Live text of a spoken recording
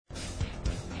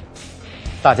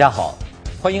大家好，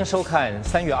欢迎收看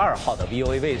3月2号的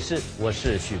VOA 卫视，我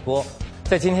是许波。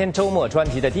在今天周末专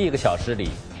辑的第1个小时里，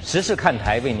时事看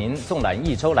台为您纵览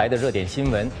1周来的热点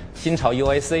新闻。新潮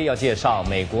USA 要介绍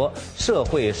美国社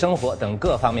会生活等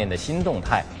各方面的新动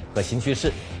态和新趋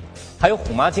势。还有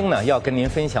虎妈经呢，要跟您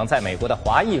分享在美国的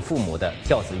华裔父母的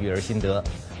教子育儿心得。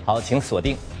好，请锁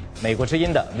定美国之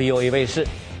音的 VOA 卫视。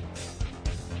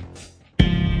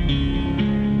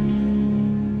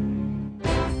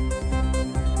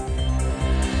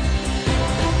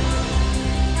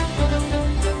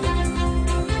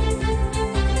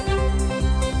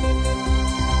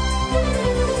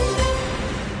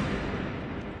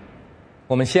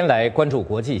我们先来关注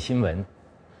国际新闻。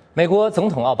美国总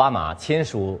统奥巴马签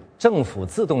署政府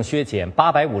自动削减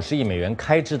850亿美元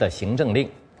开支的行政令，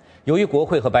由于国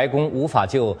会和白宫无法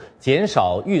就减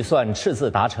少预算赤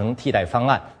字达成替代方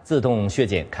案，自动削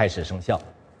减开始生效。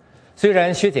虽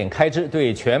然削减开支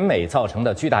对全美造成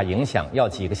的巨大影响要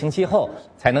几个星期后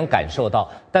才能感受到，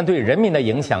但对人民的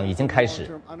影响已经开始。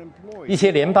一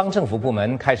些联邦政府部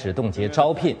门开始冻结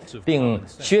招聘，并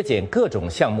削减各种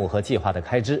项目和计划的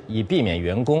开支，以避免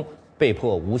员工被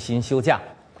迫无薪休假。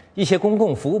一些公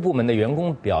共服务部门的员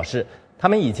工表示，他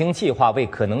们已经计划为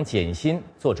可能减薪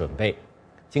做准备。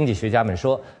经济学家们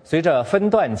说，随着分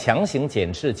段强行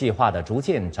减斥计划的逐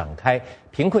渐展开，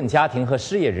贫困家庭和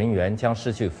失业人员将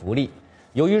失去福利。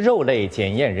由于肉类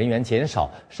检验人员减少，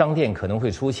商店可能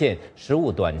会出现食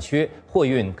物短缺，货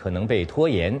运可能被拖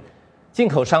延，进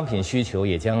口商品需求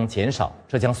也将减少，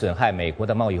这将损害美国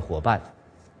的贸易伙伴。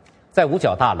在五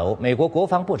角大楼，美国国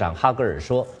防部长哈格尔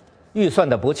说，预算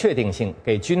的不确定性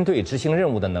给军队执行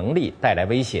任务的能力带来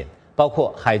危险，包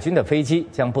括海军的飞机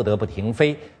将不得不停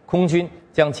飞，空军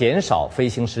将减少飞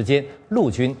行时间，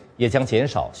陆军也将减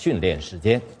少训练时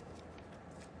间。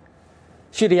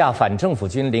叙利亚反政府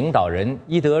军领导人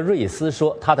伊德瑞斯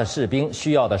说，他的士兵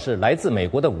需要的是来自美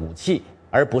国的武器，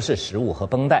而不是食物和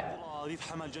绷带。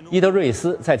伊德瑞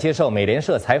斯在接受美联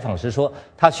社采访时说，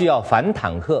他需要反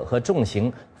坦克和重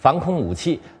型防空武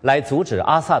器来阻止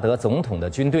阿萨德总统的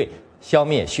军队消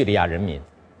灭叙利亚人民。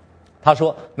他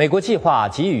说，美国计划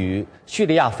给予叙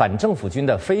利亚反政府军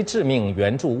的非致命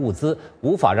援助物资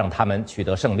无法让他们取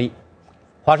得胜利。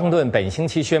华盛顿本星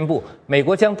期宣布，美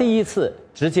国将第一次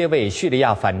直接为叙利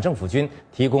亚反政府军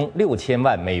提供6000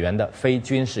万美元的非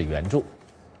军事援助。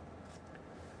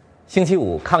星期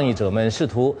五，抗议者们试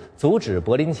图阻止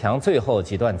柏林墙最后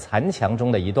几段残墙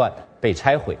中的一段被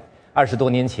拆毁。20多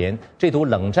年前，这堵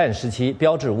冷战时期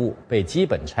标志物被基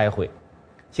本拆毁。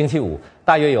星期五，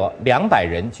大约有200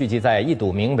人聚集在一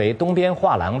堵名为东边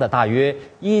画廊的大约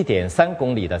1.3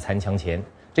公里的残墙前。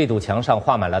这堵墙上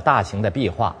画满了大型的壁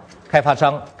画。开发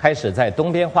商开始在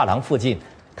东边画廊附近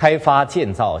开发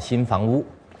建造新房屋。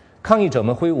抗议者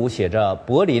们挥舞写着“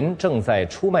柏林正在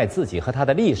出卖自己和它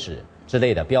的历史”之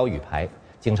类的标语牌。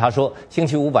警察说，星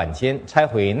期五晚间拆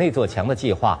毁那座墙的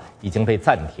计划已经被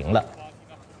暂停了。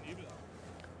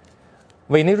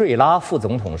委内瑞拉副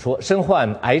总统说，身患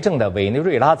癌症的委内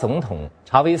瑞拉总统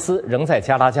查韦斯仍在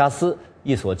加拉加斯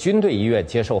一所军队医院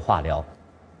接受化疗。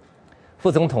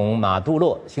副总统马杜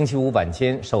洛星期五晚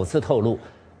间首次透露，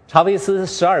查韦斯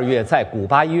12月在古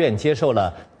巴医院接受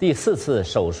了第4次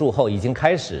手术后已经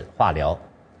开始化疗。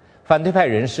反对派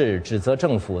人士指责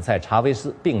政府在查韦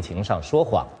斯病情上说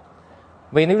谎，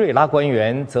委内瑞拉官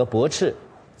员则驳斥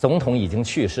总统已经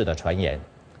去世的传言。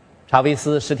查韦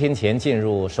斯10天前进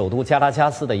入首都加拉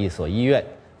加斯的一所医院，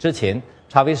之前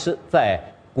查韦斯在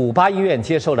古巴医院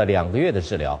接受了2个月的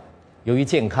治疗。由于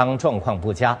健康状况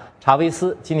不佳，查韦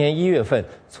斯今年1月份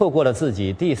错过了自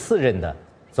己第4任的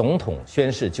总统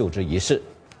宣誓就职仪式。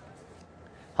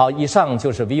好，以上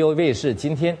就是 VOA 卫视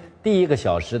今天第1个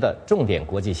小时的重点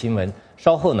国际新闻。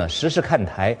稍后呢，时事看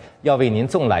台要为您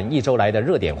纵览1周来的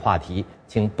热点话题，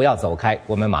请不要走开，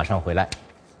我们马上回来。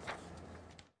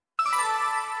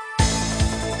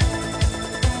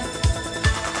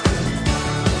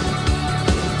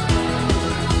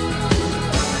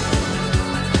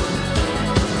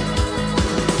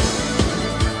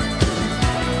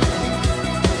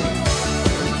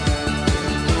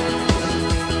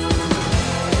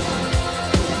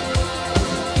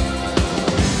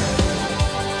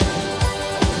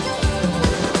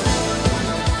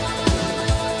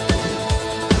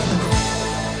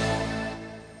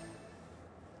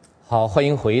好，欢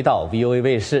迎回到 VOA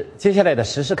卫视。接下来的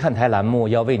时事看台栏目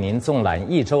要为您纵览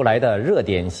1周来的热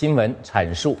点新闻，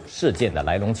阐述事件的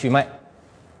来龙去脉。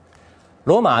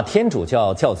罗马天主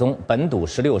教教宗本笃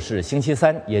16世星期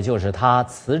三，也就是他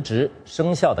辞职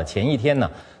生效的前一天呢，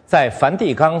在梵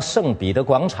蒂冈圣彼得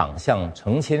广场向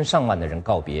成千上万的人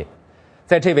告别。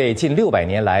在这位近600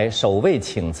年来首位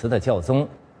请辞的教宗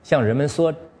向人们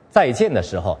说再见的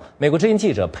时候，美国之音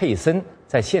记者佩森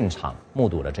在现场目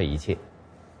睹了这一切。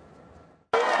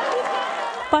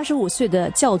85岁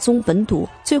的教宗本笃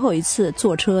最后一次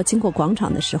坐车经过广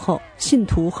场的时候，信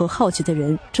徒和好奇的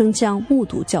人争相目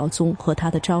睹教宗和他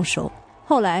的招手。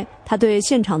后来他对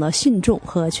现场的信众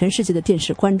和全世界的电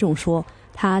视观众说，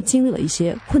他经历了一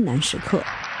些困难时刻。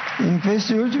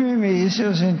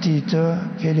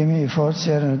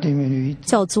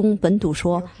教宗本笃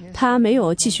说，他没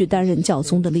有继续担任教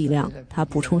宗的力量。他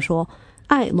补充说，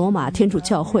爱罗马天主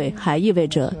教会还意味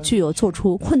着具有做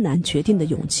出困难决定的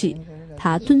勇气。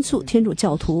他敦促天主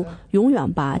教徒永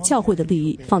远把教会的利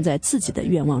益放在自己的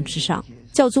愿望之上。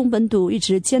教宗本笃一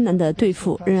直艰难地对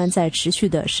付仍然在持续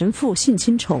的神父性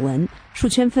侵丑闻、数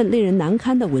千份令人难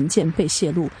堪的文件被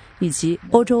泄露，以及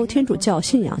欧洲天主教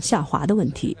信仰下滑的问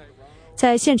题。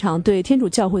在现场对天主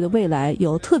教会的未来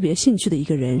有特别兴趣的一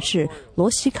个人是罗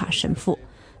西卡神父，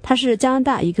他是加拿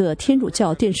大一个天主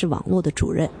教电视网络的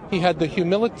主任。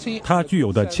他具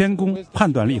有的谦恭、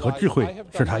判断力和智慧，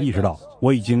使他意识到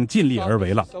我已经尽力而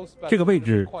为了。这个位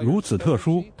置如此特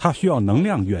殊，他需要能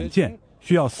量远见，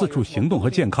需要四处行动和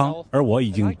健康，而我已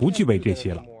经不具备这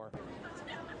些了。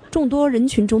众多人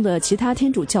群中的其他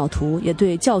天主教徒也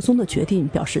对教宗的决定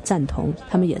表示赞同，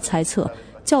他们也猜测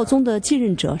教宗的继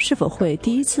任者是否会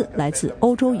第一次来自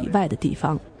欧洲以外的地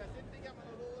方。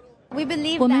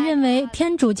我们认为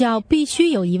天主教必须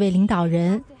有一位领导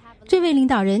人，这位领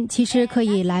导人其实可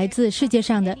以来自世界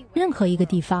上的任何一个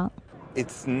地方。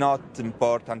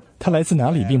他来自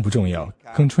哪里并不重要，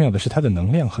更重要的是他的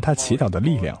能量和他祈祷的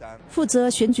力量。负责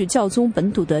选举教宗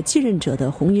本笃的继任者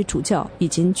的红衣主教已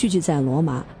经聚集在罗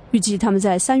马，预计他们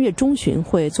在3月中旬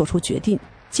会做出决定，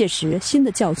届时新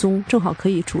的教宗正好可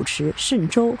以主持圣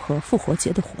周和复活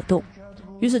节的活动。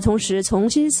与此同时，从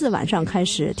星期四晚上开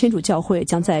始，天主教会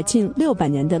将在近600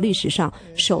年的历史上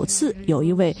首次有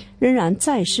一位仍然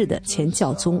在世的前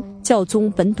教宗。教宗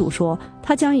本笃说，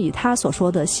他将以他所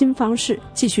说的新方式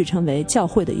继续成为教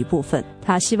会的一部分。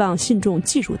他希望信众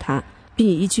记住他，并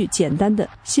以一句简单的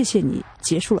“谢谢你”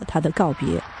结束了他的告别。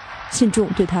信众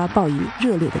对他报以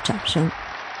热烈的掌声。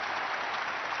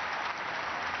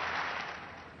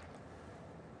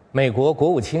美国国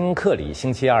务卿克里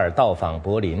星期二到访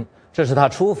柏林，这是他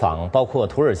出访包括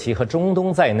土耳其和中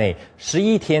东在内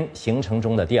11天行程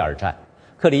中的第2站。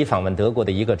克里访问德国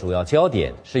的一个主要焦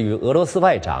点是与俄罗斯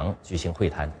外长举行会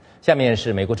谈。下面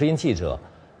是美国之音记者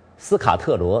斯卡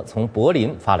特罗从柏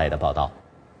林发来的报道。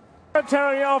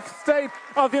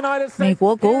美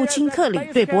国国务卿克里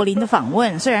对柏林的访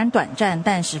问虽然短暂，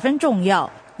但十分重要。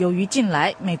由于近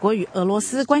来美国与俄罗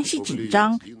斯关系紧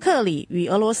张，克里与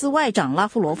俄罗斯外长拉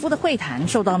夫罗夫的会谈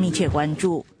受到密切关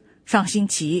注。上星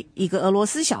期，一个俄罗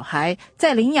斯小孩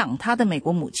在领养他的美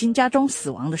国母亲家中死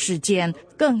亡的事件，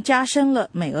更加深了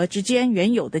美俄之间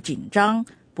原有的紧张。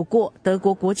不过，德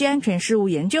国国际安全事务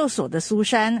研究所的苏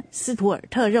珊·斯图尔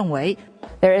特认为，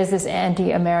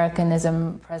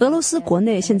俄罗斯国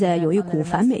内现在有一股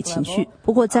反美情绪，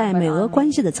不过在美俄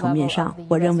关系的层面上，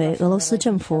我认为俄罗斯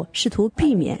政府试图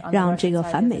避免让这个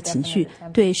反美情绪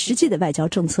对实际的外交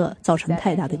政策造成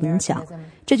太大的影响。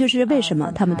这就是为什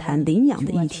么他们谈领养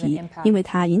的议题，因为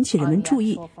它引起人们注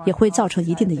意，也会造成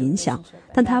一定的影响，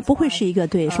但它不会是一个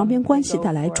对双边关系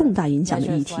带来重大影响的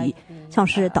议题，像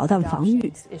是导弹防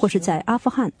御，或是在阿富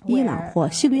汗、伊朗或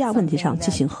叙利亚问题上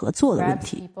进行合作的问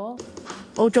题。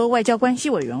欧洲外交关系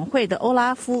委员会的欧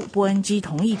拉夫·波恩基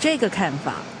同意这个看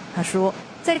法。他说，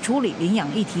在处理领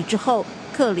养议题之后，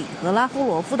克里和拉夫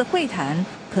罗夫的会谈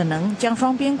可能将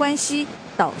双边关系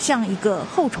导向一个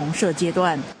后重设阶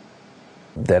段。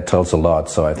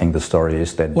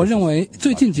我认为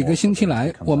最近几个星期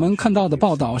来，我们看到的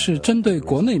报道是针对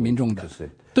国内民众的。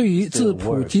对于自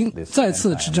普京再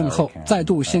次执政后再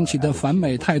度掀起的反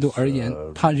美态度而言，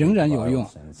它仍然有用。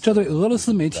这对俄罗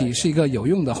斯媒体是一个有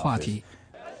用的话题。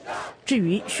至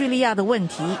于叙利亚的问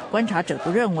题，观察者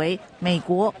不认为美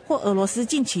国或俄罗斯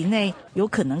近期内有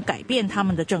可能改变他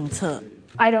们的政策。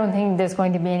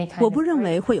我不认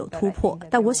为会有突破，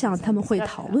但我想他们会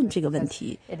讨论这个问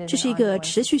题。这是一个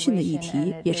持续性的议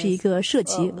题，也是一个涉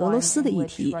及俄罗斯的议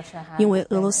题，因为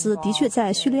俄罗斯的确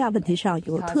在叙利亚问题上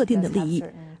有特定的利益，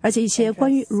而且一些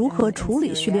关于如何处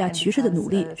理叙利亚局势的努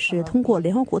力是通过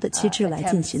联合国的机制来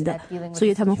进行的，所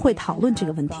以他们会讨论这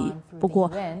个问题。不过，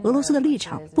俄罗斯的立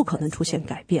场不可能出现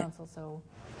改变。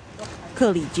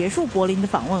克里结束柏林的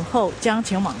访问后，将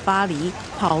前往巴黎，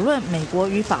讨论美国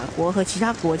与法国和其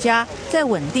他国家在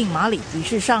稳定马里局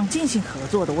势上进行合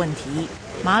作的问题。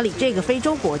马里这个非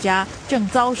洲国家正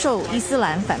遭受伊斯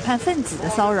兰反叛分子的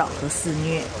骚扰和肆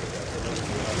虐。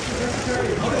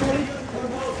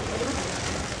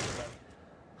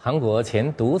韩国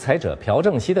前独裁者朴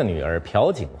正熙的女儿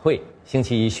朴槿惠星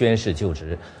期一宣誓就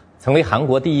职，成为韩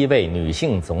国第一位女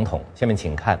性总统。下面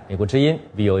请看美国之音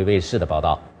VOA 卫视的报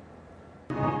道。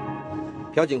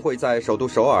朴槿惠在首都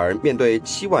首尔面对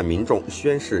7万民众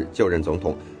宣誓就任总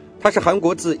统，她是韩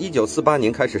国自1948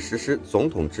年开始实施总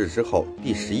统制之后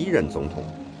第11任总统。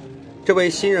这位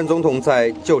新任总统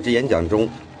在就职演讲中，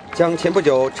将前不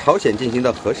久朝鲜进行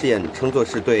的核试验称作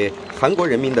是对韩国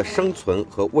人民的生存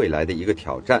和未来的一个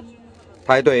挑战。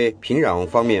他还对平壤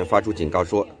方面发出警告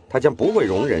说，他将不会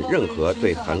容忍任何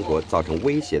对韩国造成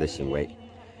威胁的行为。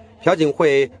朴槿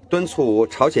惠敦促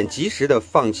朝鲜及时的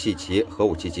放弃其核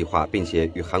武器计划，并且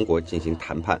与韩国进行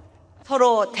谈判。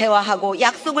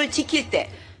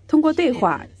通过对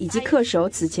话以及恪守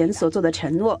此前所做的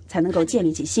承诺，才能够建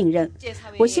立起信任。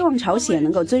我希望朝鲜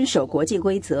能够遵守国际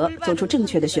规则，做出正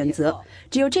确的选择。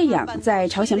只有这样，在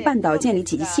朝鲜半岛建立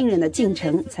起信任的进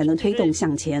程才能推动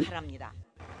向前。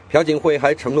朴槿惠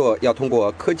还承诺要通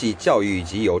过科技、教育以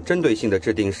及有针对性的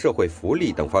制定社会福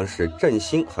利等方式振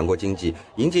兴韩国经济，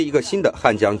迎接一个新的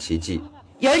汉江奇迹。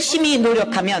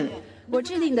我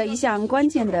制定的一项关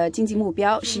键的经济目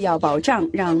标是要保障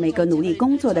让每个努力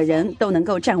工作的人都能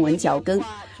够站稳脚跟，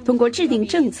通过制定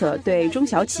政策对中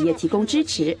小企业提供支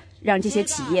持，让这些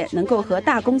企业能够和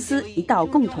大公司一道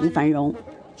共同繁荣。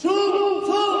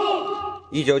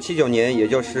1979年，也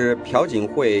就是朴槿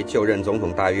惠就任总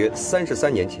统大约33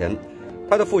年前，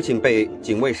他的父亲被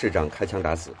警卫市长开枪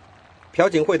打死。朴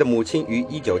槿惠的母亲于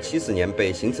1974年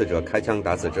被行刺者开枪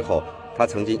打死之后，他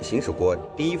曾经行使过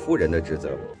第一夫人的职责。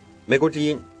美国之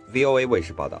音 VOA 卫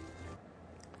视报道。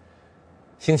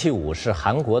星期五是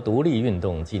韩国独立运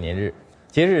动纪念日，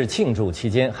节日庆祝期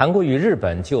间，韩国与日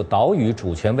本就岛屿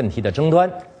主权问题的争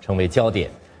端成为焦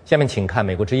点。下面请看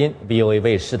美国之音 VOA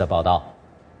卫视的报道。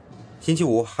星期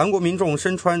五，韩国民众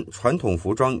身穿传统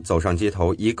服装走上街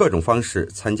头，以各种方式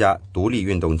参加独立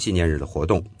运动纪念日的活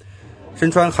动。身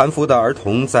穿韩服的儿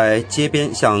童在街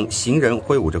边向行人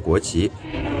挥舞着国旗，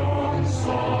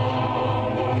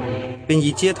并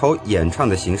以街头演唱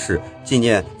的形式纪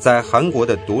念在韩国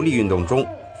的独立运动中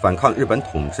反抗日本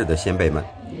统治的先辈们。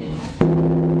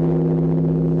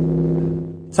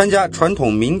参加传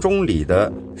统民钟礼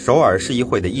的首尔市议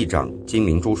会的议长金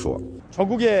明洙说，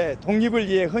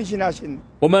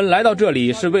我们来到这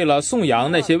里是为了颂扬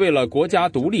那些为了国家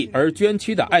独立而捐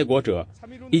躯的爱国者，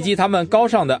以及他们高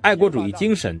尚的爱国主义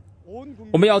精神。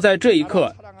我们要在这一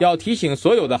刻要提醒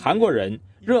所有的韩国人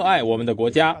热爱我们的国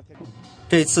家。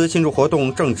这次庆祝活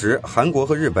动正值韩国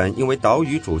和日本因为岛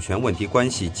屿主权问题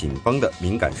关系紧绷的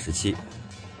敏感时期。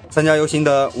参加游行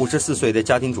的54岁的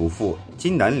家庭主妇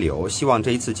金南柳希望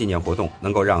这一次纪念活动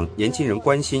能够让年轻人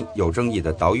关心有争议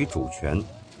的岛屿主权。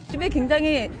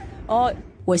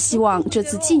我希望这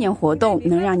次纪念活动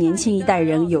能让年轻一代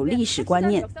人有历史观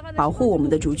念，保护我们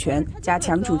的主权，加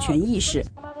强主权意识。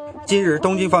今日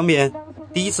东京方面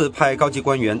第一次派高级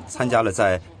官员参加了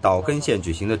在岛根县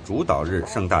举行的主岛日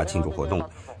盛大庆祝活动，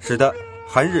使得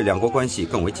韩日两国关系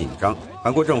更为紧张。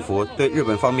韩国政府对日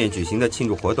本方面举行的庆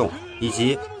祝活动以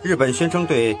及日本宣称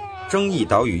对争议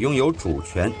岛屿拥有主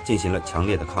权进行了强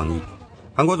烈的抗议。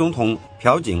韩国总统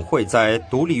朴槿惠在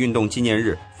独立运动纪念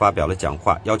日发表了讲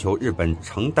话，要求日本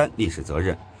承担历史责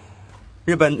任。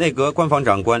日本内阁官房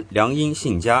长官梁英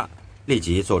信家立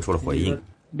即做出了回应。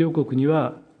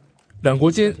两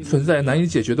国间存在难以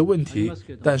解决的问题，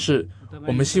但是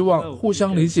我们希望互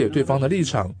相理解对方的立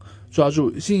场，抓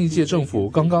住新一届政府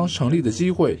刚刚成立的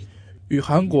机会，与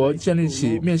韩国建立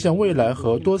起面向未来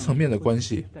和多层面的关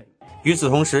系。与此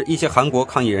同时，一些韩国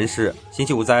抗议人士星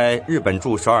期五在日本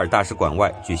驻首尔大使馆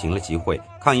外举行了集会，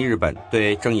抗议日本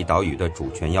对争议岛屿的主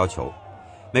权要求。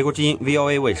美国之音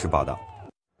VOA 卫视报道。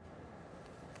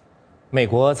美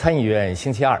国参议院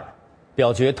星期二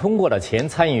表决通过了前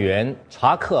参议员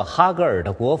查克·哈格尔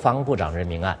的国防部长任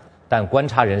命案，但观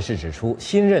察人士指出，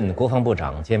新任国防部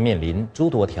长将面临诸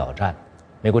多挑战。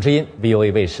美国之音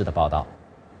VOA 卫视的报道。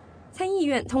参议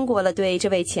院通过了对这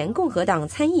位前共和党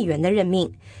参议员的任命，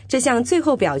这项最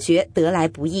后表决得来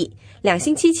不易。2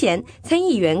星期前，参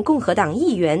议员共和党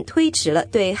议员推迟了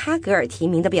对哈格尔提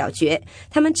名的表决，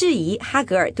他们质疑哈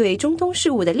格尔对中东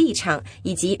事务的立场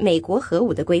以及美国核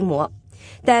武的规模。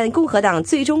但共和党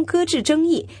最终搁置争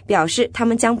议，表示他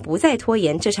们将不再拖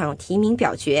延这场提名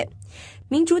表决。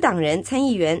民主党人参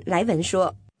议员莱文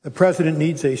说，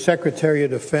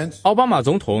奥巴马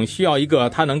总统需要一个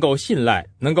他能够信赖、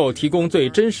能够提供最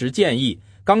真实建议、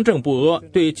刚正不阿、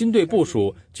对军队部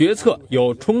署、决策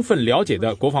有充分了解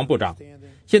的国防部长。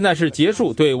现在是结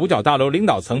束对五角大楼领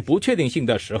导层不确定性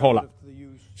的时候了。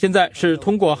现在是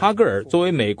通过哈格尔作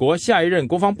为美国下一任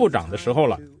国防部长的时候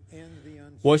了。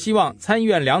我希望参议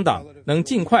院两党能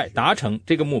尽快达成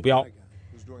这个目标。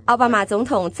奥巴马总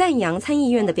统赞扬参议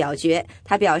院的表决，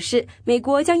他表示，美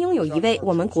国将拥有一位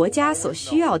我们国家所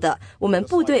需要的、我们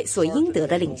部队所应得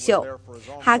的领袖。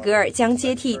哈格尔将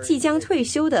接替即将退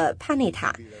休的帕内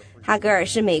塔。哈格尔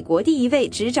是美国第一位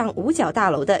执掌五角大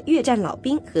楼的越战老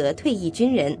兵和退役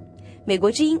军人。美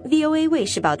国之音 VOA 卫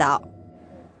视报道。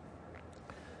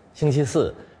星期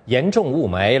四，严重雾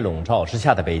霾笼罩之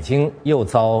下的北京又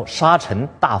遭沙尘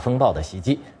大风暴的袭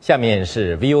击。下面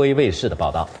是 VOA 卫视的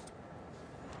报道。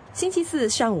星期四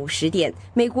上午10点，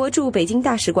美国驻北京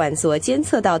大使馆所监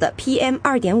测到的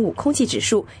PM2.5 空气指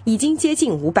数已经接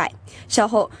近500。稍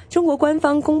后，中国官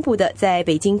方公布的在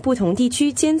北京不同地区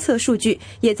监测数据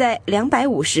也在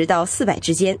250到400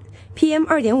之间。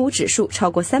PM2.5 指数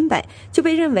超过300，就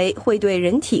被认为会对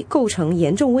人体构成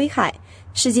严重危害。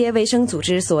世界卫生组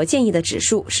织所建议的指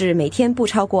数是每天不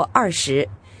超过20。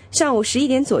上午11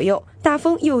点左右，大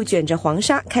风又卷着黄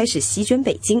沙开始席卷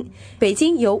北京，北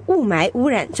京由雾霾污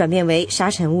染转变为沙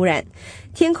尘污染，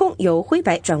天空由灰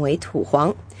白转为土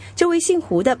黄。这位姓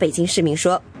胡的北京市民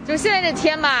说，就现在这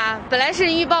天吧，本来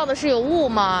是预报的是有雾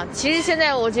嘛，其实现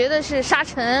在我觉得是沙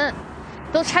尘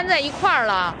都掺在一块儿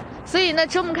了，所以呢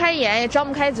睁不开眼也张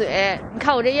不开嘴，你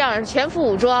看我这样全副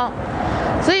武装。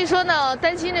所以说呢，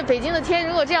担心这北京的天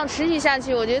如果这样持续下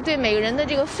去，我觉得对每个人的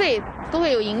这个肺都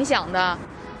会有影响的。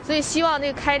所以希望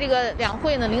开这个两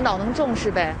会呢，领导能重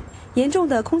视呗。严重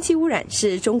的空气污染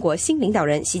是中国新领导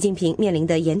人习近平面临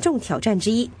的严重挑战之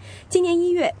一。今年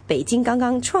1月，北京刚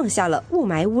刚创下了雾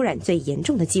霾污染最严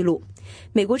重的记录。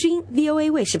美国之音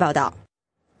VOA 卫视报道。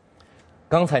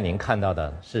刚才您看到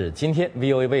的是今天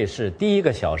VOA 卫视第1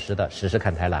个小时的时事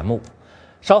看台栏目。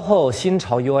稍后新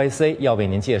潮 UIC 要为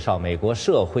您介绍美国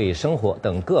社会生活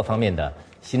等各方面的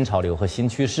新潮流和新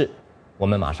趋势。我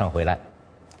们马上回来。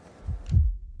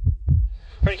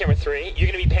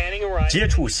接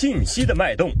触信息的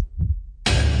脉动，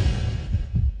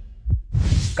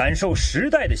感受时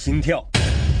代的心跳，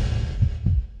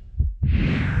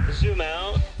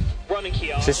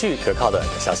持续可靠的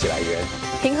消息来源，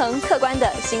平衡客观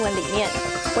的新闻理念。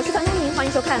我是团东明，欢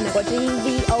迎收看美国之音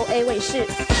VOA 卫视。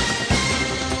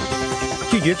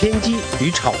拒绝偏激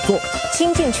与炒作，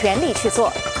倾尽全力去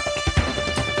做。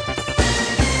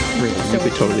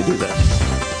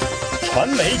传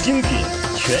媒精品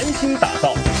全新打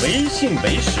造，唯信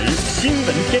唯实新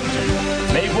闻天职。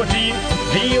美国之音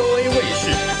VOA 卫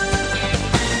视。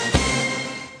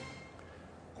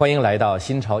欢迎来到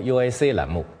新潮 UIC 栏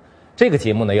目。这个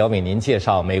节目呢，要为您介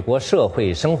绍美国社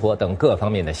会生活等各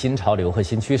方面的新潮流和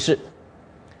新趋势。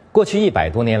过去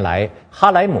100多年来，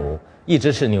哈莱姆一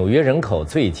直是纽约人口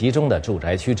最集中的住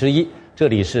宅区之一，这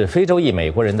里是非洲裔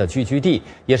美国人的聚居地，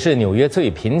也是纽约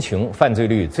最贫穷、犯罪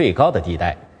率最高的地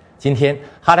带。今天，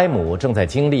哈莱姆正在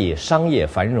经历商业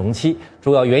繁荣期，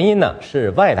主要原因呢是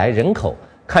外来人口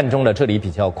看中了这里比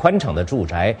较宽敞的住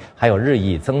宅，还有日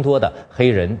益增多的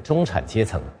黑人中产阶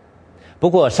层。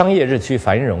不过，商业日趋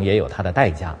繁荣也有它的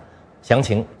代价。详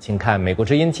情请看美国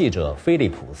之音记者菲利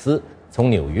普斯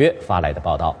从纽约发来的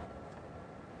报道。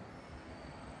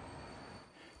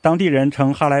当地人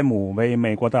称哈莱姆为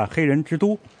美国的黑人之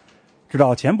都，直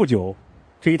到前不久，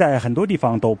这一带很多地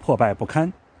方都破败不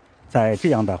堪。在这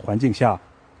样的环境下，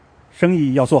生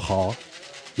意要做好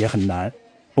也很难。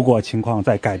不过情况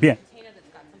在改变。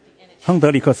亨德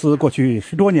里克斯过去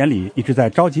10多年里一直在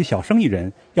召集小生意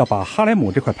人，要把哈莱姆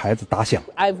这块牌子打响。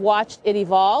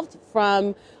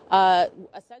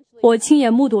我亲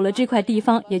眼目睹了这块地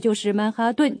方，也就是曼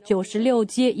哈顿96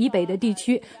街以北的地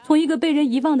区，从一个被人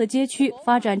遗忘的街区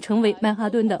发展成为曼哈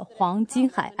顿的黄金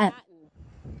海岸。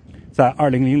在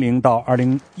2000到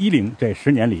2010这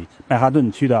10年里，曼哈顿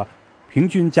区的平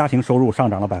均家庭收入上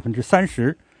涨了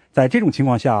30%。在这种情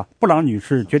况下，布朗女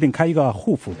士决定开一个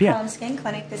护肤店。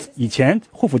以前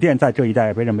护肤店在这一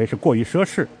带被认为是过于奢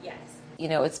侈。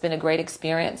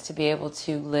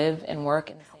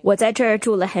我在这儿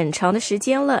住了很长的时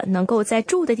间了，能够在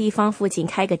住的地方附近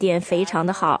开个店非常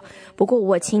的好。不过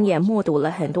我亲眼目睹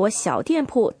了很多小店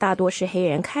铺，大多是黑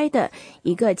人开的，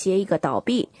一个接一个倒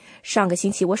闭。上个星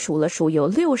期我数了数，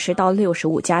有60到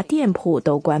65家店铺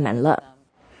都关门了。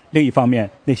另一方面，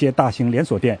那些大型连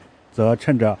锁店则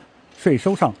趁着税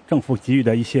收上政府给予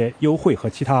的一些优惠和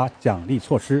其他奖励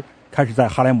措施，开始在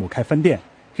哈莱姆开分店。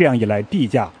这样一来，地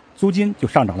价、租金就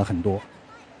上涨了很多。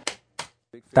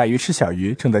大鱼吃小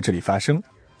鱼正在这里发生。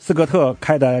斯科特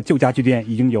开的旧家具店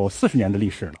已经有40年的历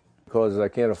史了，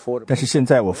但是现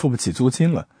在我付不起租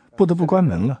金了，不得不关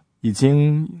门了。已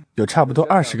经有差不多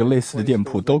20个类似的店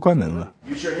铺都关门了。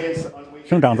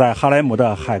生长在哈莱姆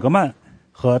的海格曼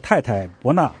和太太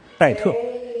伯纳戴特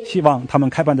希望他们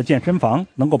开办的健身房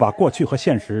能够把过去和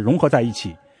现实融合在一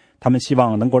起。他们希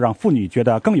望能够让妇女觉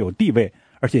得更有地位，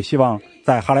而且希望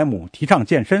在哈莱姆提倡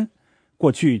健身。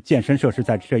过去健身设施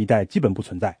在这一带基本不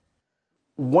存在。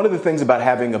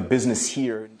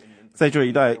在这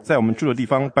一带，在我们住的地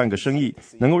方办个生意，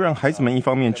能够让孩子们一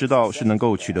方面知道是能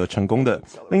够取得成功的，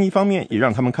另一方面也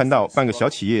让他们看到办个小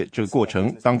企业这个过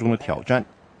程当中的挑战。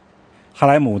哈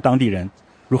莱姆当地人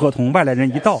如何同外来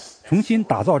人一道重新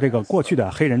打造这个过去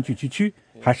的黑人聚居区，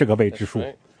还是个未知数。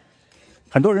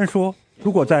很多人说，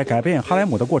如果在改变哈莱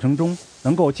姆的过程中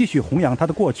能够继续弘扬它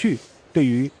的过去，对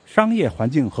于商业环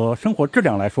境和生活质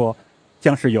量来说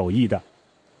将是有益的。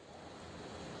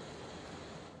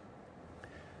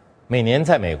每年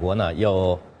在美国呢，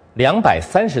有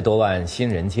230多万新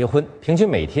人结婚，平均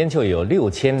每天就有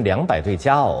6200对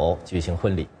佳偶举行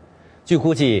婚礼。据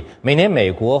估计，每年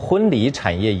美国婚礼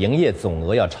产业营业总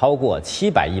额要超过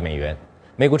700亿美元。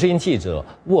美国之音记者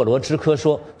沃罗支科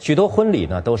说，许多婚礼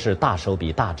呢都是大手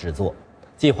笔大制作，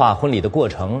计划婚礼的过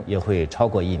程也会超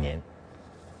过1年。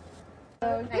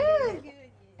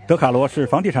德卡罗是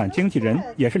房地产经纪人，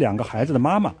也是2个孩子的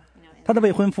妈妈。她的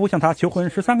未婚夫向她求婚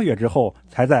13个月之后，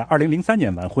才在2003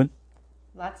年完婚。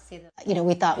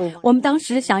我们当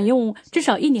时想用至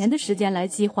少1年的时间来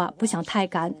计划，不想太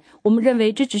赶。我们认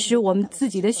为这只是我们自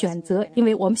己的选择，因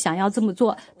为我们想要这么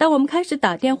做。但我们开始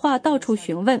打电话到处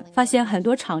询问，发现很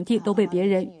多场地都被别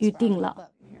人预定了。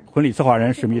婚礼策划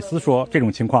人史密斯说，这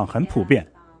种情况很普遍。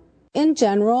In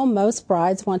general, most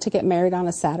brides want to get married on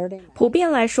a Saturday. 普遍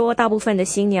来说，大部分的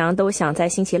新娘都想在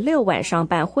星期六晚上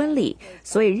办婚礼，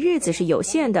所以日子是有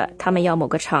限的。他们要某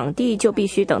个场地，就必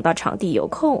须等到场地有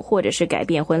空，或者是改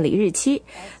变婚礼日期。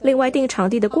另外，订场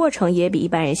地的过程也比一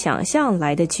般人想象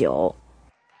来得久。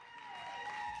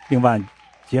另外，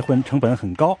结婚成本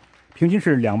很高，平均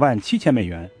是27000美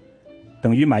元，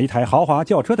等于买一台豪华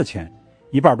轿车的钱。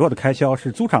1半多的开销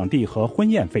是租场地和婚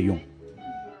宴费用。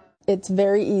It's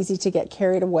very easy to get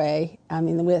carried away. I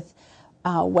mean, with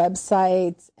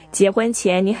websites. 结婚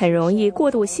前你很容易过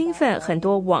度兴奋，很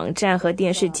多网站和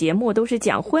电视节目都是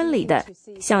讲婚礼的，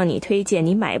向你推荐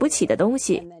你买不起的东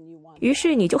西，于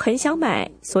是你就很想买，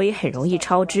所以很容易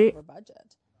超支。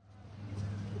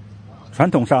传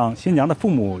统上，新娘的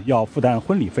父母要负担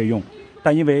婚礼费用，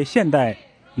但因为现代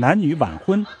男女晚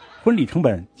婚，婚礼成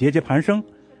本节节攀升，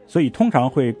所以通常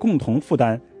会共同负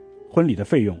担婚礼的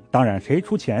费用。当然，谁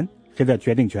出钱，谁的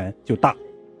决定权就大。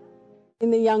The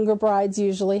younger brides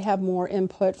usually have more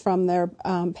input from their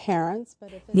parents.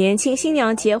 年轻新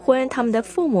娘结婚，他们的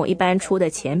父母一般出的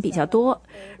钱比较多。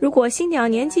如果新娘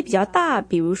年纪比较大，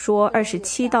比如说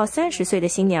27到30岁的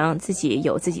新娘，自己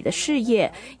有自己的事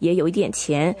业，也有一点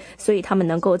钱，所以他们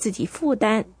能够自己负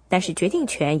担，但是决定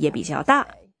权也比较大。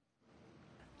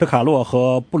德卡洛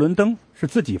和布伦登是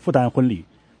自己负担婚礼，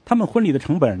他们婚礼的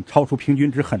成本超出平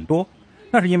均值很多，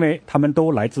那是因为他们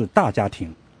都来自大家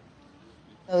庭。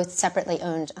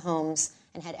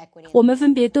我们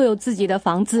分别都有自己的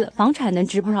房子，房产能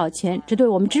值不少钱，这对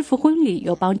我们支付婚礼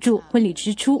有帮助。婚礼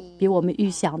支出比我们预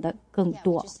想的更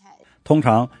多。通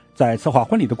常在策划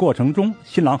婚礼的过程中，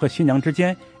新郎和新娘之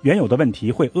间原有的问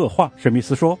题会恶化。史密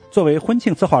斯说，作为婚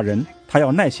庆策划人，他要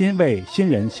耐心为新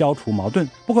人消除矛盾，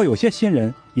不过有些新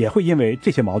人也会因为这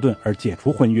些矛盾而解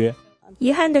除婚约。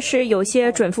遗憾的是，有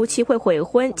些准夫妻会悔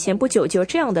婚，前不久就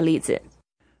这样的例子。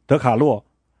德卡洛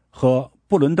和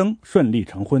布伦登顺利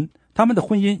成婚，他们的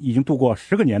婚姻已经度过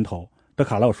10个年头。德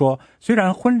卡洛说，虽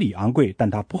然婚礼昂贵，但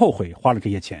他不后悔花了这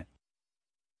些钱。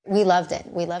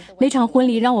那场婚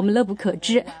礼让我们乐不可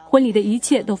支，婚礼的一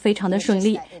切都非常的顺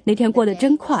利，那天过得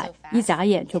真快，一眨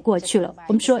眼就过去了。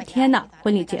我们说，天哪，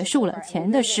婚礼结束了，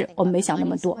钱的事我们没想那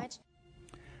么多。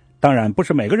当然，不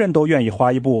是每个人都愿意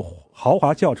花一部豪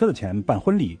华轿车的钱办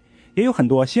婚礼，也有很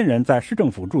多新人在市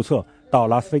政府注册，到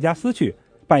拉斯维加斯去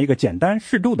办一个简单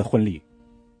适度的婚礼。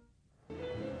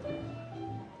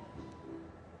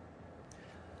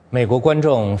美国观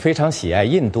众非常喜爱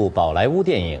印度宝莱坞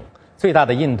电影，最大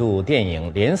的印度电影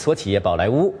连锁企业宝莱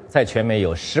坞在全美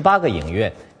有18个影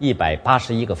院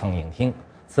，181个放映厅。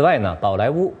此外呢，宝莱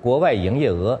坞国外营业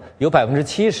额有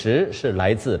70%是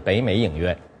来自北美影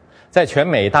院。在全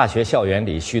美大学校园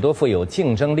里，许多富有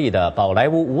竞争力的宝莱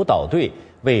坞舞蹈队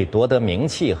为夺得名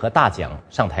气和大奖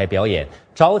上台表演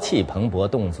朝气蓬勃、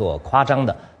动作夸张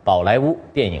的宝莱坞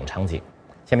电影场景。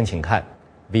下面请看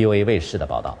VOA 卫视的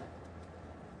报道。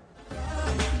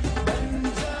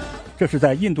这是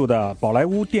在印度的宝莱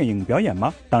坞电影表演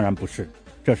吗？当然不是，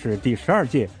这是第12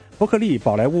届伯克利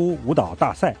宝莱坞舞蹈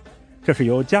大赛，这是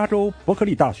由加州伯克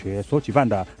利大学所举办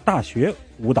的大学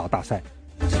舞蹈大赛。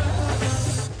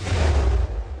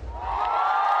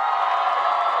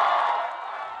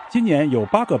接今年有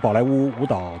8个宝莱坞舞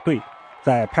蹈队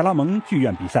在派拉蒙剧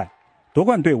院比赛，夺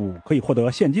冠队伍可以获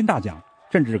得现金大奖，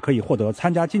甚至可以获得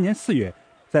参加今年4月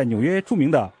在纽约著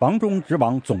名的王中之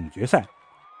王总决赛。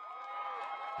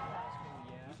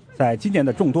在今年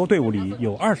的众多队伍里，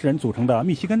有20人组成的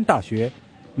密西根大学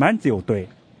Mansfield 队，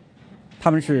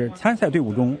他们是参赛队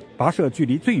伍中跋涉距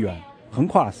离最远，横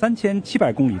跨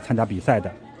3700公里参加比赛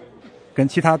的。跟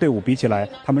其他队伍比起来，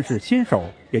他们是新手，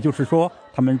也就是说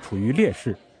他们处于劣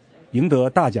势，赢得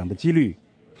大奖的几率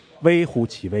微乎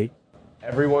其微。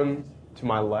 Everyone to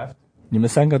my left. 你们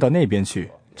3个到那边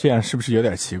去，这样是不是有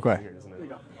点奇怪？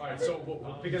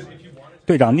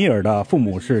队长尼尔的父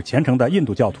母是虔诚的印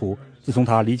度教徒，自从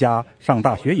他离家上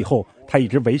大学以后，他一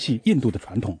直维系印度的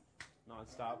传统。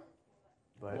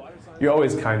You're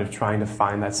always kind of trying to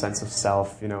find that sense of self,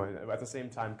 you know, at the same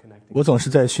time connecting. 我总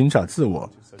是在寻找自我，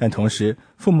但同时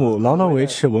父母牢牢维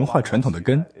持文化传统的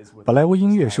根，宝莱坞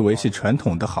音乐是维系传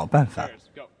统的好办法。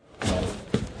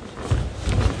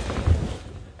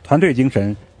团队精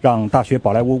神让大学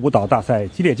宝莱坞舞蹈大赛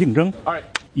激烈竞争，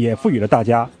也赋予了大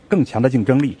家更强的竞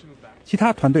争力。其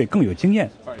他团队更有经验，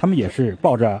他们也是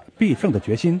抱着必胜的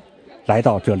决心来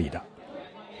到这里的。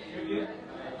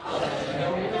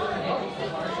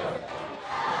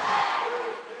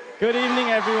Good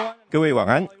evening, everyone. 各位晚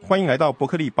安，欢迎来到伯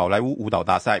克利宝莱坞舞蹈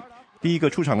大赛。第一个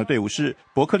出场的队伍是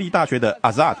伯克利大学的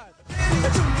Azad。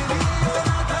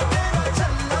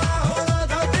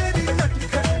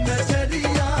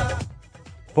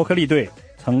伯克利队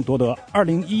曾夺得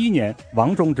2011年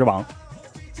王中之王。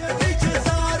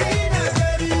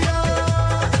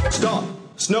Stop,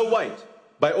 Snow White.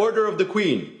 By order of the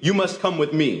Queen, you must come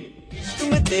with me.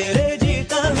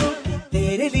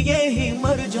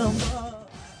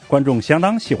 观众相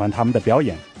当喜欢他们的表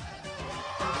演。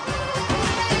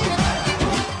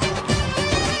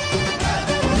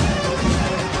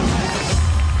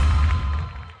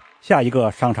下一个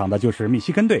上场的就是密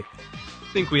西根队。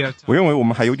我认为我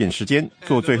们还有点时间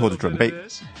做最后的准备。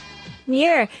尼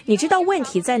尔，你知道问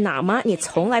题在哪吗？你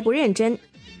从来不认真。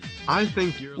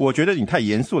我觉得你太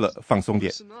严肃了，放松点。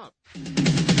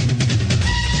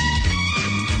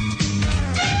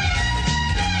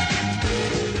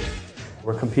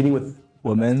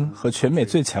我们和全美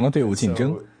最强的队伍竞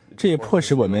争，这也迫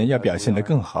使我们要表现得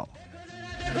更好。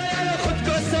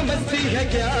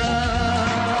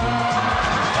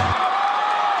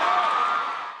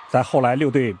在后来6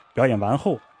队表演完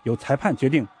后，由裁判决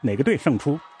定哪个队胜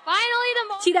出。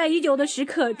期待已久的时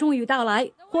刻终于到来，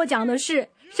获奖的是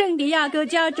圣地亚哥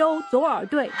加州左耳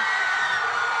队。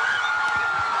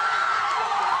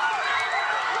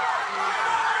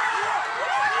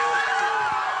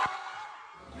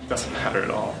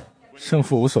胜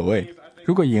负无所谓，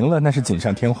如果赢了那是锦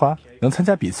上添花，能参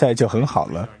加比赛就很好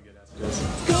了。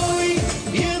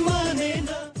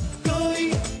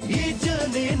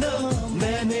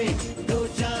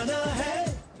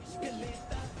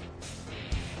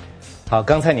好，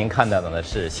刚才您看到的呢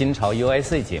是新潮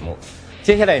USA 节目，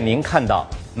接下来您看到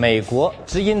美国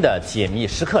之音的解密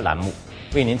时刻栏目，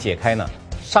为您解开呢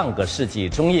上个世纪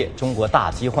中叶中国大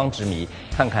饥荒之谜，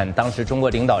看看当时中国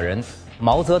领导人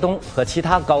毛泽东和其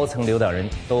他高层领导人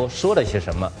都说了些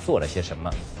什么，做了些什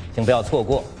么，请不要错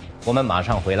过，我们马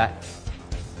上回来。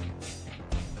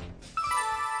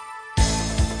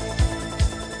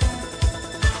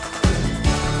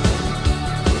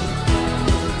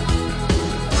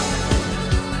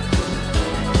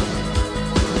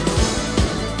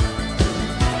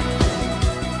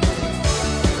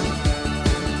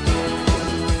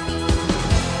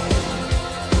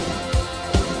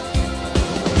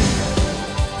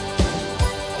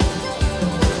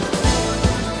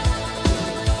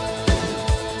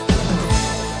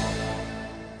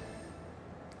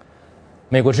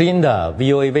美国之音的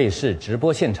VOA 卫视直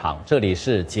播现场，这里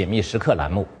是解密时刻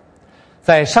栏目。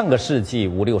在上个世纪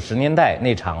50、60年代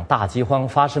那场大饥荒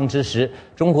发生之时，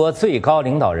中国最高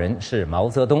领导人是毛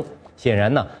泽东。显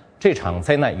然呢，这场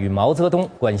灾难与毛泽东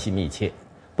关系密切。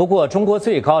不过，中国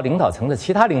最高领导层的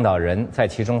其他领导人在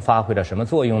其中发挥了什么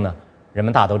作用呢？人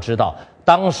们大都知道，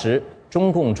当时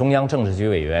中共中央政治局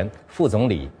委员、副总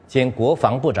理兼国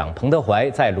防部长彭德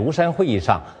怀在庐山会议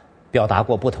上表达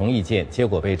过不同意见，结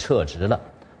果被撤职了。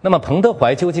那么彭德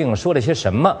怀究竟说了些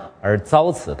什么而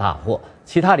遭此大祸？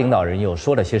其他领导人又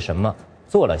说了些什么，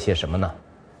做了些什么呢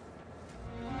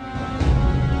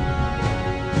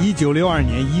？1962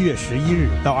年1月11日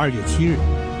到2月7日，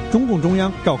中共中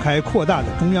央召开扩大的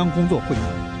中央工作会议。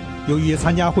由于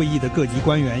参加会议的各级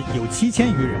官员有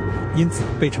7000余人，因此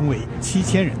被称为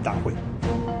7000人大会。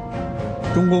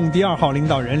中共第2号领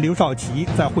导人刘少奇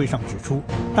在会上指出，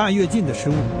大跃进的失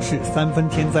误是3分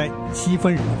天灾7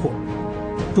分人祸。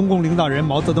中共领导人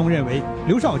毛泽东认为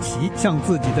刘少奇向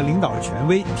自己的领导权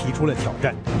威提出了挑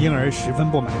战，因而十分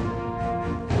不满。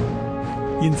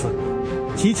因此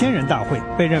其千人大会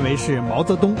被认为是毛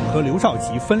泽东和刘少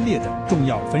奇分裂的重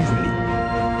要分水岭。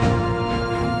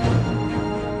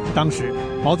当时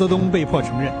毛泽东被迫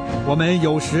承认，我们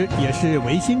有时也是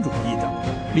唯心主义的，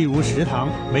例如食堂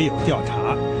没有调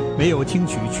查，没有听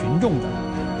取群众的，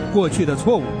过去的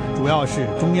错误主要是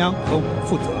中央和我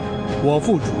负责，我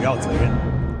负主要责任。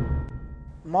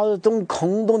毛泽东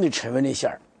空洞的承认了一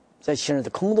下，在前人的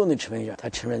空洞的承认一下，他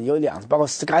承认有两次，包括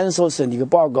甘肃省的一个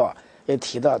报告也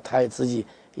提到他自己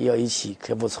也要一起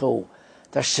克服错误，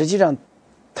但实际上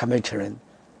他没承认，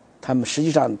他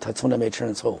从来没承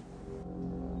认错误。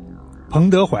彭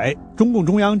德怀，中共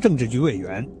中央政治局委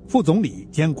员、副总理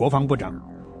兼国防部长。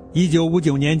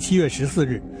1959年7月14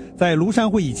日，在庐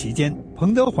山会议期间，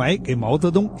彭德怀给毛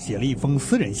泽东写了一封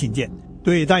私人信件，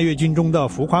对大跃进中的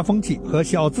浮夸风气和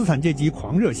小资产阶级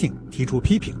狂热性提出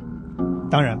批评。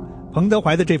当然，彭德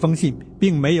怀的这封信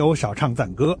并没有少唱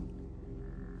赞歌。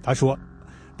他说，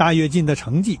大跃进的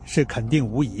成绩是肯定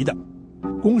无疑的，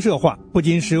公社化不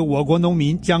仅使我国农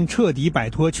民将彻底摆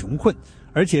脱穷困，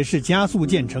而且是加速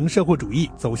建成社会主义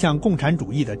走向共产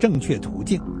主义的正确途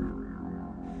径。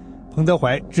彭德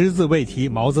怀只字未提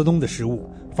毛泽东的失误，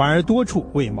反而多处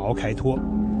为毛开脱。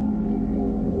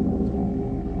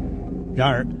然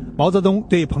而毛泽东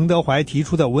对彭德怀提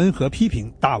出的温和批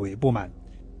评大为不满。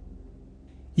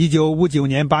1959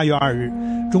年8月2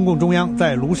日，中共中央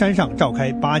在庐山上召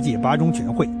开8届8中全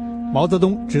会，毛泽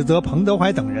东指责彭德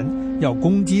怀等人要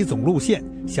攻击总路线，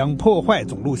想破坏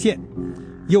总路线，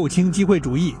右倾机会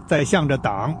主义在向着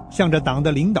党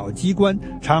的领导机关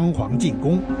猖狂进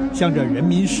攻，向着人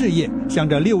民事业，向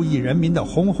着6亿人民的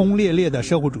轰轰烈烈的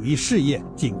社会主义事业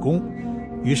进攻。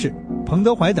于是彭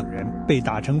德怀等人被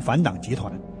打成反党集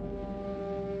团。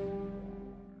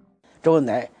周恩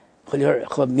来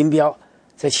和林彪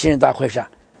在七人大会上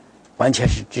完全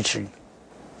是支持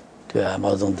这个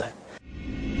毛泽东的。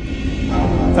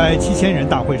在7000人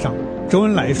大会上，周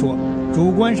恩来说，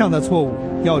主观上的错误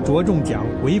要着重讲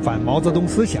违反毛泽东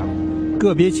思想，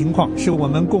个别情况是我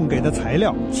们供给的材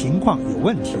料情况有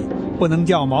问题，不能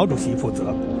叫毛主席负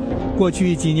责。过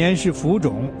去几年是浮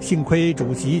肿，幸亏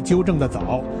主席纠正得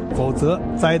早，否则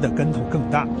栽的跟头更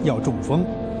大，要中风。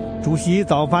主席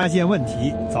早发现问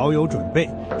题，早有准备，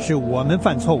是我们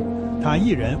犯错误，他一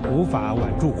人无法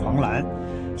挽住狂澜。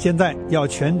现在要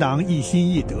全党一心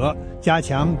一德，加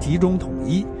强集中统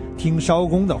一，听艄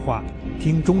公的话，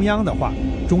听中央的话，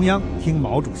中央听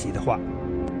毛主席的话。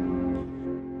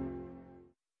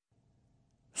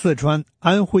四川、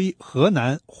安徽、河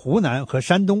南、湖南和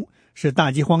山东是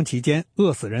大饥荒期间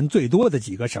饿死人最多的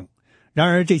几个省，然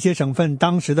而这些省份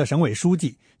当时的省委书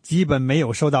记基本没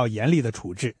有受到严厉的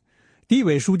处置，地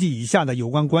委书记以下的有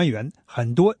关官员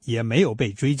很多也没有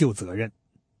被追究责任。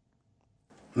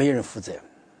没人负责。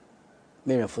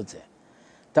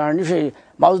当然就是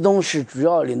毛泽东是主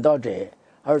要领导者，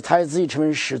而他自己成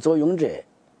为始作俑者，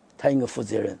他应该负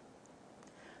责任。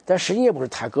但实际也不是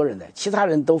他个人的，其他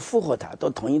人都附和他，都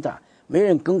同意他，没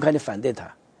人公开的反对他，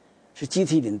是集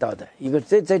体领导的一个，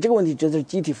在这个问题就是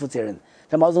集体负责任，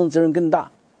但毛泽东责任更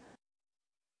大。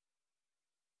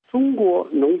中国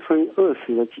农村饿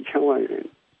死了几千万人，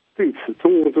对此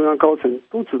中共中央高层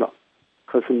都知道，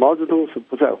可是毛泽东是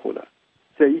不在乎的。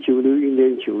在1961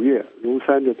年9月庐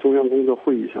山的中央工作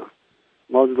会议上，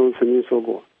毛泽东曾经说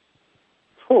过，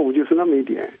错误就是那么一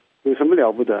点，有什么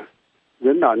了不得，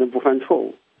人哪能不犯错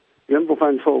误，人不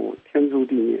犯错误天诛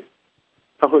地灭。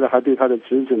他后来还对他的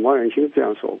侄子毛远新这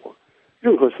样说过，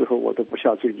任何时候我都不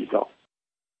下追击招。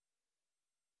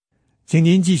请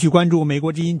您继续关注美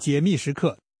国之音解密时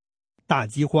刻，大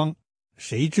饥荒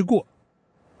谁之过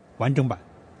完整版。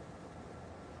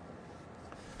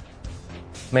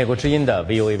美国之音的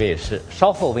VOA 卫视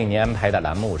稍后为您安排的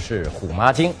栏目是虎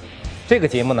妈经。这个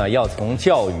节目呢，要从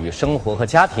教育、生活和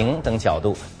家庭等角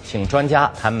度，请专家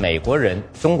谈美国人、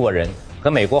中国人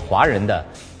和美国华人的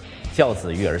教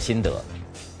子育儿心得。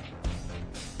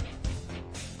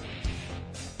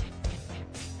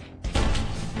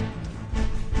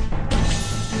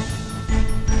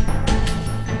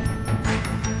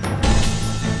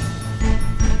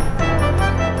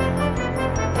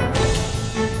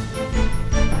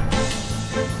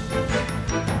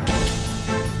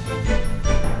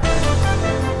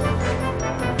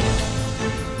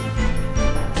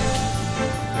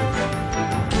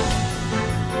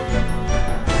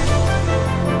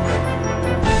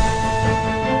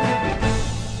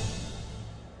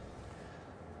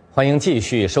欢迎继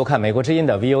续收看美国之音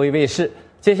的 VOA 卫视。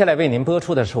接下来为您播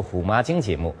出的是《虎妈经》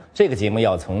节目。这个节目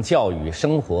要从教育、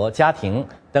生活、家庭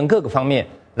等各个方面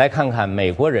来看看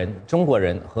美国人、中国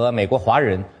人和美国华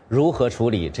人如何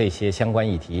处理这些相关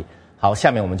议题。好，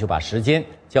下面我们就把时间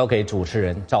交给主持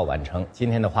人赵婉成。今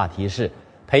天的话题是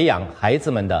培养孩子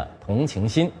们的同情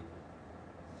心。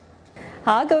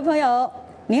好，各位朋友，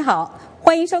你好。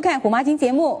欢迎收看《虎妈经》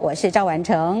节目，我是赵婉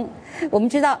成。我们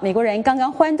知道，美国人刚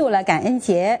刚欢度了感恩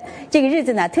节，这个日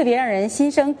子呢，特别让人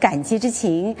心生感激之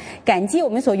情，感激我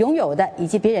们所拥有的以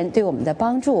及别人对我们的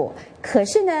帮助。可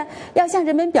是呢，要向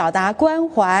人们表达关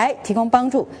怀、提供帮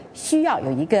助，需要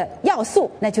有一个要素，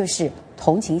那就是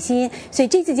同情心。所以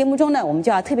这次节目中呢，我们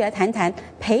就要特别来谈谈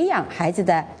培养孩子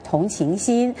的同情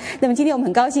心。那么今天我们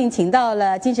很高兴请到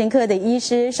了精神科的医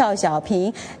师邵小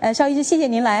平。邵医师，谢谢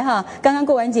您来哈。刚刚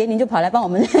过完节，您就跑来帮我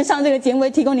们上这个节目，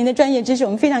提供您的专业知识，我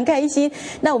们非常开心。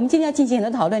那我们今天要进行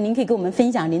很多讨论，您可以跟我们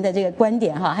分享您的这个观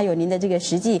点哈，还有您的这个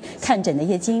实际看诊的一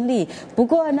些经历。不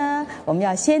过呢，我们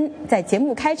要先在节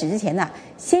目开始之前呢，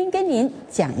先跟您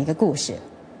讲一个故事。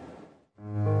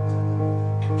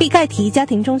毕盖提家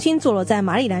庭中心坐落在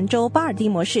马里兰州巴尔的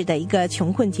摩市的一个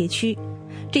穷困街区。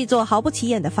这座毫不起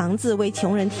眼的房子为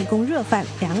穷人提供热饭、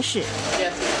粮食，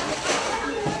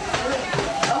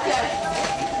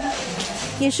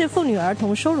也是妇女儿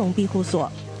童收容庇护所。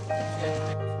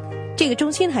这个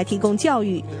中心还提供教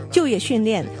育、就业训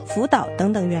练、辅导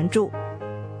等等援助。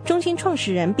中心创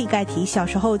始人毕盖提小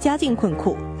时候家境困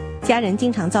苦，家人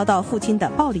经常遭到父亲的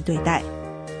暴力对待，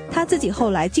他自己后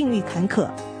来境遇坎坷。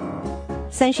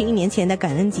31年前的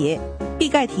感恩节，毕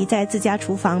盖提在自家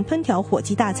厨房烹调火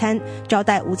鸡大餐，招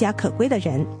待无家可归的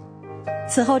人。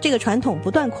此后这个传统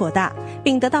不断扩大，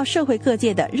并得到社会各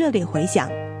界的热烈回响。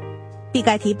毕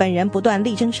盖提本人不断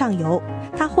力争上游，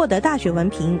他获得大学文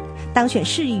凭，当选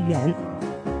市议员。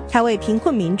他为贫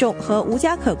困民众和无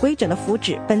家可归者的福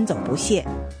祉奔走不懈。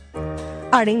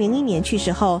2001年去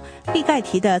世后，毕盖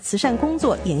提的慈善工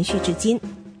作延续至今，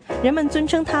人们尊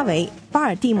称她为巴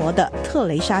尔的摩的特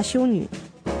蕾莎修女。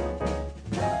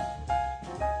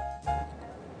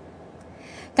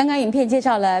刚刚影片介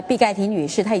绍了毕盖提女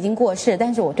士，她已经过世，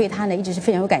但是我对她呢一直是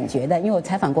非常有感觉的，因为我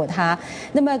采访过她。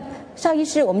那么邵医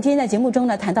师，我们今天在节目中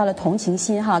呢谈到了同情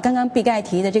心哈，刚刚毕盖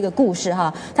提的这个故事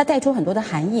哈，它带出很多的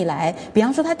含义来。比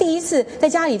方说，她第一次在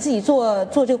家里自己做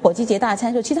这个火鸡节大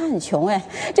餐的时候，其实她很穷哎。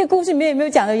这个故事里面有没有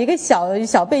讲了一个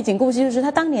小背景故事，就是她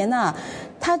当年呢，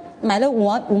她买了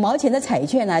5毛钱的彩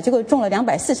券呢，结果中了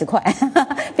240块，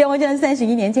不要忘记了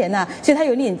31年前呢，所以她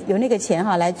有那个钱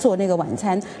哈来做那个晚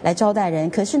餐来招待人。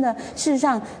可是呢，事实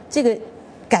上这个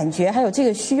感觉还有这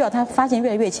个需要，他发现越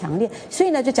来越强烈，所以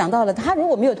呢，就讲到了他如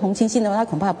果没有同情心的话，他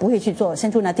恐怕不会去伸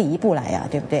出那第一步来呀，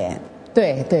对不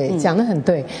对？对，讲得很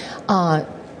对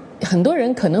很多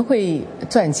人可能会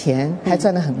赚钱，还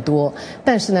赚得很多，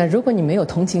但是呢，如果你没有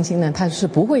同情心呢，他是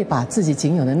不会把自己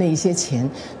仅有的那一些钱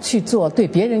去做对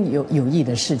别人有益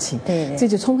的事情。对，这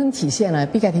就充分体现了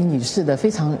毕盖提女士的非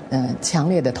常强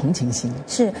烈的同情心。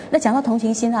是，那讲到同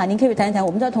情心啊，您可以谈一谈。我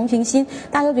们知道同情心，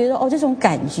大家都觉得这种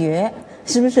感觉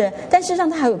是不是？但事实上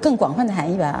它还有更广泛的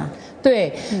含义吧？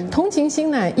对，同情心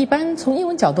呢，一般从英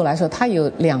文角度来说，它有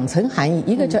2层含义，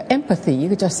一个叫 empathy，一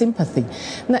个叫 sympathy。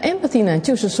那 empathy 呢，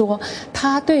就是说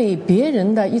他对别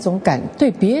人的一种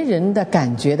对别人的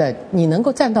感觉的，你能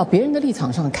够站到别人的立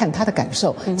场上看他的感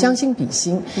受，将心比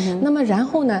心。那么然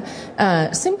后呢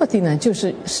，sympathy 呢，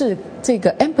是这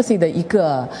个 empathy 的一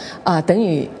个等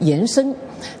于延伸。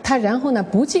他然后呢，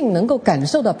不仅能够感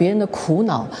受到别人的苦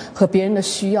恼和别人的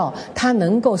需要，他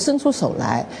能够伸出手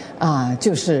来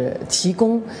就是提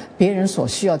供别人所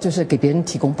需要，就是给别人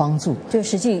提供帮助，就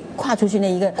实际跨出去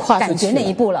那一个感觉那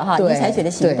一步了哈，你采取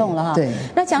的行动了哈。对。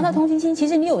那讲到同情心，其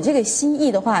实你有这个心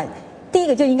意的话，第一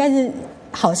个就应该是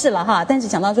好事了哈。但是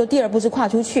讲到说第2步是跨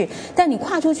出去，但你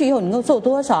跨出去以后，你能够做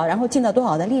多少，然后尽到多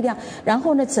少的力量，然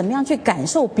后呢，怎么样去感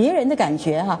受别人的感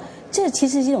觉哈？这其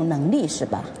实是一种能力，是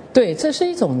吧？对，这是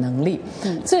一种能力。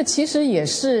这其实也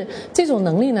是这种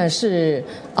能力呢，是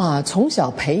从小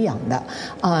培养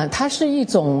的它是一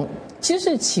种其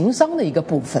实是情商的一个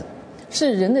部分。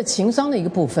是人的情商的一个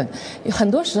部分。很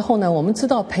多时候呢，我们知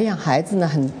道培养孩子呢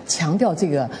很强调这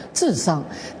个智商，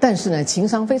但是呢情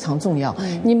商非常重要。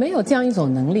你没有这样一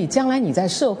种能力，将来你在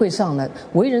社会上呢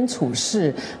为人处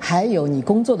事，还有你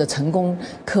工作的成功，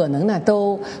可能呢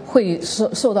都会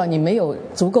受到你没有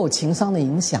足够情商的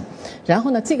影响。然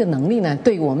后呢，这个能力呢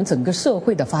对我们整个社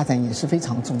会的发展也是非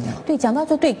常重要。对，讲到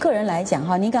说对个人来讲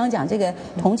哈，您刚刚讲这个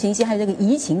同情心还有这个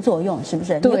移情作用，是不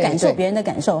是？你感受别人的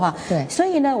感受哈。对。所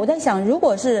以呢，我在想，如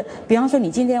果是比方说你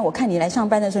今天我看你来上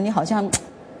班的时候，你好像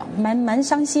蛮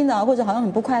伤心的，或者好像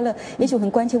很不快乐，也许很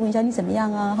关切问一下你怎么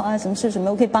样啊，什么事什么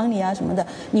我可以帮你啊什么的，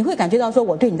你会感觉到说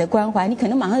我对你的关怀，你可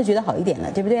能马上就觉得好一点了，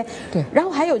对不对？对。然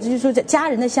后还有就是说家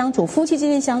人的相处，夫妻之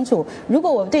间相处，如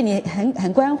果我对你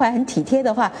很关怀、很体贴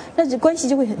的话，那这关系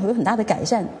就会有很大的改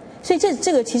善。所以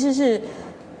这个其实是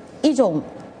一种。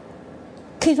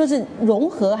可以说是融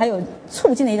合还有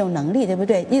促进的一种能力，对不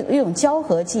对？一种交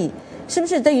合剂，是不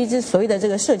是对于这所谓的这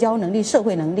个社交能力、社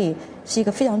会能力是一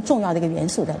个非常重要的一个元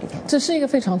素在里头？这是一个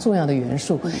非常重要的元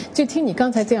素。就听你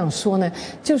刚才这样说呢，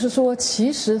就是说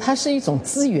其实它是一种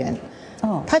资源。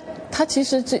哦，它其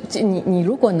实你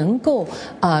如果能够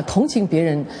同情别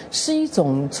人，是一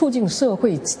种促进社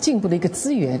会进步的一个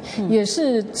资源，也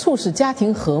是促使家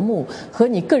庭和睦和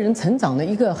你个人成长的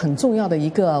一个很重要的一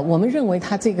个。我们认为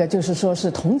它这个就是说是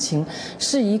同情，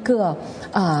是一个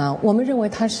我们认为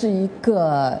它是一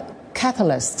个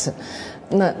catalyst。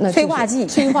那催化剂，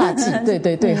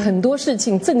对，很多事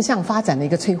情正向发展的一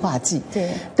个催化剂。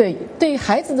对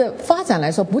孩子的发展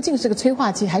来说，不仅是个催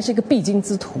化剂，还是一个必经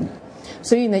之途。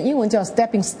所以呢，英文叫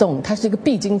stepping stone， 它是一个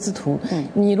必经之途。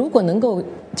你如果能够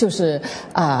就是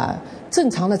正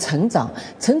常的成长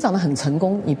得很成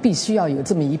功，你必须要有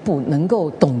这么一步，能够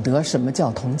懂得什么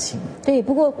叫同情。对，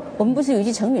不过我们不是有一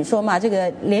句成语说嘛，这个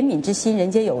怜悯之心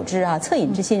人皆有之啊，恻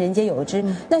隐之心人皆有之。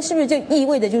那是不是就意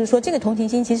味着就是说，这个同情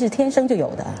心其实是天生就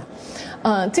有的？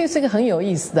这是个很有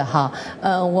意思的哈。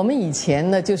我们以前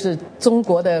呢，就是中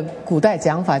国的古代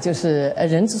讲法，就是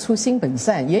人之初性本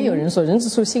善，也有人说人之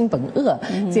初性本恶，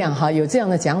这样哈，有这样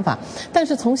的讲法。但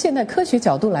是从现代科学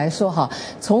角度来说哈，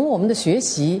从我们的学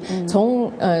习，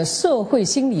从社会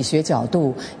心理学角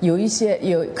度，有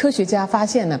科学家发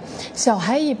现呢，小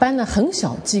孩一般呢很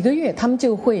小几个月，他们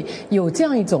就会有这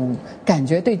样一种感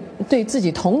觉，对自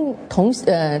己同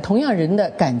样人的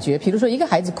感觉。比如说一个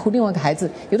孩子哭，另外一个孩子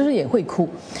有的时候也会哭，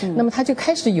那么他就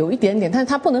开始有一点点，但是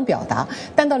他不能表达。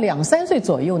但到2-3岁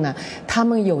左右呢，他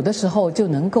们有的时候就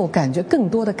能够更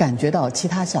多的感觉到其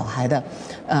他小孩的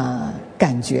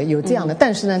感觉，有这样的。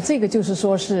但是呢，这个就是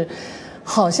说是，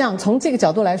好像从这个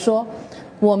角度来说，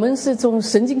我们是从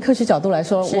神经科学角度来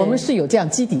说，我们是有这样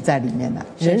基底在里面的，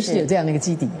人是有这样的一个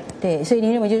基底。对，所以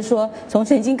您认为就是说，从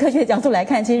神经科学角度来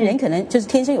看，其实人可能就是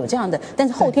天生有这样的，但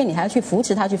是后天你还要去扶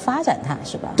持他，去发展他，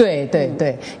是吧？对，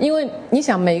因为你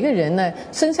想每个人呢，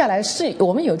生下来是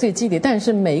我们有这个基底，但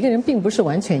是每一个人并不是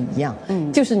完全一样。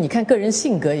就是你看个人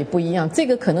性格也不一样，这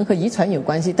个可能和遗传有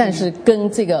关系，但是跟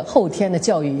这个后天的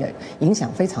教育也影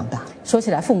响非常大。说起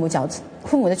来，父母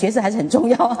的角色还是很重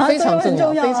要啊，非常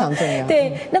重要，非常重要。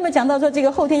对，那么讲到说这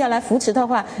个后天要来扶持的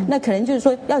话，那可能就是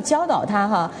说要教导他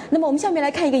哈。那么我们下面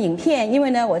来看一个影片，因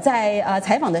为呢我在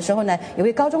采访的时候呢，有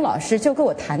位高中老师就跟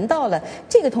我谈到了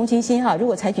这个同情心哈，如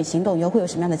果采取行动以后会有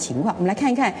什么样的情况？我们来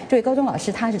看一看这位高中老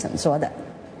师他是怎么说的。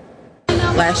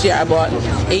Last year I brought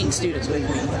 8 students with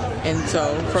me. And so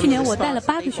去年我带了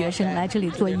8个学生来这里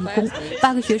做义工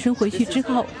，8个学生回去之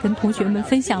后跟同学们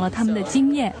分享了他们的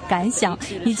经验、感想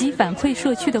以及反馈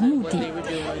社区的目的。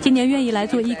今年愿意来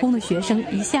做义工的学生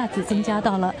一下子增加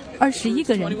到了21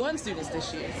个人。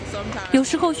有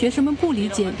时候学生们不理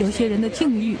解有些人的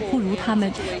境遇不如他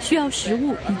们，需要食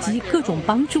物以及各种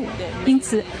帮助，因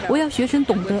此我要学生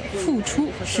懂得付出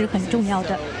是很重要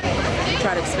的。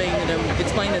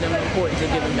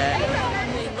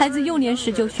孩子幼年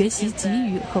时就学习给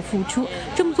予和付出，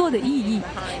这么做的意义，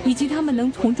以及他们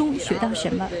能从中学到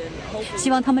什么。希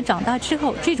望他们长大之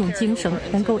后，这种精神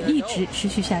能够一直持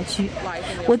续下去。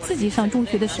我自己上中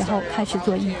学的时候开始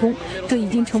做义工，这已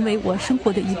经成为我生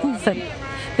活的一部分。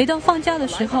每到放假的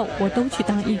时候，我都去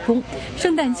当义工。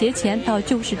圣诞节前到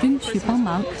救世军去帮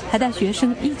忙，还带学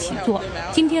生一起做。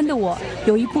今天的我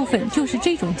有一部分就是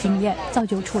这种经验造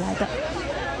就出来的。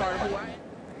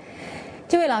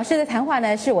这位老师的谈话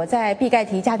呢，是我在毕盖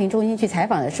提家庭中心去采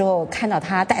访的时候看到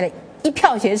他带了一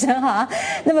票学生哈。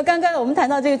那么刚刚我们谈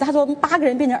到这个，他说8个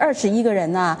人变成21个人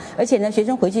呐，而且呢，学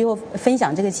生回去以后分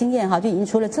享这个经验哈，就已经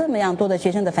出了这么样多的学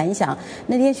生的反响。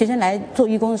那天学生来做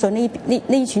义工的时候，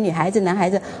那一群女孩子、男孩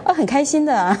子很开心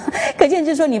的，可见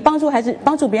就是说你帮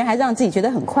助别人，还是让自己觉得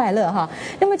很快乐哈。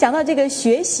那么讲到这个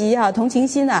学习哈，同情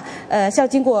心呢，是要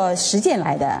经过实践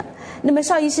来的。那么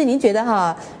邵医师，您觉得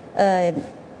哈，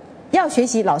要学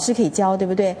习，老师可以教，对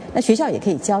不对？那学校也可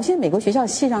以教。现在美国学校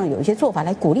系上有一些做法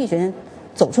来鼓励学生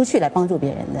走出去，来帮助别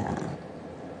人的。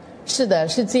是的，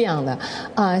是这样的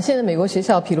现在美国学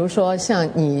校，比如说像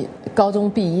你高中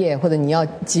毕业，或者你要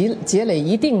积累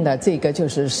一定的这个就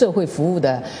是社会服务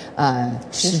的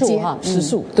时间时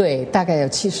数，对，大概有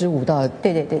75到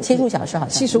75小时，好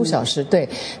像75小时，对，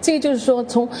这个就是说，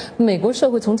从美国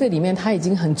社会从这里面，他已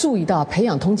经很注意到培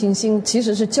养同情心其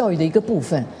实是教育的一个部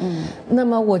分。那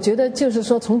么我觉得就是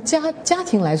说，从家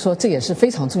庭来说，这也是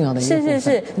非常重要的一个部分。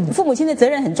是，父母亲的责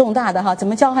任很重大的哈，怎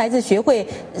么教孩子学会，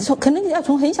可能要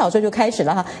从很小时候就开始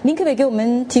了哈。您可不可以给我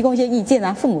们提供一些意见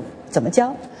啊？父母怎么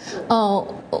教？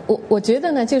我觉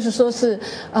得呢，就是说是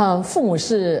父母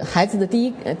是孩子的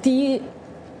第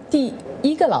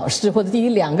一个老师或者第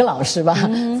2个老师吧，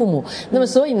父母。那么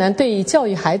所以呢，对于教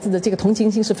育孩子的这个同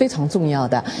情心是非常重要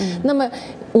的。那么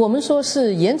我们说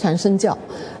是言传身教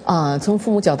从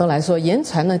父母角度来说，言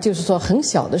传呢就是说很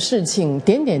小的事情，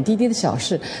点点滴滴的小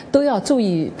事都要注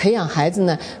意培养孩子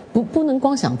呢。不能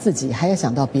光想自己，还要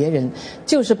想到别人。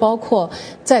就是包括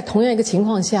在同样一个情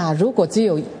况下，如果只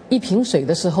有1瓶水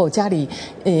的时候，家里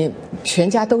全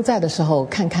家都在的时候，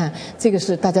看看这个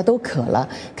是大家都渴了，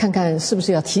看看是不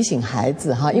是要提醒孩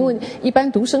子哈。因为一般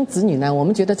独生子女呢，我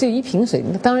们觉得这1瓶水，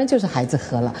那当然就是孩子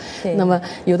喝了。那么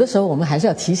有的时候我们还是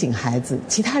要提醒孩子，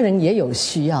其他人也有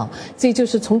需要。这就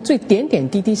是从最点点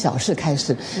滴滴小事开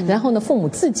始。然后呢，父母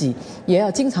自己也要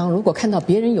经常，如果看到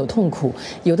别人有痛苦，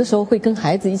有的时候会跟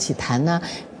孩子一起谈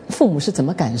父母是怎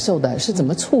么感受的，是怎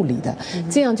么处理的，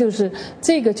这样就是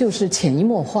这个就是潜移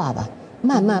默化吧。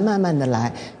慢慢的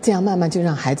来，这样慢慢就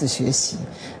让孩子学习。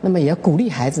那么也要鼓励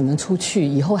孩子能出去，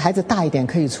以后孩子大一点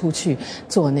可以出去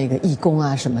做那个义工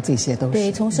什么，这些都是。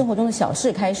对，从生活中的小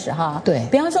事开始哈。对，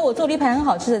比方说我做了一盘很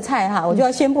好吃的菜我就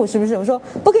要宣布，是不是？我说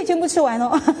不可以全部吃完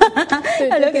哦，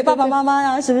要留给爸爸妈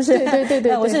妈是不是？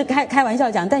对。我是开玩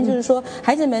笑讲，但就是说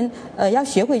孩子们要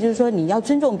学会，就是说你要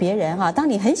尊重别人当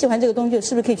你很喜欢这个东西，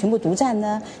是不是可以全部独占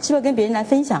呢？是不是跟别人来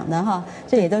分享呢？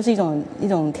这也都是一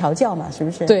种调教嘛，是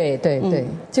不是？对，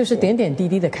就是点点滴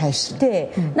滴的开始。对，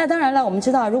那当然了，我们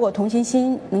知道，如果同情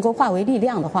心能够化为力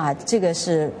量的话，这个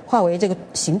是化为这个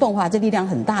行动化，这力量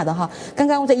很大的哈。刚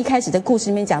刚在一开始的故事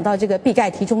里面讲到这个毕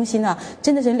盖提中心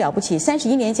真的是很了不起。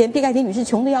31年前，毕盖提女士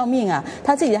穷得要命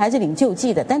她自己还是领救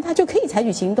济的，但她就可以采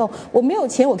取行动。我没有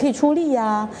钱，我可以出力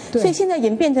所以现在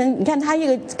演变成，你看她一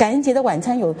个感恩节的晚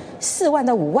餐有4万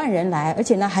到5万人来，而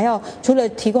且呢还要除了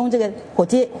提供这个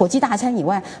火鸡大餐以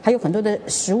外，还有很多的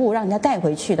食物让人家带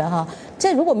回去的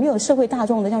这如果没有社会大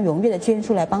众的像踊跃的捐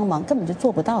出来帮忙，根本就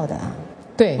做不到的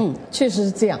对，确实是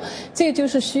这样。这个就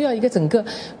是需要一个整个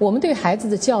我们对孩子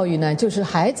的教育呢，就是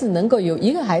孩子能够有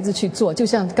一个孩子去做，就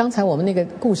像刚才我们那个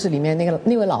故事里面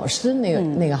那位老师那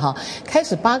个开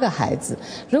始8个孩子，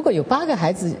如果有8个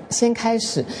孩子先开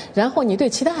始，然后你对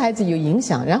其他孩子有影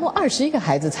响，然后21个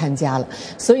孩子参加了，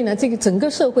所以呢，这个整个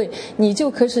社会你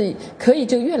就可以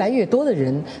就越来越多的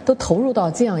人都投入到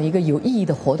这样一个有意义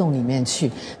的活动里面去，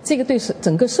这个对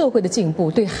整个社会的进步，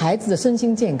对孩子的身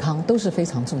心健康都是非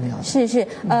常重要的。是。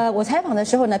我采访的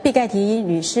时候呢，毕盖提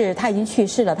女士她已经去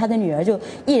世了，她的女儿就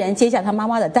毅然接下她妈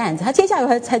妈的担子，她接下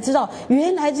来才知道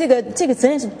原来这个责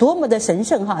任是多么的神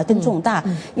圣跟重大。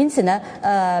因此呢，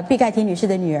毕盖提女士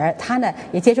的女儿她呢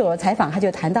也接受我的采访，她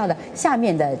就谈到了下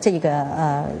面的这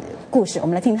个故事，我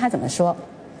们来听她怎么说。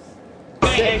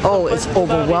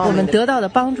我们得到的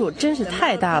帮助真是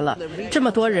太大了，这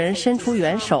么多人伸出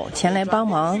援手前来帮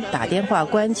忙，打电话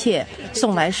关切，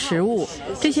送来食物，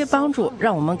这些帮助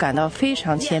让我们感到非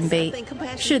常谦卑。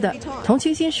是的，同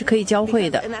情心是可以教会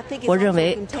的。我认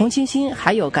为同情心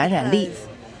还有感染力，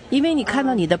因为你看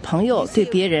到你的朋友对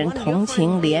别人同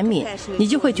情怜悯，你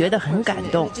就会觉得很感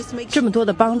动。这么多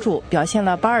的帮助表现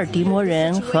了巴尔的摩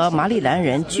人和马里兰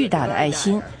人巨大的爱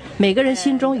心，每个人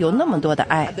心中有那么多的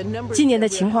爱。今年的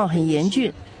情况很严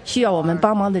峻，需要我们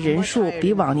帮忙的人数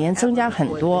比往年增加很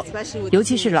多，尤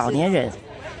其是老年人。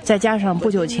再加上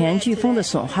不久前飓风的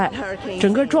损害，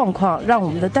整个状况让我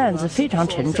们的担子非常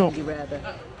沉重。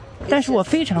但是我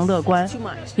非常乐观，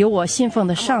有我信奉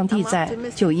的上帝在，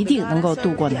就一定能够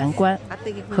度过难关。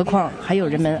何况还有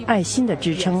人们爱心的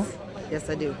支撑。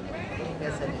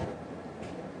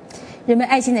人们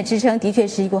爱心的支撑的确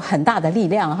是一股很大的力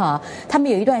量他们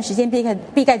有一段时间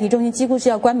毕盖提中心几乎是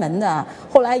要关门的，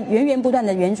后来源源不断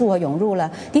的援助和涌入了。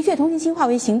的确，同情心化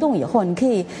为行动以后，你可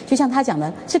以就像他讲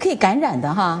的，是可以感染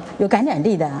的有感染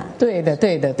力的。对的。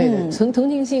同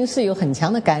情心是有很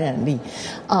强的感染力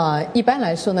一般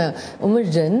来说呢，我们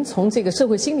人从这个社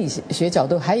会心理学角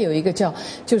度，还有一个叫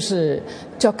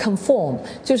conform，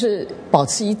 就是保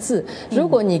持一致。如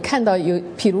果你看到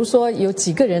譬如说有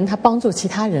几个人他帮助其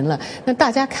他人了，那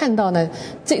大家看到呢，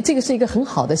这个是一个很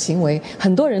好的行为，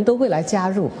很多人都会来加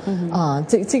入。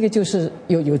这个就是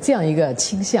有这样一个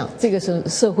倾向，这个是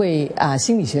社会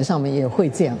心理学上面也会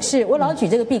这样。是我老举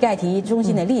这个必盖提中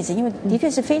心的例子，因为的确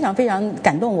是非常非常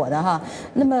感动我的哈。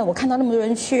那么我看到那么多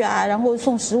人去啊，然后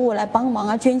送食物来帮忙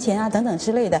啊、捐钱啊等等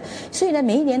之类的，所以呢，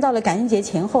每一年到了感恩节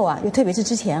前后啊，又特别是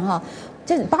之前哈。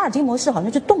这巴尔的摩市好像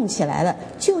就动起来了，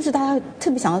就是大家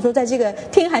特别想到说，在这个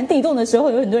天寒地冻的时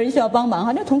候，有很多人需要帮忙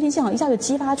哈，那同情心好像一下就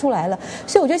激发出来了。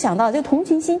所以我就想到，这个同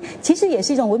情心其实也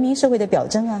是一种文明社会的表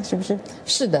征啊，是不是？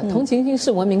是的，同情心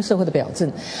是文明社会的表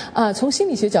征。从心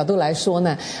理学角度来说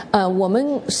呢，我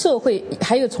们社会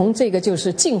还有从这个就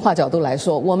是进化角度来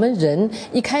说，我们人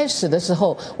一开始的时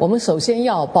候，我们首先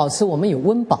要保持我们有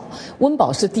温饱，温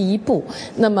饱是第一步。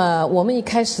那么我们一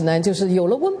开始呢，就是有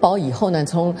了温饱以后呢，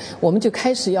我们就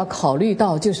开始要考虑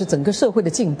到就是整个社会的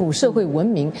进步、社会文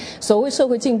明。所谓社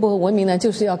会进步和文明呢，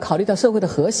就是要考虑到社会的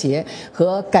和谐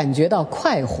和感觉到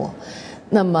快活。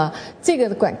那么这个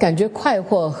感觉快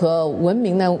活和文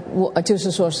明呢，就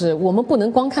是说是我们不能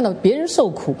光看到别人受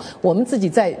苦，我们自己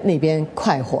在那边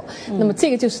快活。那么这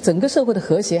个就是整个社会的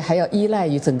和谐，还要依赖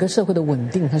于整个社会的稳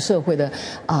定和社会的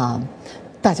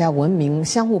大家文明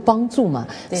相互帮助嘛。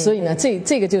所以呢，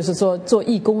这个就是说做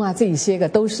义工啊，这一些个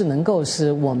都是能够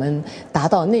使我们达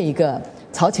到那一个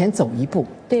朝前走一步。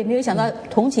对，没有想到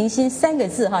同情心3个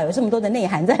字哈，有这么多的内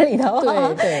涵在里头。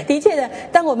对，的确的，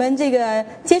当我们这个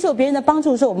接受别人的帮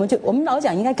助的时候，我们老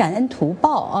讲应该感恩图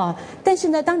报啊。但是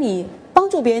呢，当你帮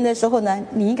助别人的时候呢，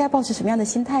你应该抱持什么样的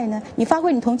心态呢？你发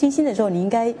挥你同情心的时候，你应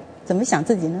该怎么想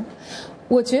自己呢？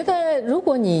我觉得，如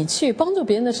果你去帮助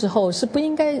别人的时候，是不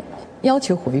应该要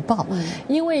求回报，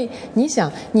因为你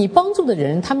想，你帮助的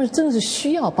人，他们真的是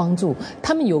需要帮助，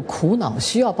他们有苦恼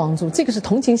需要帮助，这个是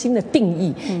同情心的定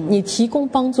义。你提供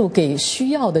帮助给需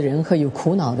要的人和有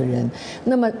苦恼的人，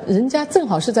那么人家正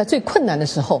好是在最困难的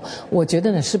时候，我觉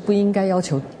得呢是不应该要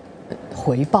求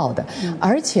回报的，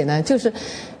而且呢，就是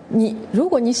如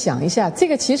果你想一下，这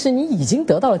个其实你已经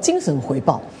得到了精神回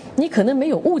报，你可能没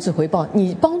有物质回报，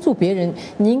你帮助别人，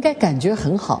你应该感觉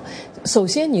很好。首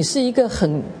先，你是一个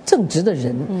很正直的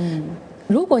人，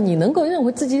如果你能够认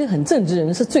为自己是很正直的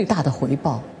人，是最大的回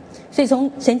报。所以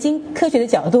从神经科学的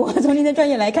角度，从您的专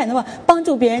业来看的话，帮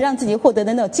助别人让自己获得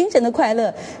的那种精神的快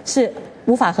乐是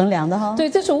无法衡量的哈。对，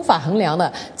这是无法衡量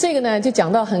的。这个呢，就讲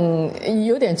到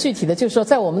有点具体的，就是说，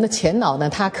在我们的前脑呢，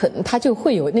它就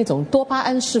会有那种多巴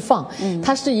胺释放，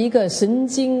它是一个神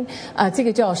经这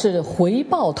个叫是回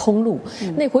报通路，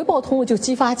那回报通路就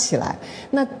激发起来，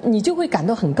那你就会感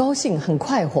到很高兴、很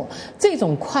快活。这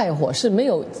种快活是没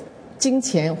有金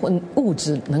钱或物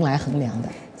质能来衡量的。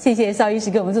谢谢邵医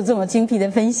师给我们做这么精辟的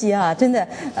分析啊！真的，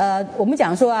我们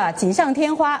讲说啊，锦上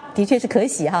添花的确是可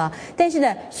喜哈，但是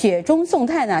呢，雪中送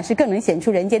炭呢是更能显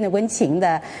出人间的温情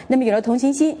的。那么有了同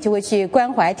情心，就会去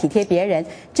关怀体贴别人，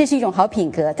这是一种好品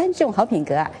格。但是这种好品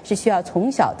格啊，是需要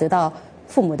从小得到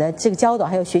父母的这个教导，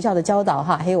还有学校的教导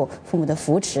哈，还有父母的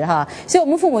扶持哈。所以我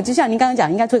们父母就像您刚刚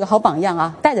讲，应该做一个好榜样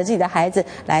啊，带着自己的孩子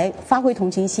来发挥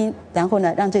同情心，然后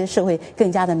呢，让这个社会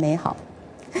更加的美好。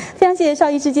非常谢谢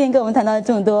邵医师今天跟我们谈到了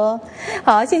这么多，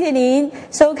好，谢谢您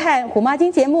收看《虎妈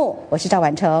经》节目，我是赵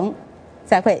婉成，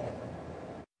再会。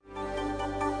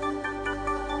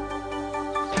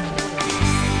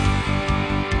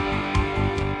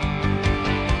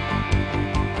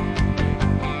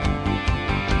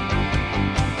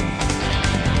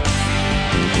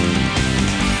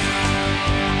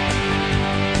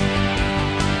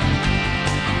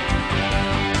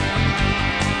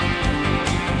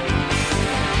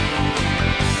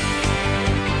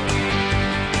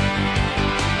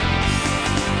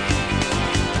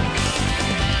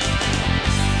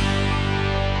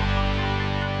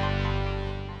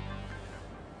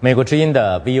美国之音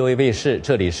的 VOA 卫视，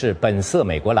这里是本色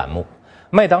美国栏目。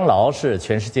麦当劳是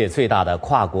全世界最大的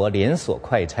跨国连锁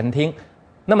快餐厅，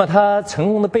那么它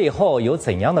成功的背后有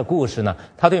怎样的故事呢？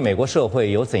它对美国社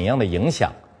会有怎样的影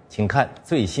响？请看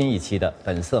最新一期的《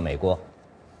本色美国》。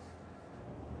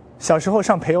小时候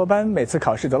上培优班，每次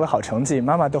考试得了好成绩，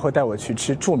妈妈都会带我去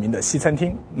吃著名的西餐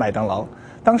厅麦当劳。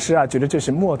当时觉得这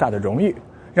是莫大的荣誉。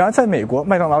然而在美国，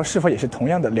麦当劳是否也是同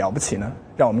样的了不起呢？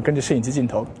让我们跟着摄影机镜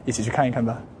头一起去看一看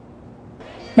吧。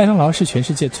麦当劳是全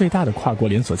世界最大的跨国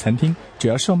连锁餐厅，主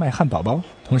要售卖汉堡包，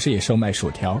同时也售卖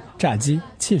薯条、炸鸡、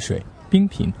汽水、冰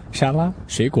品、沙拉、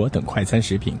水果等快餐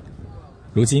食品。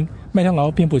如今，麦当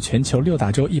劳遍布全球6大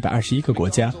洲121个国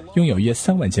家，拥有约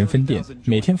3万间分店，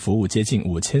每天服务接近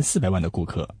5400万的顾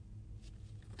客。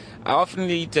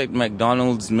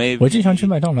我经常吃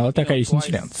麦当劳，大概1星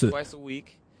期2次，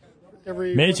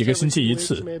每几个星期1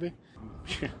次。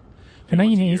可能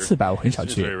1年1次吧，我很少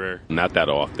去。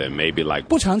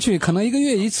不常去，可能1个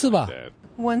月1次吧。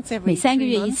每3个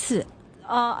月1次。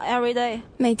every day，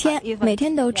 每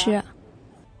天都吃。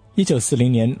1940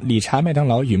年，理查麦当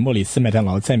劳与莫里斯麦当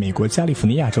劳在美国加利福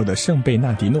尼亚州的圣贝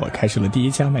纳迪诺开设了第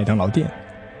一家麦当劳店。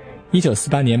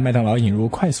1948年，麦当劳引入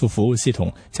快速服务系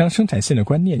统，将生产线的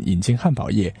观念引进汉堡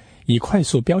业，以快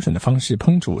速标准的方式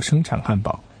烹煮生产汉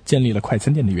堡，建立了快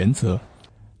餐店的原则。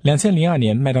2002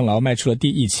年，麦当劳卖出了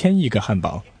第1000亿个汉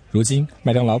堡。如今，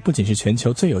麦当劳不仅是全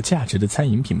球最有价值的餐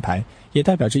饮品牌，也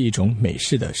代表着一种美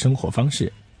式的生活方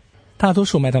式。大多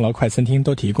数麦当劳快餐厅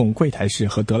都提供柜台式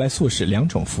和得来速式2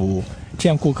种服务，这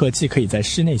样顾客既可以在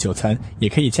室内就餐，也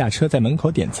可以驾车在门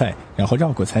口点菜，然后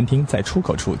绕过餐厅在出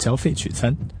口处交费取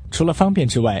餐。除了方便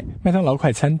之外，麦当劳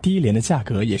快餐第一联的价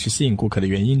格也是吸引顾客的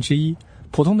原因之一。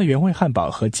普通的原味汉堡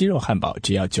和鸡肉汉堡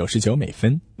只要99美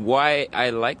分。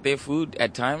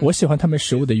我喜欢他们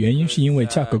食物的原因是因为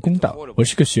价格公道。我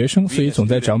是个学生，所以总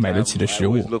在找买得起的食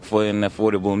物。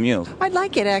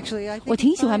我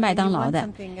挺喜欢麦当劳的，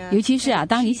尤其是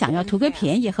当你想要图个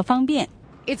便宜和方便。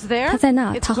它在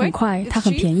那，它很快，它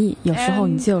很便宜，有时候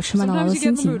你就有吃麦当劳的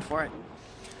心情。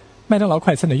麦当劳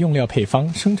快餐的用料配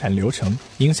方、生产流程、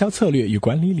营销策略与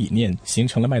管理理念形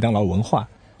成了麦当劳文化。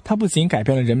它不仅改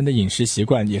变了人们的饮食习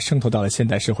惯，也渗透到了现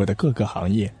代社会的各个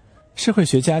行业。社会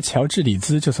学家乔治·里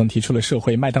兹就曾提出了社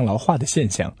会麦当劳化的现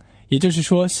象，也就是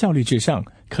说，效率至上、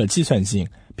可计算性、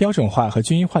标准化和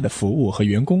均一化的服务和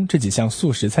员工这几项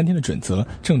速食餐厅的准则，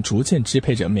正逐渐支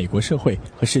配着美国社会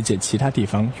和世界其他地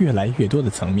方越来越多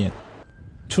的层面。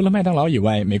除了麦当劳以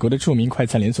外，美国的著名快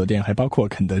餐连锁店还包括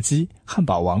肯德基、汉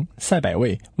堡王、赛百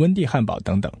味、温蒂汉堡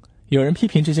等等。有人批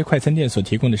评这些快餐店所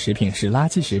提供的食品是垃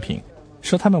圾食品，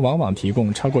说他们往往提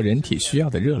供超过人体需要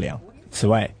的热量。此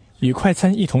外，与快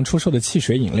餐一同出售的汽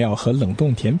水饮料和冷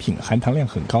冻甜品含糖量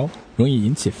很高，容易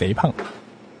引起肥胖。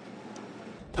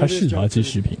它是垃圾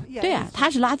食品。对啊，它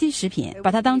是垃圾食品，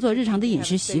把它当作日常的饮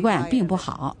食习惯并不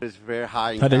好。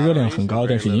它的热量很高，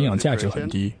但是营养价值很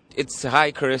低。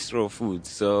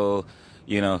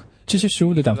这些食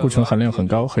物的胆固醇含量很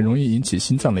高，很容易引起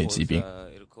心脏类疾病。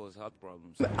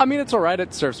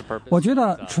我觉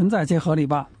得存在皆合理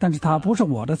吧，但是它不是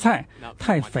我的菜，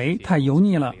太肥太油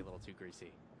腻了。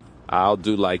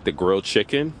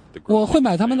我会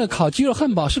买他们的烤鸡肉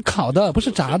汉堡，是烤的，不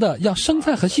是炸的，要生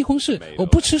菜和西红柿。我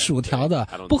不吃薯条的，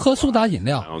不喝苏打饮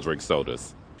料。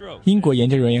英国研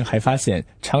究人员还发现，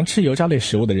常吃油炸类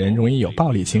食物的人容易有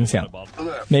暴力倾向。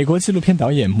美国纪录片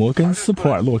导演摩根斯普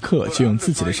尔洛克就用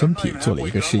自己的身体做了一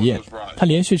个实验，他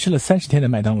连续吃了30天的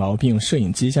麦当劳，并用摄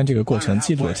影机将这个过程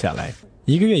记录了下来。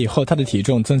1个月以后，他的体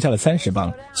重增加了30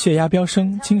磅，血压飙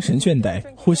升，精神倦怠，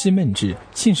呼吸闷滞，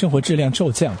性生活质量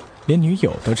骤降，连女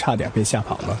友都差点被吓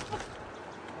跑了。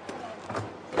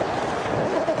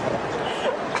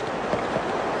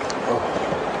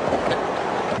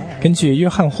根据约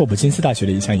翰霍普金斯大学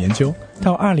的一项研究，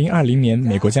到2020年，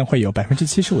美国将会有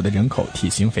75%的人口体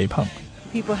型肥胖。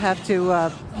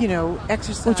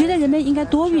我觉得人们应该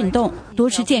多运动，多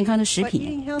吃健康的食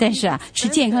品。但是吃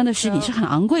健康的食品是很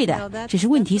昂贵的，这是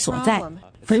问题所在。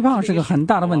肥胖是个很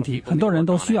大的问题，很多人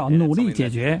都需要努力解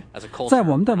决。在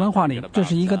我们的文化里，这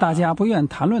是一个大家不愿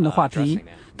谈论的话题，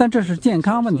但这是健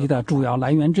康问题的主要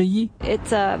来源之一。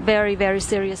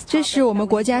这是我们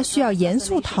国家需要严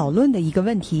肃讨论的一个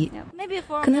问题。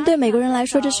可能对美国人来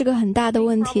说这是个很大的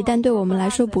问题，但对我们来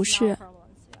说不是。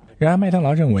然而麦当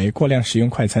劳认为过量食用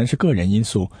快餐是个人因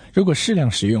素，如果适量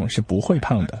食用是不会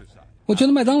胖的。我觉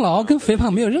得麦当劳跟肥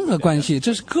胖没有任何关系，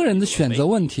这是个人的选择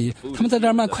问题。他们在这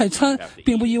儿卖快餐，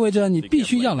并不意味着你必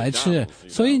须要来吃，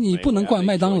所以你不能怪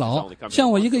麦当劳。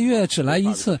像我1个月只来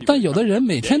1次，但有的人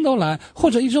每天都来，或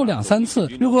者1周2-3次。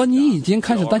如果你已经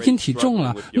开始担心体重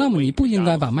了，那么你不应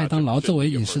该把麦当劳作为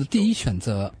饮食的第一选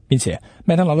择。并且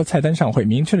麦当劳的菜单上会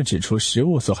明确地指出食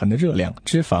物所含的热量、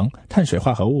脂肪、碳水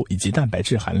化合物以及蛋白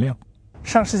质含量。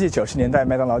上世纪90年代，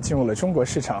麦当劳进入了中国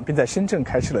市场，并在深圳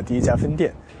开设了第一家分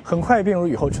店，很快便如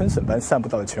雨后春笋般散布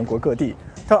到了全国各地。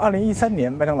到2013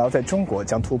年，麦当劳在中国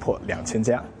将突破2000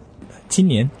家。今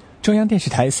年，中央电视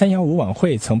台315晚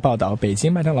会曾报道，北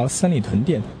京麦当劳三里屯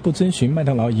店不遵循麦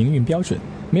当劳营运标准，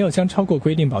没有将超过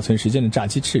规定保存时间的炸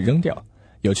鸡翅扔掉。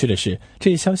有趣的是，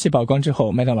这一消息曝光之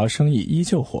后，麦当劳生意依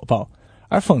旧火爆。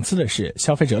而讽刺的是，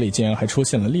消费者里竟然还出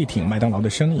现了力挺麦当劳的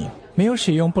声音。没有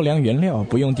使用不良原料，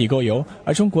不用地沟油，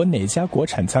而中国哪家国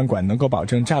产餐馆能够保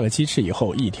证炸了鸡翅以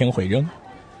后1天会扔？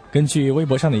根据微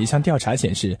博上的一项调查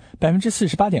显示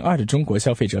，48.2%的中国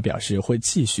消费者表示会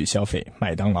继续消费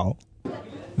麦当劳。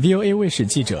VOA 卫视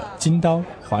记者金刀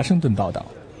华盛顿报道。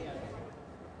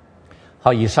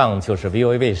好，以上就是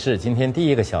VOA 卫视今天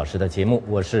第1个小时的节目，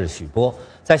我是许波。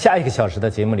在下一个小时的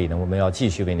节目里呢，我们要继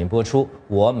续为您播出《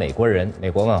我美国人》、美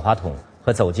国万花筒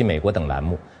和走进美国等栏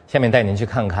目。下面带您去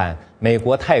看看美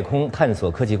国太空探索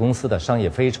科技公司的商业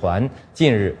飞船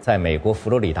近日在美国佛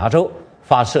罗里达州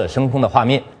发射升空的画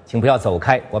面。请不要走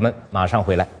开，我们马上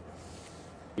回来。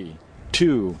3,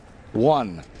 2,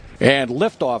 1, and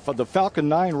liftoff of the Falcon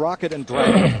 9 rocket and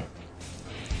Dragon.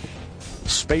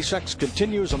 SpaceX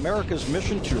continues America's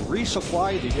mission to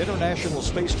resupply the International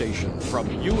Space Station from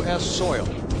U.S. soil.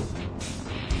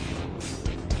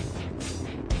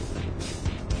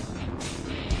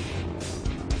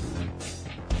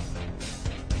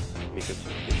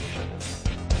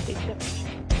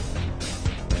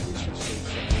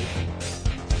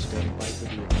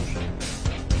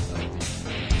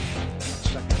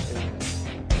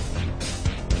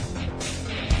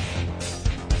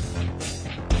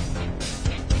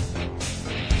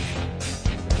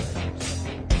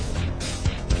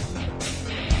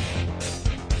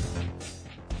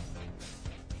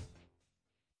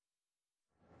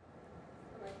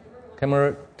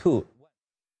 Camera 2。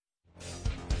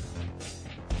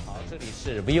好，这里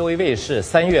是 VOA 卫视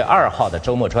3月2号的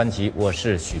周末专辑，我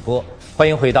是许波，欢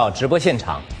迎回到直播现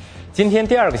场。今天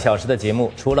第2个小时的节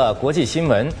目，除了国际新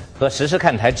闻和时事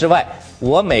看台之外，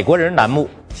我美国人栏目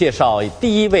介绍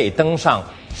第一位登上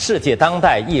世界当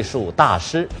代艺术大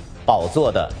师宝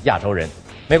座的亚洲人。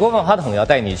美国万花筒要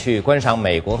带你去观赏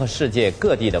美国和世界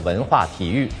各地的文化、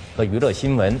体育和娱乐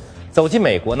新闻。走进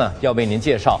美国呢，要为您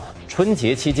介绍春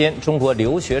节期间中国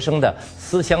留学生的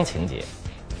思乡情节。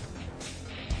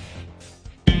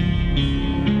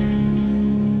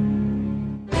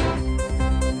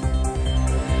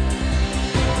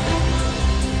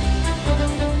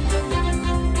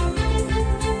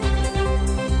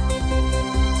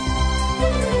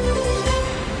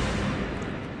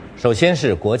首先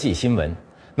是国际新闻，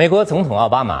美国总统奥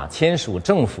巴马签署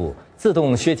政府自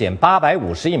动削减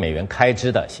850亿美元开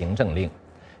支的行政令。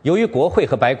由于国会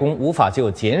和白宫无法就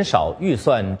减少预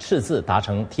算赤字达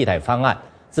成替代方案，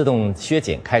自动削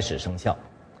减开始生效。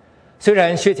虽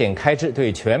然削减开支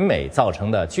对全美造成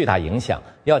的巨大影响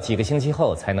要几个星期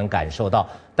后才能感受到，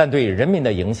但对人民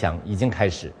的影响已经开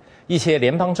始。一些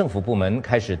联邦政府部门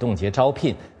开始冻结招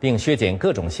聘，并削减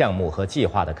各种项目和计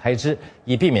划的开支，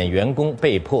以避免员工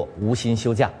被迫无薪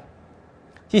休假。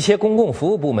一些公共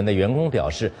服务部门的员工表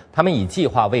示，他们已计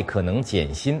划为可能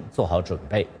减薪做好准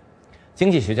备。经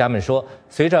济学家们说，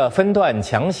随着分段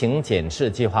强行减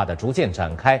斥计划的逐渐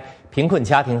展开，贫困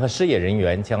家庭和失业人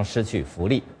员将失去福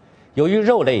利。由于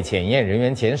肉类检验人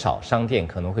员减少，商店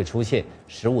可能会出现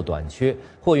食物短缺，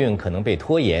货运可能被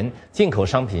拖延，进口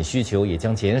商品需求也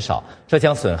将减少，这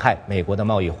将损害美国的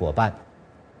贸易伙伴。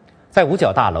在五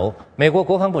角大楼，美国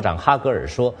国防部长哈格尔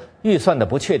说，预算的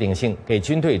不确定性给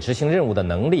军队执行任务的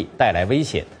能力带来危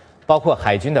险，包括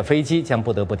海军的飞机将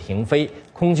不得不停飞，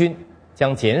空军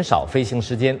将减少飞行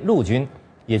时间，陆军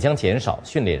也将减少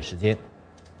训练时间。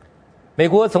美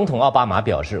国总统奥巴马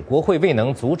表示，国会未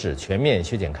能阻止全面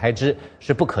削减开支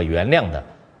是不可原谅的。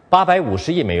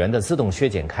850亿美元的自动削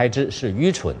减开支是愚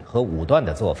蠢和武断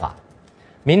的做法。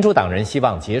民主党人希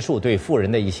望结束对富人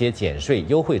的一些减税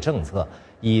优惠政策，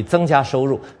以增加收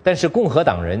入，但是共和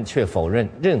党人却否认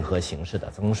任何形式的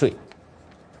增税。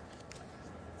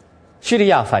叙利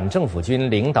亚反政府军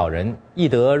领导人伊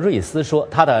德瑞斯说，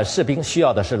他的士兵需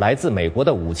要的是来自美国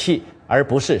的武器，而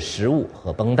不是食物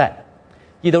和绷带。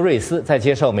伊德瑞斯在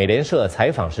接受美联社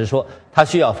采访时说，他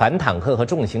需要反坦克和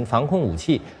重型防空武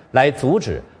器来阻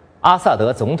止阿萨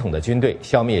德总统的军队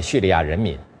消灭叙利亚人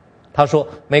民。他说，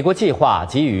美国计划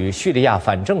给予叙利亚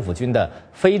反政府军的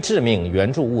非致命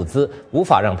援助物资，无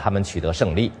法让他们取得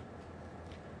胜利。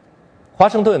华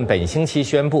盛顿本星期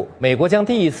宣布，美国将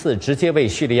第一次直接为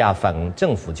叙利亚反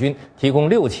政府军提供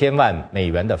6000万美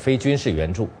元的非军事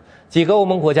援助。几个欧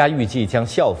盟国家预计将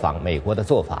效仿美国的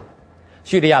做法。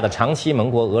叙利亚的长期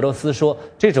盟国俄罗斯说，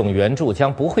这种援助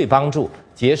将不会帮助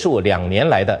结束2年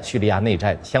来的叙利亚内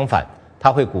战，相反，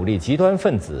它会鼓励极端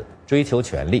分子追求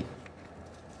权力。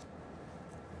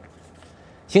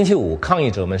星期五，抗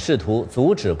议者们试图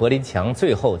阻止柏林墙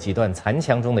最后几段残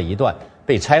墙中的一段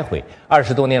被拆毁。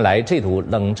20多年来，这堵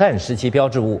冷战时期标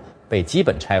志物被基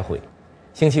本拆毁。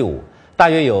星期五，大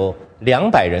约有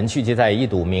200人聚集在一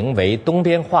堵名为东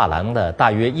边画廊的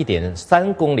大约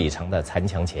1.3公里长的残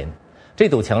墙前。这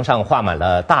堵墙上画满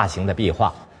了大型的壁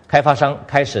画。开发商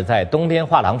开始在东边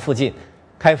画廊附近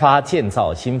开发建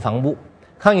造新房屋。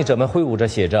抗议者们挥舞着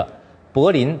写着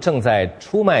柏林正在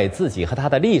出卖自己和它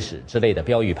的历史之类的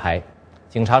标语牌。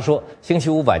警察说，星期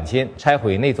五晚间拆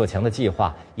毁那座墙的计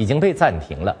划已经被暂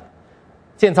停了。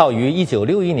建造于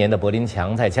1961年的柏林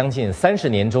墙在将近30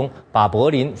年中把柏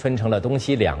林分成了东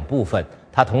西2部分，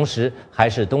它同时还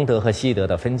是东德和西德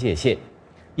的分界线。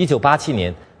1987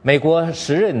年，美国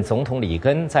时任总统里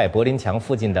根在柏林墙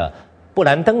附近的布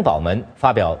兰登堡门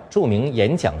发表著名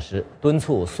演讲时，敦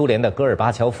促苏联的戈尔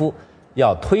巴乔夫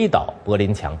要推倒柏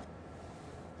林墙。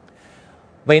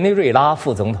委内瑞拉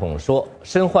副总统说，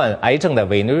身患癌症的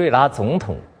委内瑞拉总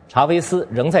统查韦斯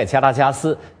仍在加拉加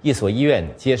斯一所医院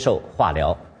接受化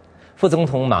疗。副总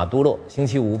统马杜洛星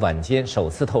期五晚间首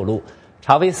次透露，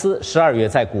查韦斯12月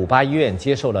在古巴医院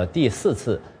接受了第4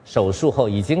次手术后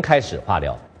已经开始化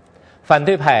疗。反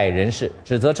对派人士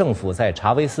指责政府在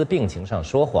查韦斯病情上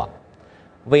说谎，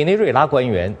委内瑞拉官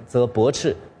员则驳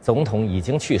斥总统已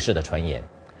经去世的传言。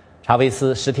查韦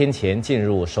斯10天前进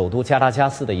入首都加拉加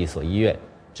斯的一所医院，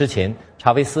之前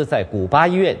查韦斯在古巴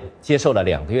医院接受了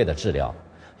2个月的治疗。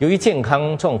由于健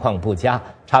康状况不佳，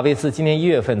查韦斯今年1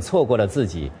月份错过了自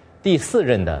己第4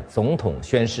任的总统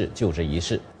宣誓就职仪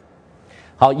式。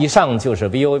好，以上就是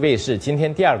VOA 卫视今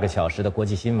天第2个小时的国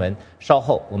际新闻。稍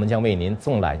后我们将为您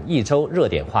纵览一周热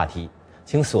点话题，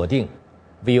请锁定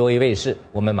VOA 卫视，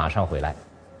我们马上回来。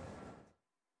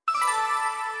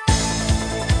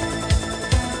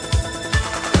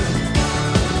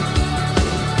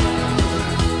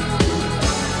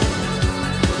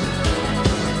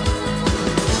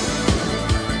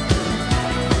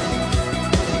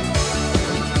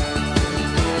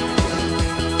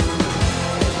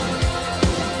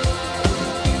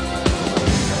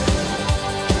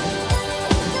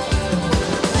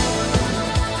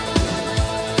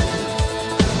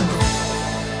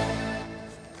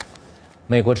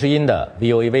美国之音的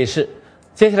VOA 卫视，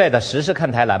接下来的时事看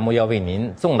台栏目要为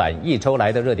您纵览一周来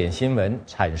的热点新闻，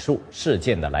阐述事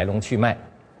件的来龙去脉。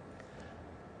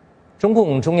中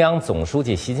共中央总书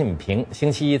记习近平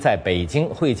星期一在北京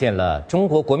会见了中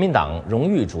国国民党荣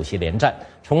誉主席连战，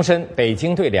重申北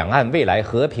京对两岸未来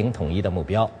和平统一的目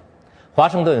标。华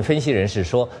盛顿分析人士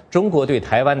说，中国对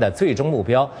台湾的最终目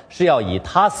标是要以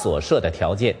他所设的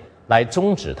条件来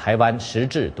终止台湾实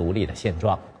质独立的现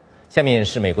状。下面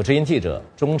是美国之音记者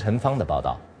钟晨芳的报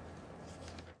道。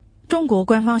中国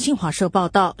官方新华社报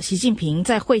道，习近平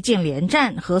在会见连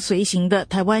战和随行的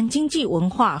台湾经济文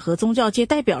化和宗教界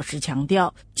代表时强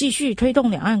调，继续推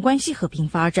动两岸关系和平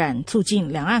发展，促进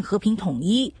两岸和平统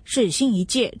一，是新一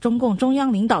届中共中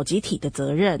央领导集体的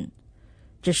责任。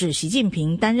这是习近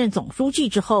平担任总书记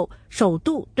之后，首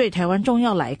度对台湾重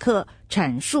要来客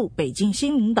阐述北京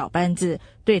新领导班子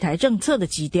对台政策的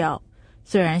基调。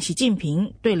虽然习近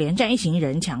平对连战一行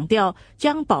人强调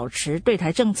将保持对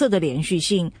台政策的连续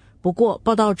性，不过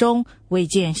报道中未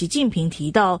见习近平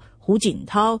提到胡锦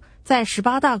涛在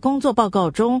18大工作报告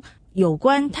中有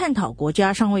关探讨国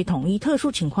家尚未统一特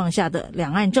殊情况下的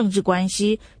两岸政治关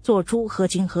系做出合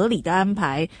情合理的安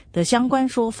排的相关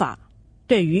说法。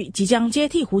对于即将接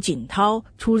替胡锦涛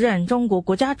出任中国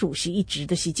国家主席一职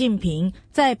的习近平，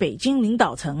在北京领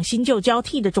导层新旧交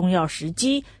替的重要时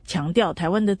机，强调台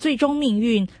湾的最终命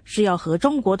运是要和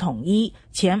中国统一。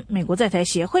前美国在台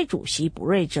协会主席卜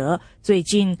瑞哲最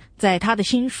近在他的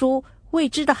新书《未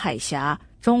知的海峡：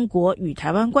中国与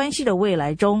台湾关系的未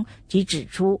来》中，即指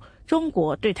出中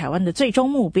国对台湾的最终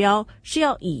目标是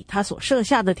要以他所设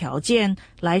下的条件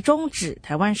来终止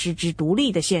台湾实质独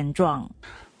立的现状。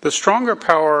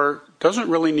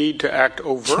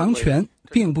强权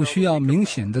并不需要明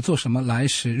显的做什么来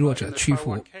使弱者屈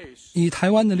服。以台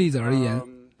湾的例子而言，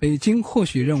北京或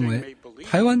许认为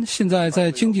台湾现在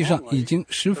在经济上已经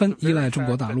十分依赖中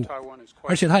国大陆，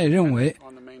而且他也认为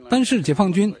单是解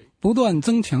放军不断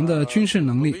增强的军事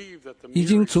能力已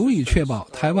经足以确保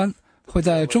台湾会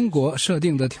在中国设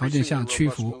定的条件下屈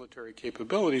服。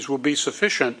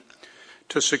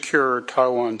to secure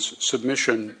Taiwan's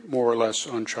submission more or less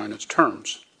on China's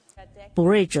terms. 卜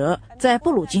瑞哲在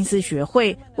布鲁金斯学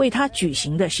会为他举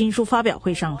行的新书发表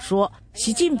会上说，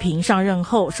习近平上任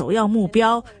后首要目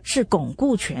标是巩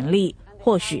固权力，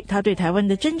或许他对台湾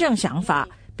的真正想法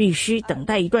必须等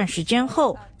待一段时间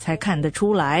后才看得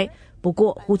出来。不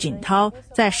过胡锦涛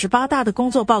在18大的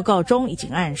工作报告中已经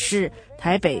暗示，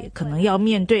台北可能要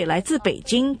面对来自北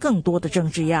京更多的政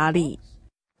治压力。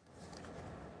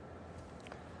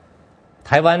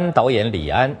台湾导演李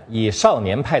安以《少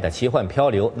年派的奇幻漂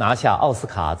流》拿下奥斯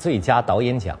卡最佳导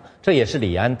演奖，这也是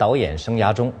李安导演生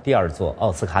涯中第2座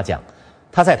奥斯卡奖。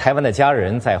他在台湾的家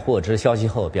人在获知消息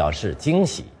后表示惊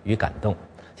喜与感动。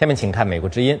下面请看美国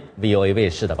之音 VOA 卫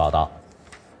视的报道。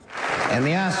And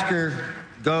the Oscar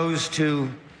goes to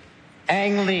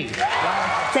Ang Lee.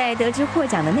 在得知获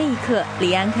奖的那一刻，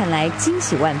李安看来惊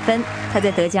喜万分。他在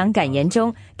得奖感言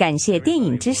中感谢电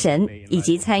影之神以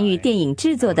及参与电影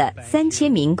制作的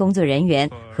3000名工作人员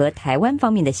和台湾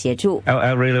方面的协助。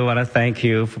I really want to thank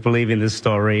you for believing this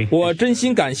story. 我真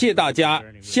心感谢大家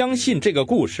相信这个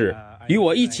故事，与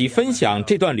我一起分享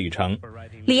这段旅程。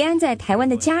李安在台湾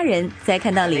的家人在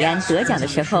看到李安得奖的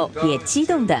时候，也激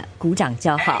动地鼓掌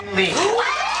叫好。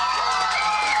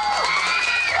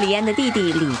李安的弟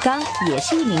弟李刚也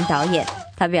是一名导演，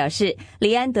他表示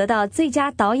李安得到最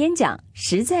佳导演奖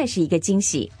实在是一个惊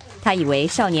喜。他以为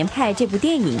《少年派》这部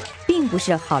电影并不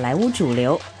是好莱坞主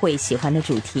流会喜欢的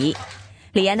主题。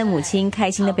李安的母亲开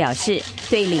心地表示，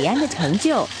对李安的成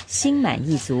就心满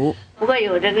意足。不过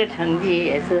有这个成绩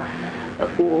也是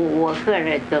我个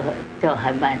人就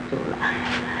很满足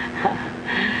了。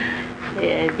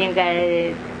应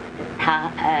该他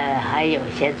还有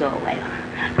些作为。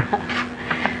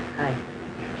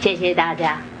谢谢大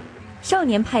家。少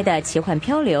年派的奇幻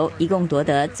漂流一共夺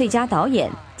得最佳导演、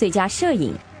最佳摄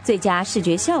影、最佳视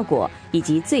觉效果以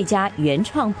及最佳原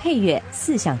创配乐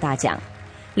4项大奖。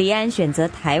李安选择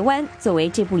台湾作为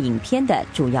这部影片的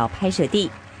主要拍摄地，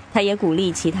他也鼓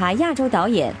励其他亚洲导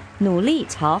演努力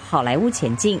朝好莱坞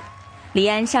前进。李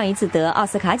安上一次得奥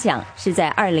斯卡奖是在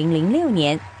2006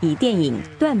年以电影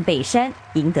《断背山》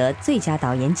赢得最佳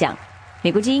导演奖。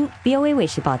美国之音 VOA 卫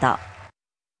视报道。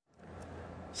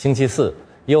星期四，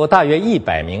有大约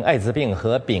100名艾滋病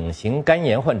和丙型肝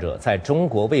炎患者在中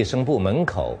国卫生部门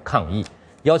口抗议，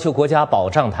要求国家保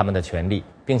障他们的权利，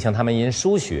并向他们因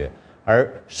输血而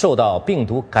受到病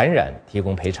毒感染提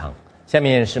供赔偿。下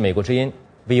面是美国之音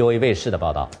VOA 卫视的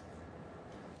报道。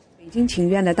北京请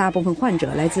愿的大部分患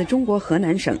者来自中国河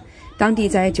南省，当地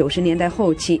在90年代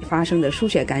后期发生的输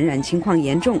血感染情况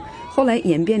严重，后来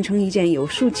演变成一件有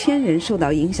数千人受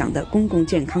到影响的公共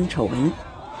健康丑闻。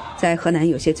在河南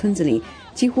有些村子里，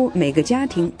几乎每个家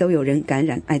庭都有人感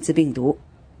染艾滋病毒。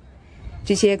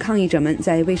这些抗议者们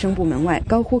在卫生部门外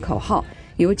高呼口号，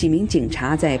有几名警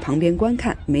察在旁边观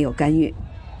看，没有干预。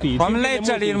我们来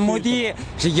这里的目的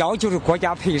是要求国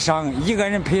家赔偿，一个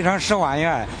人赔偿10万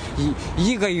元，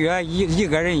一个月一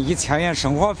个人1000元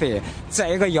生活费。再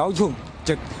一个要求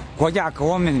这国家给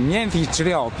我们免费治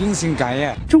疗丙型肝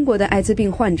炎。中国的艾滋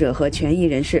病患者和权益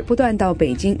人士不断到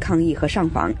北京抗议和上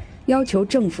访，要求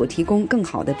政府提供更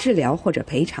好的治疗或者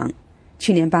赔偿。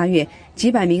去年8月，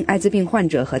几百名艾滋病患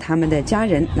者和他们的家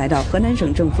人来到河南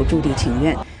省政府驻地请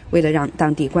愿，为了让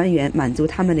当地官员满足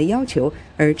他们的要求，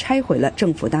而拆毁了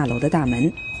政府大楼的大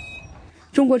门。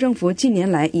中国政府近年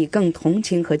来以更同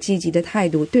情和积极的态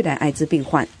度对待艾滋病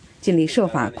患，尽力设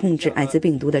法控制艾滋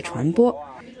病毒的传播，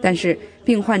但是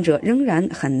病患者仍然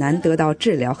很难得到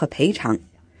治疗和赔偿。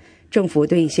政府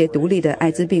对一些独立的艾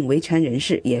滋病维权人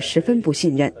士也十分不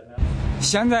信任。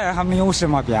现在还没有什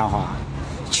么变化。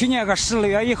去年个10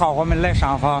月1号我们来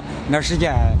上访，那时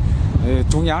间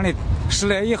中央的10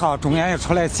月1号中央也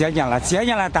出来接见了，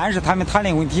但是他们谈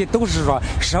的问题都是说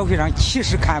社会上歧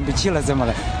视看不起了怎么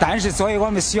的，但是作为我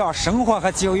们需要生活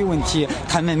和教育问题，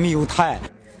他们没有谈。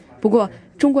不过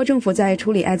中国政府在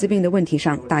处理艾滋病的问题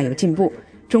上大有进步，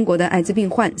中国的艾滋病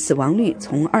患死亡率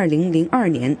从2002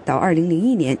年到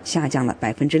2001年下降了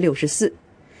64%。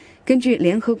根据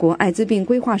联合国艾滋病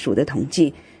规划署的统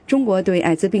计，中国对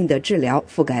艾滋病的治疗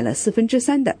覆盖了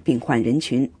3/4的病患人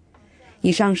群。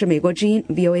以上是美国之音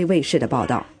VOA 卫视的报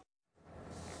道。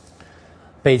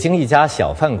北京一家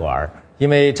小饭馆因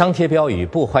为张贴标语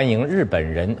不欢迎日本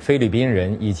人、菲律宾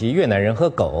人以及越南人和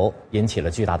狗，引起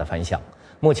了巨大的反响。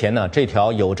目前呢，这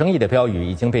条有争议的标语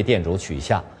已经被店主取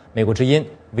下。美国之音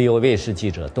VOA 卫视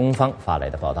记者东方发来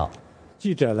的报道。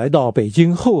记者来到北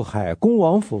京后海恭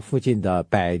王府附近的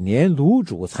百年卤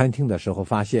煮餐厅的时候，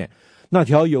发现那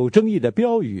条有争议的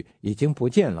标语已经不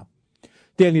见了。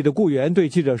店里的雇员对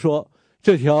记者说，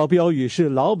这条标语是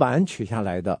老板取下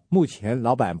来的，目前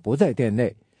老板不在店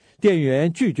内。店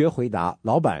员拒绝回答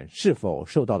老板是否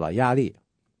受到了压力。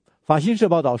法新社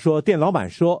报道说，店老板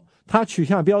说他取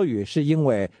下标语是因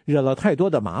为惹了太多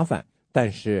的麻烦，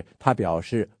但是他表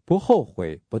示不后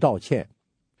悔不道歉。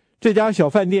这家小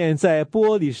饭店在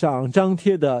玻璃上张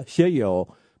贴的写有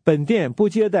本店不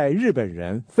接待日本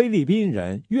人、菲律宾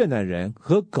人、越南人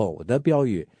和狗的标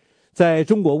语，在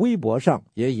中国微博上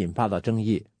也引发了争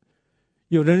议。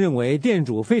有人认为店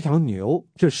主非常牛，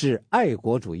这是爱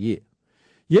国主义，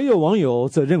也有网友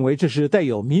则认为这是带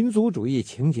有民族主义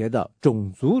情节的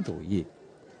种族主义。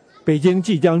北京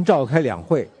即将召开两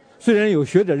会，虽然有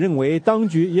学者认为当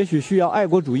局也许需要爱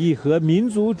国主义和民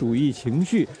族主义情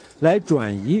绪来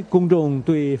转移公众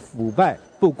对腐败、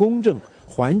不公正、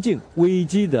环境危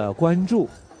机的关注，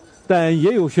但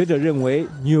也有学者认为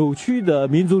扭曲的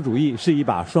民族主义是一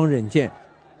把双刃剑。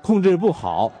控制不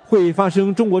好，会发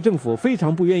生中国政府非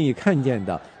常不愿意看见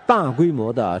的大规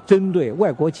模的针对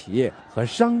外国企业和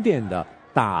商店的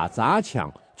打砸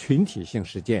抢群体性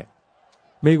事件。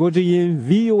美国之音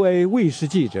VOA 卫视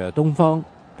记者东方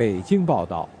北京报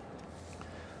道。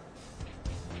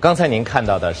刚才您看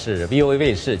到的是 VOA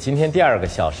卫视今天第2个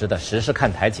小时的时事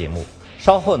看台节目。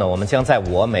稍后呢，我们将在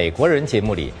我美国人节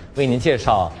目里为您介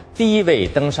绍第一位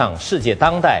登上世界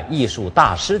当代艺术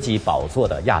大师级宝座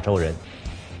的亚洲人。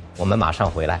我们马上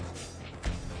回来。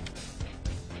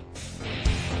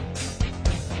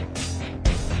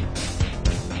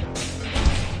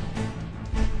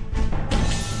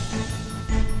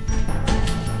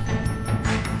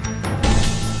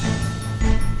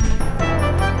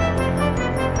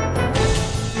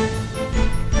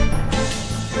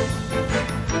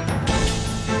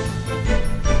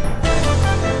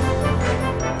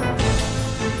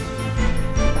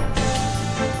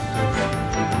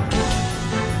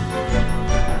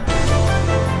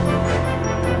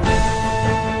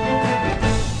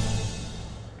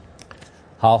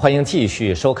好，欢迎继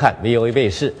续收看 VOA 卫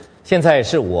视。现在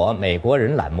是我美国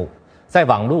人栏目。在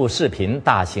网络视频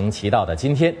大行其道的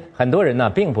今天，很多人呢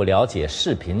并不了解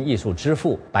视频艺术之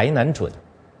父白南准。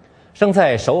生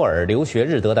在首尔留学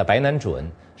日德的白南准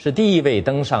是第一位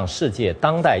登上世界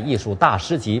当代艺术大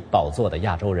师级宝座的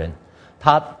亚洲人。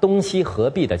他东西合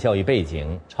璧的教育背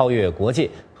景，超越国界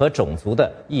和种族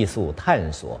的艺术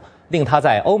探索，令他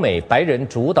在欧美白人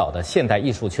主导的现代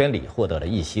艺术圈里获得了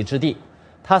一席之地。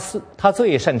他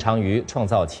最擅长于创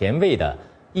造前卫的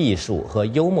艺术和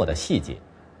幽默的细节。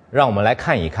让我们来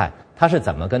看一看他是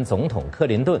怎么跟总统克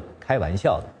林顿开玩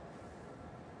笑的。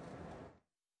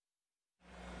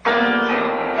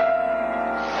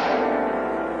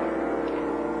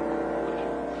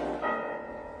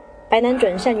白南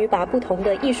准善于把不同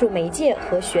的艺术媒介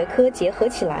和学科结合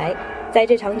起来。在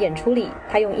这场演出里，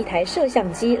他用一台摄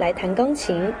像机来弹钢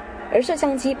琴，而摄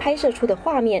像机拍摄出的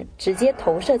画面直接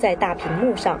投射在大屏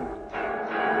幕上。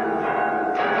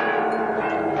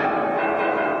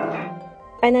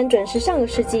白南准是上个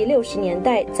世纪60年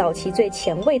代早期最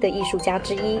前卫的艺术家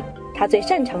之一，他最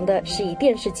擅长的是以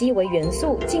电视机为元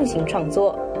素进行创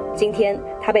作。今天，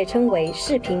他被称为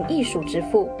视频艺术之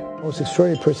父。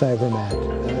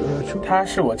他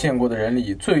是我见过的人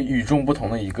里最与众不同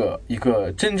的一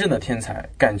个真正的天才，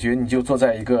感觉你就坐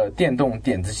在一个电动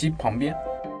点子机旁边。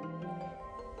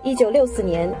1964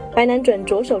年，白南准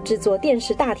着手制作电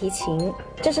视大提琴，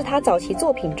这是他早期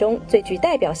作品中最具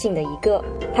代表性的一个。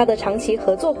他的长期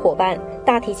合作伙伴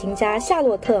大提琴家夏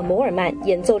洛特·摩尔曼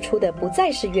演奏出的不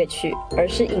再是乐曲，而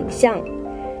是影像。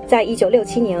在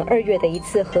1967年2月的一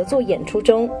次合作演出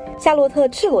中，夏洛特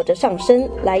赤裸着上身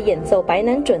来演奏白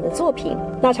南准的作品。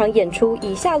那场演出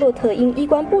以夏洛特因衣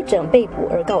冠不整被捕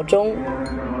而告终。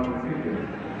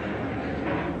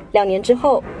2年之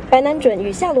后，白南准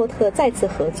与夏洛特再次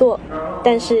合作，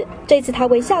但是这次他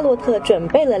为夏洛特准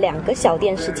备了2个小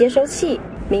电视接收器，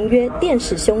名曰电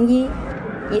视胸衣，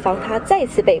以防他再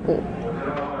次被捕。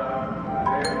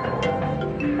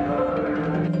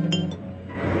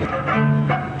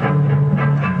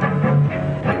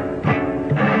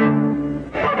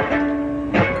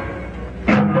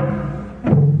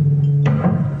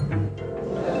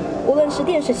无论是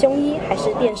电视胸衣还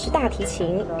是电视大提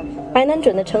琴，白南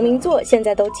准的成名作现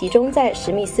在都集中在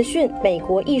史密斯逊美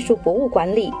国艺术博物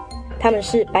馆里，他们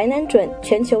是白南准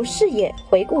全球视野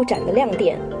回顾展的亮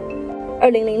点。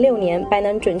2006年白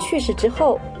南准去世之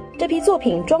后，这批作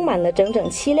品装满了整整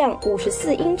7辆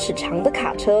54英尺长的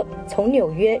卡车，从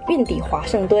纽约运抵华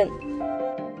盛顿。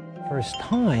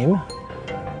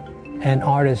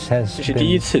这是第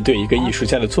一次对一个艺术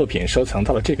家的作品收藏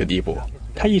到了这个地步。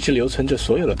他一直留存着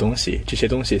所有的东西，这些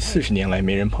东西40年来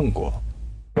没人碰过。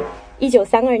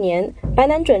1932年，白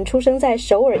南准出生在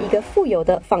首尔一个富有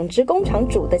的纺织工厂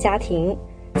主的家庭。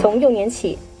从幼年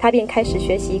起，他便开始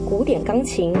学习古典钢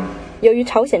琴。由于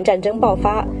朝鲜战争爆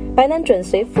发，白南准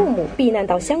随父母避难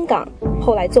到香港，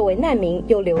后来作为难民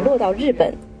又流落到日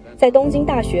本。在东京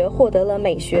大学获得了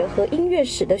美学和音乐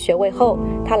史的学位后，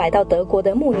他来到德国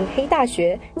的慕尼黑大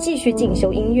学继续进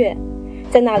修音乐。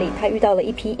在那里，他遇到了一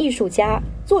批艺术家、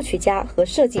作曲家和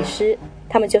设计师，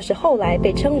他们就是后来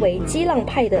被称为激浪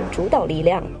派的主导力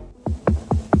量。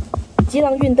激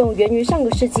浪运动源于上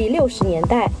个世纪60年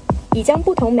代，以将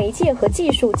不同媒介和技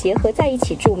术结合在一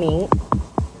起著名。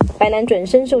白南准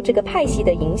深受这个派系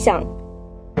的影响。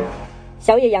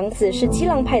小野洋子是激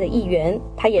浪派的一员，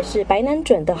他也是白南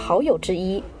准的好友之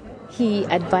一。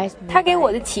他给我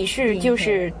的启示就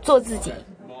是做自己。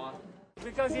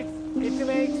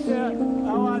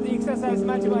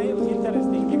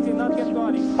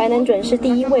白南准是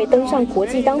第一位登上国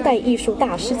际当代艺术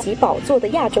大师级宝座的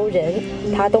亚洲人，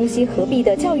他东西合璧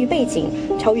的教育背景，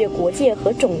超越国界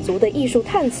和种族的艺术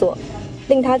探索，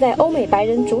令他在欧美白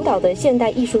人主导的现代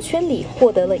艺术圈里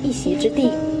获得了一席之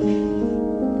地。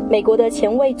美国的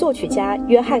前卫作曲家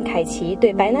约翰·凯奇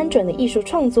对白南准的艺术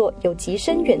创作有极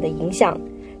深远的影响，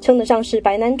称得上是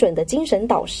白南准的精神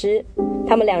导师。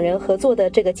他们两人合作的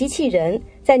这个机器人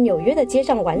在纽约的街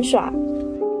上玩耍。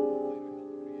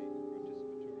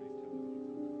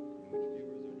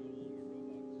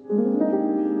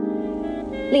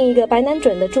另一个白南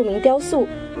准的著名雕塑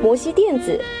摩西电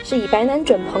子是以白南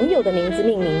准朋友的名字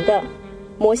命名的。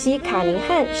摩西·卡宁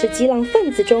汉是激浪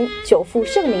分子中久负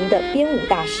盛名的编舞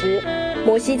大师。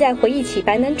摩西在回忆起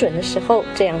白南准的时候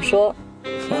这样说：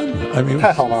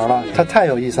太好玩了，他太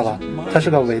有意思了，他是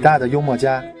个伟大的幽默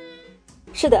家。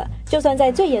是的，就算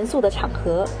在最严肃的场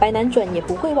合，白南准也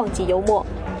不会忘记幽默。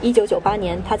1998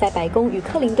年，他在白宫与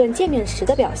克林顿见面时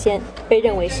的表现，被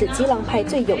认为是激浪派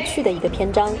最有趣的一个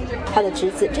篇章。他的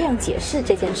侄子这样解释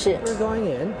这件事：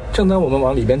正当我们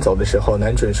往里边走的时候，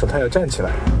南准说他要站起来。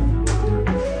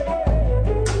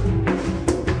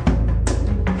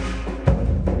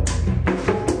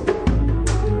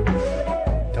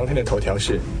当天的头条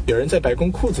是有人在白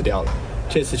宫裤子掉了，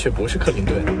这次却不是克林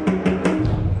顿。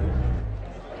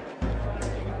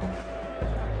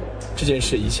这件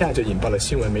事一下就引爆了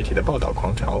新闻媒体的报道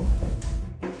狂潮。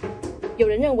有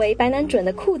人认为白南准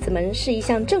的裤子们是一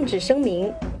项政治声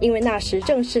明，因为那时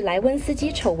正是莱温斯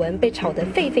基丑闻被炒得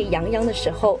沸沸扬扬的时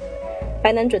候。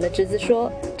白南准的侄子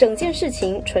说，整件事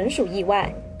情纯属意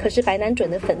外，可是白南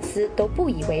准的粉丝都不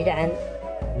以为然。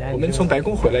我们从白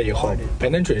宫回来以后，白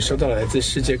南准收到了来自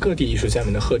世界各地艺术家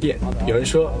们的贺电。有人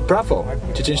说 Bravo，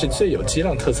 这真是最有激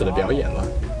浪特色的表演了。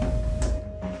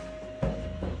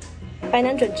白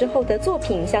南准之后的作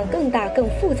品向更大更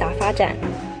复杂发展。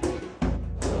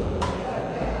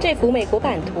这幅美国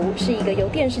版图是一个由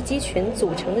电视机群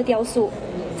组成的雕塑，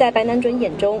在白南准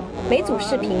眼中，每组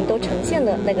视频都呈现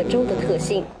了那个州的特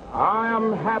性。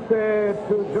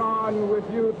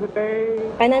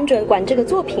白南准管这个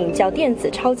作品叫电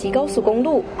子超级高速公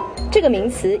路，这个名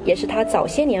词也是他早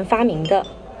些年发明的，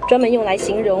专门用来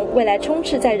形容未来充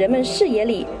斥在人们视野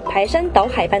里排山倒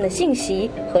海般的信息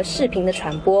和视频的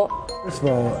传播。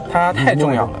他太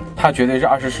重要了，他绝对是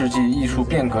20世纪艺术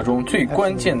变革中最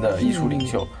关键的艺术领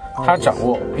袖。他掌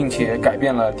握并且改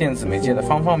变了电子媒介的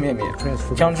方方面面，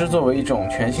将之作为一种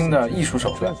全新的艺术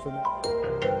手段。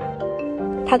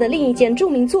他的另一件著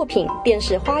名作品《电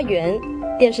视花园》，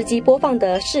电视机播放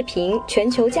的视频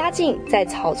全球家境在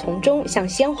草丛中像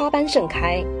鲜花般盛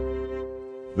开。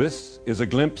This is a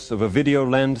glimpse of a video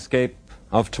landscape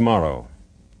of tomorrow.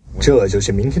 这就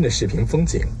是明天的视频风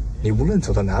景。你无论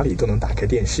走到哪里都能打开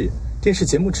电视，电视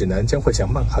节目指南将会像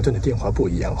曼哈顿的电话簿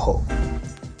一样厚。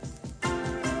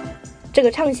这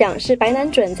个畅想是白南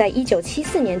准在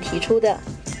1974年提出的，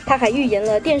他还预言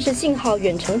了电视信号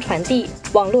远程传递、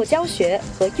网络教学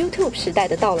和 YouTube 时代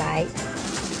的到来。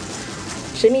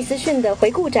史密斯逊的回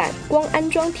顾展光安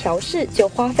装调试就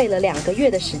花费了2个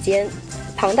月的时间，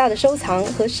庞大的收藏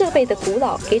和设备的古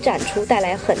老给展出带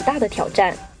来很大的挑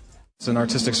战。In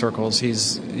artistic circles,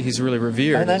 he's really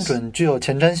revered. 白南准具有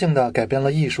前瞻性地改变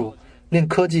了艺术，令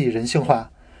科技人性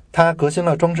化。他革新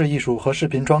了装置艺术和视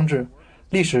频装置，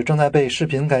历史正在被视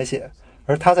频改写，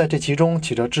而他在这其中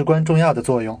起着至关重要的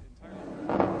作用。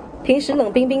平时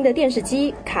冷冰冰的电视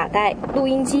机、卡带、录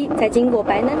音机，在经过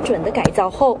白南准的改造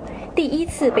后，第一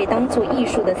次被当作艺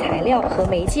术的材料和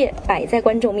媒介摆在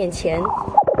观众面前。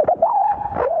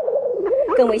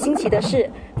更为新奇的是，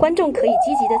观众可以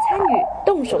积极地参与，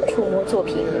动手触摸作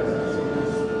品。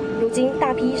如今，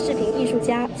大批视频艺术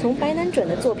家从白南准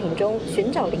的作品中寻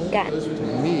找灵感。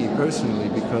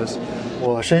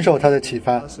我深受他的启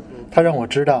发，他让我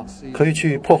知道可以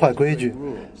去破坏规矩，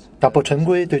打破陈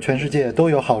规对全世界都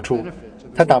有好处。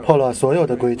他打破了所有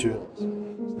的规矩。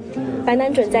白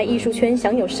南准在艺术圈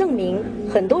享有盛名，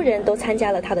很多人都参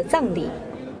加了他的葬礼。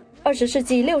20世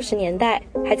纪60年代，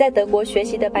还在德国学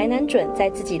习的白南准在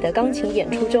自己的钢琴演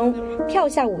出中跳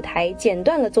下舞台，剪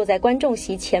断了坐在观众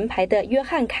席前排的约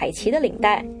翰·凯奇的领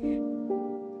带，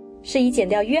是以剪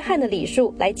掉约翰的礼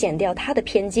数来剪掉他的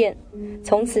偏见。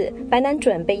从此，白南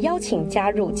准被邀请加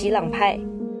入激浪派。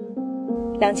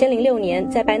2006年，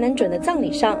在白南准的葬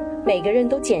礼上，每个人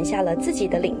都剪下了自己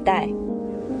的领带。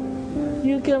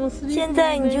现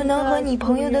在你就能和你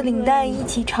朋友的领带一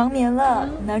起长眠了，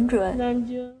南准。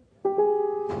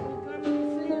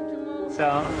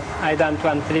So I don't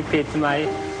want to repeat my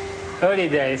early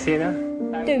days, you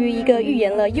know. 对于一个预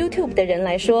言了 YouTube 的人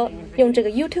来说，用这个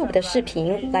YouTube 的视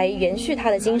频来延续他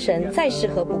的精神再适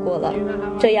合不过了。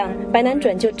这样，白南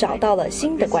准就找到了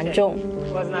新的观众。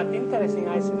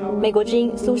美国之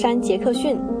音苏珊·杰克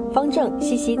逊、方正、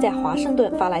西西在华盛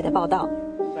顿发来的报道。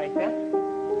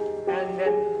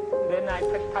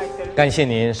感谢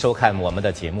您收看我们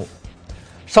的节目。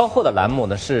稍后的栏目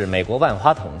呢是美国万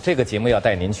花筒，这个节目要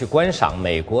带您去观赏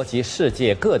美国及世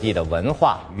界各地的文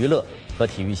化、娱乐和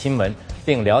体育新闻，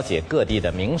并了解各地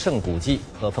的名胜古迹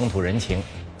和风土人情。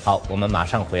好，我们马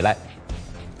上回来。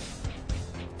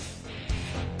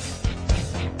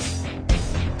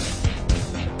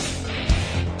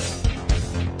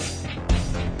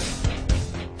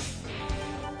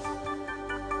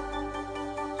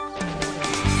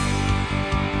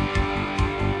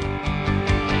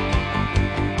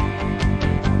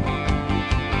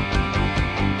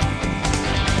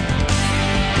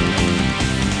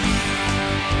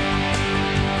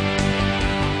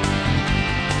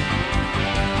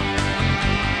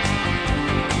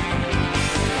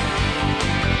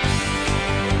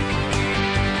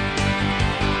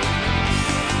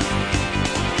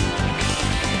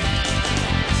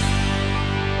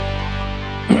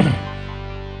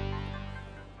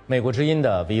美国之音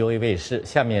的 VOA 卫视，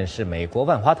下面是美国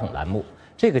万花筒栏目。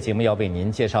这个节目要为您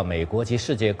介绍美国及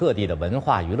世界各地的文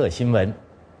化娱乐新闻。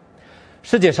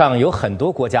世界上有很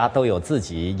多国家都有自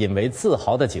己引为自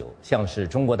豪的酒，像是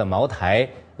中国的茅台、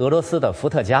俄罗斯的伏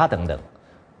特加等等。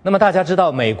那么大家知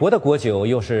道美国的国酒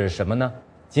又是什么呢？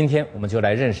今天我们就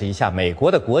来认识一下美国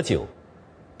的国酒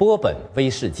——波本威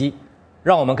士忌。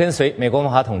让我们跟随美国万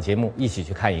花筒节目一起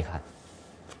去看一看。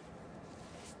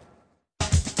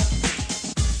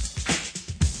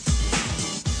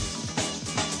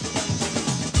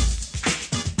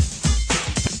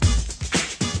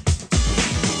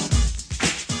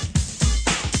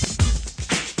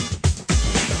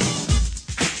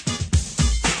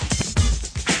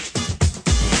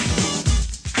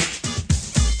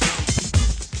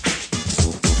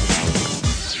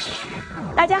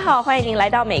大家好，欢迎您来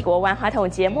到美国万花筒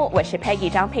节目，我是 Peggy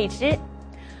张佩芝。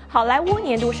好莱坞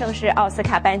年度盛事奥斯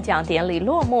卡颁奖典礼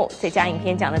落幕，最佳影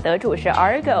片奖的得主是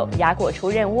Argo 雅果出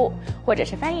任务，或者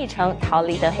是翻译成逃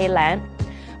离的黑蓝。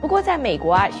不过在美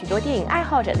国许多电影爱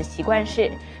好者的习惯是，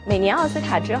每年奥斯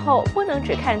卡之后不能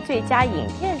只看最佳影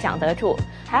片奖得主，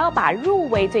还要把入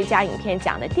围最佳影片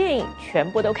奖的电影全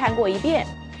部都看过一遍。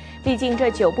毕竟这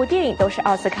9部电影都是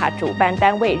奥斯卡主办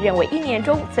单位认为1年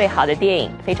中最好的电影，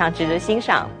非常值得欣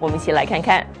赏。我们一起来看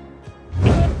看。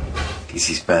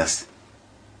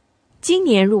今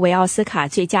年入围奥斯卡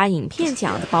最佳影片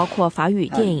奖的包括法语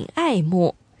电影《爱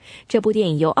慕》，这部电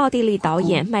影由奥地利导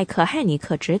演麦克汉尼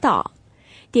克执导。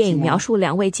电影描述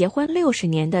2位结婚60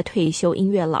年的退休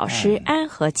音乐老师安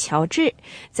和乔治，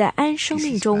在安生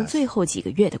命中最后几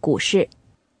个月的故事。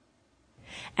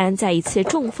安在一次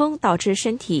中风导致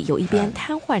身体有一边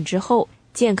瘫痪之后，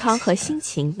健康和心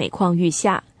情每况愈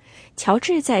下。乔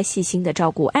治在细心地照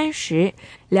顾安时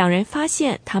，2人发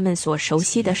现他们所熟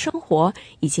悉的生活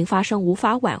已经发生无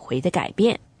法挽回的改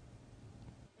变。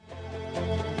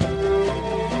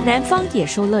南方野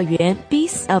兽乐园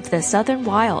Beasts of the Southern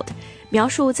Wild 描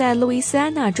述在路易斯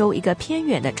安那州一个偏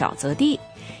远的沼泽地，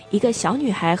一个小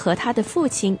女孩和她的父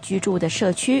亲居住的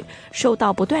社区受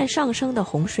到不断上升的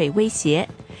洪水威胁。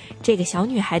这个小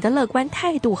女孩的乐观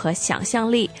态度和想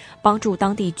象力帮助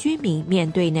当地居民面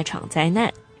对那场灾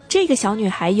难。这个小女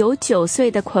孩由9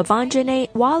岁的 Quvenzhané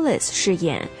Wallis 饰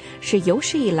演，是有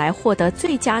史以来获得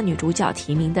最佳女主角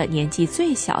提名的年纪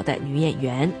最小的女演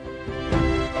员。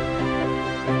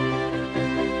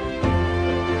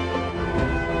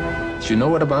Do you know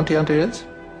what a bounty hunter is?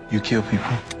 You kill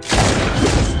people.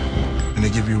 And they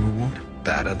give you a reward.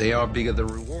 Better they are, bigger the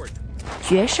reward.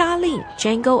 绝杀令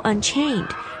Django Unchained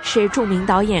是著名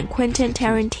导演 Quentin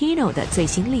Tarantino 的最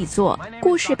新力作，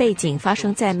故事背景发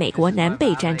生在美国南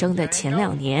北战争的前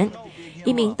2年。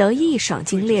一名德裔赏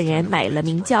金猎人买了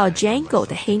名叫 Django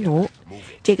的黑奴，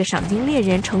这个赏金猎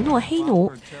人承诺黑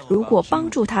奴如果帮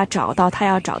助他找到他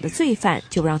要找的罪犯，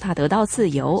就让他得到自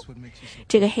由。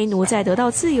这个黑奴在得到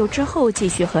自由之后，继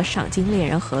续和赏金猎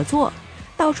人合作，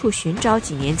到处寻找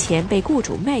几年前被雇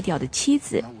主卖掉的妻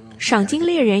子。赏金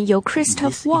猎人由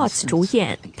Christoph Waltz 主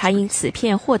演，他因此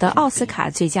片获得奥斯卡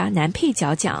最佳男配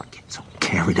角奖。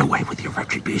Carried away with your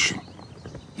retribution.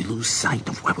 You lose sight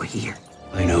of why we're here.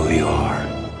 I know who you are.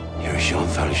 You're Jean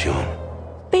Valjean.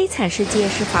 悲惨世界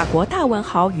是法国大文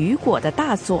豪雨果的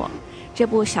大作。这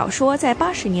部小说在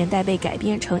80年代被改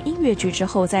编成音乐剧之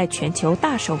后，在全球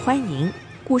大受欢迎。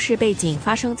故事背景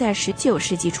发生在19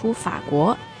世纪初法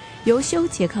国，由休·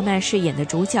杰克曼饰演的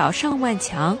主角尚万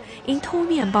强因偷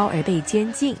面包而被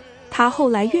监禁。他后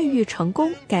来越狱成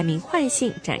功，改名换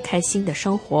姓，展开新的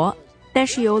生活。但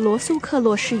是由罗素·克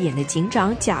洛饰演的警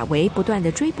长贾维不断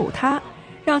地追捕他，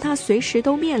让他随时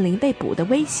都面临被捕的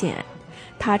危险。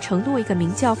他承诺一个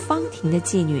名叫方婷的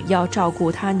妓女要照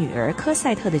顾他女儿科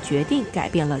赛特的决定，改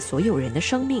变了所有人的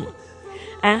生命。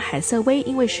安·海瑟薇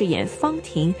因为饰演方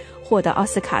婷获得奥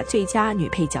斯卡最佳女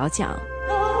配角奖。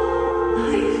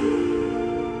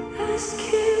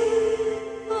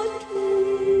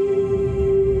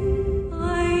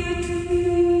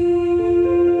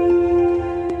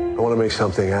I want to make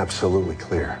something absolutely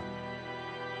clear.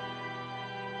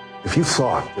 If you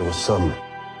thought there was some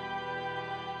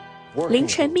凌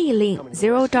晨密令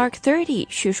Zero Dark 30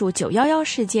叙述911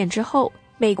事件之后，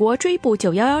美国追捕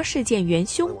911事件元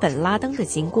凶本拉登的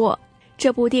经过。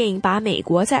这部电影把美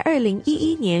国在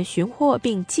2011年寻获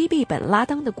并击毙本拉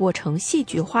登的过程戏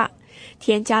剧化，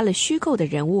添加了虚构的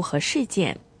人物和事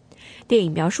件。电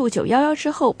影描述911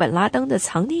之后本拉登的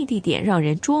藏匿地点让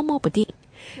人捉摸不定。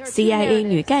CIA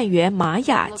女干员玛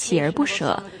雅锲而不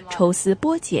舍，抽丝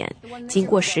剥茧，经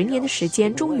过10年的时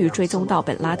间，终于追踪到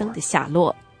本拉登的下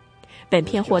落。本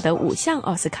片获得5项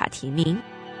奥斯卡提名。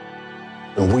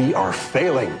We are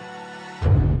failing.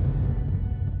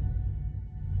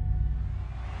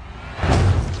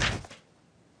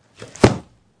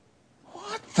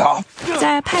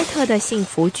 在派特的幸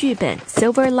福剧本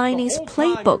Silver Linings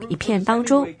Playbook 一片当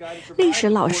中，历史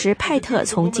老师派特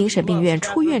从精神病院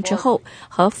出院之后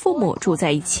和父母住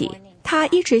在一起。他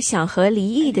一直想和离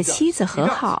异的妻子和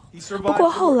好，不过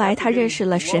后来他认识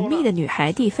了神秘的女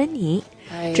孩蒂芬妮，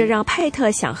这让派特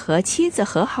想和妻子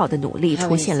和好的努力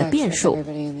出现了变数。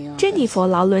珍妮佛·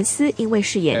劳伦斯因为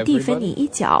饰演蒂芬妮一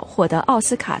角获得奥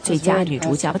斯卡最佳女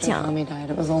主角奖。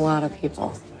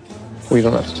We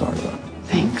don't have to talk about it.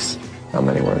 Thanks. How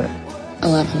many were there?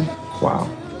 11. Wow.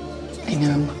 I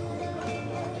know.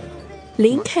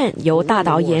 林肯由大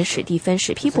导演史蒂芬·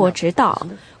史皮伯执导，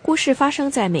故事发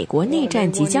生在美国内战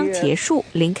即将结束，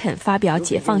林肯发表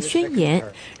解放宣言，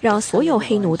让所有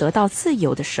黑奴得到自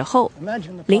由的时候，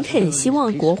林肯希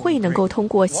望国会能够通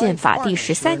过宪法第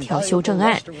13条修正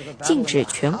案，禁止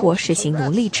全国实行奴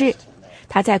隶制。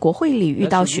他在国会里遇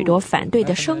到许多反对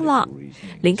的声浪，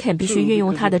林肯必须运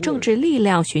用他的政治力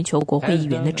量寻求国会议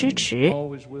员的支持。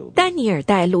丹尼尔·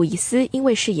戴·路易斯因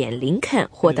为饰演林肯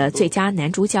获得最佳男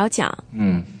主角奖。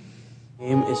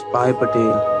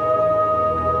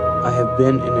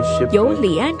由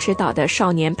李安执导的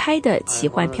少年拍的奇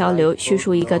幻漂流，叙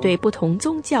述一个对不同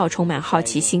宗教充满好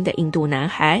奇心的印度男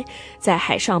孩在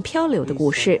海上漂流的故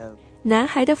事。男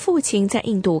孩的父亲在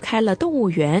印度开了动物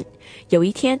园，有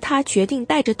一天他决定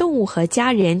带着动物和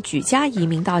家人举家移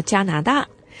民到加拿大，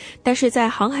但是在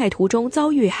航海途中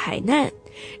遭遇海难，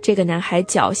这个男孩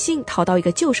侥幸逃到一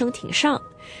个救生艇上，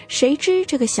谁知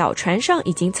这个小船上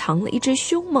已经藏了一只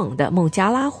凶猛的孟加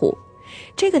拉虎。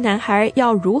这个男孩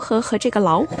要如何和这个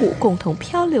老虎共同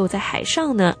漂流在海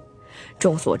上呢？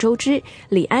众所周知，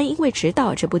李安因为执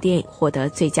导这部电影获得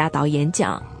最佳导演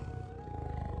奖。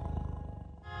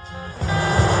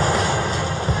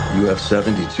You have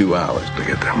 72 hours to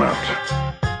get them out.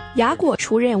 雅果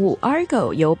出任务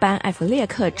Argo 由班·艾弗列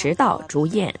克执导主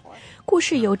演，故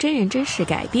事由真人真事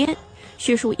改编，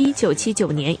叙述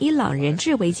1979年伊朗人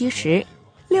质危机时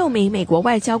，6名美国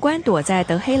外交官躲在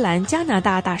德黑兰加拿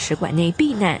大大使馆内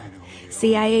避难。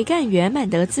CIA 干员曼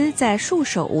德兹在束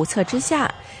手无策之下，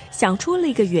想出了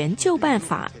一个援救办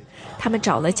法。他们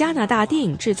找了加拿大电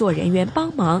影制作人员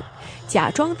帮忙，假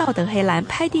装到德黑兰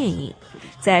拍电影，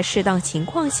在适当情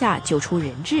况下救出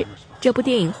人质。这部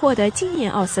电影获得今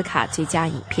年奥斯卡最佳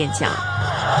影片奖。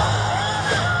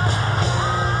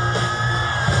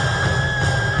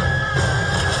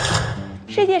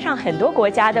世界上很多国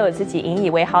家都有自己引以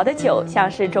为豪的酒，像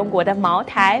是中国的茅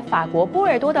台、法国波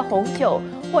尔多的红酒，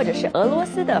或者是俄罗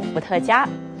斯的伏特加。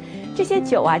这些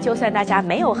酒啊，就算大家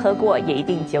没有喝过，也一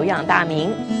定久仰大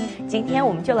名。今天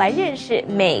我们就来认识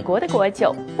美国的国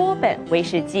酒波本威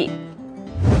士忌。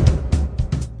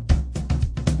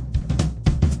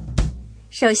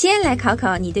首先来考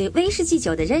考你对威士忌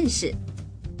酒的认识。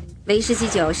威士忌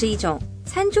酒是一种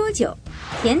餐桌酒、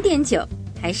甜点酒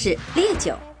还是烈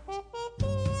酒？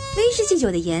威士忌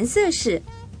酒的颜色是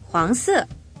黄色、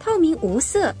透明无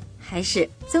色还是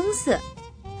棕色？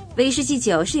威士忌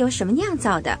酒是由什么酿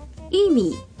造的？玉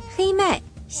米、黑麦、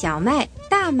小麦、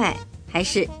大麦还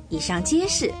是以上皆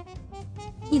是？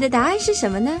你的答案是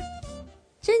什么呢？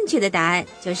正确的答案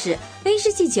就是威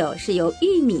士忌酒是由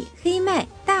玉米、黑麦、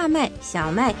大麦、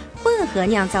小麦混合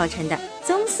酿造成的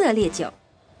棕色烈酒。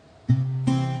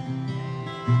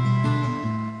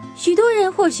许多人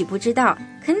或许不知道，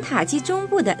肯塔基中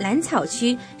部的蓝草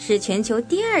区是全球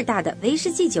第2大的威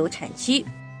士忌酒产区。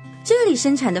这里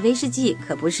生产的威士忌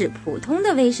可不是普通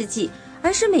的威士忌，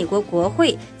而是美国国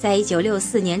会在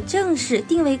1964年正式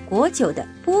定为国酒的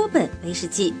波本威士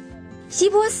忌。希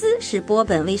波斯是波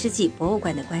本威士忌博物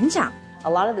馆的馆长。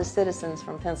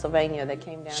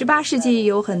18世纪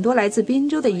有很多来自宾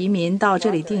州的移民到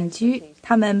这里定居，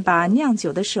他们把酿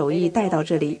酒的手艺带到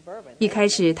这里。一开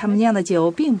始他们酿的酒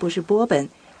并不是波本，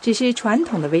只是传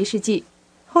统的威士忌。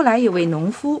后来有位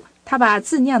农夫，他把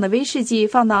自酿的威士忌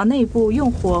放到内部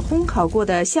用火烘烤过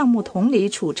的橡木桶里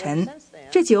储陈，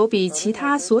这酒比其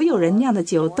他所有人酿的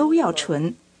酒都要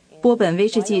纯。波本威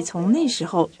士忌从那时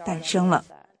候诞生了。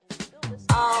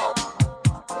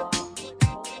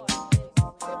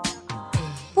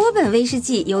波本威士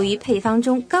忌由于配方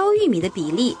中高玉米的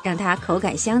比例让它口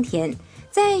感香甜，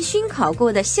在熏烤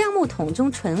过的橡木桶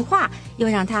中纯化，又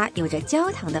让它有着焦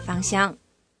糖的芳香。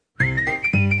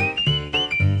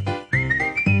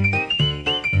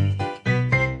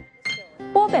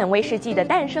波本威士忌的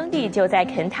诞生地就在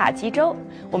肯塔基州，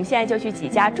我们现在就去几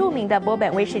家著名的波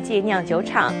本威士忌酿酒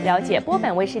厂，了解波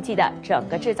本威士忌的整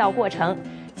个制造过程，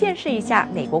见识一下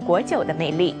美国国酒的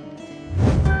魅力。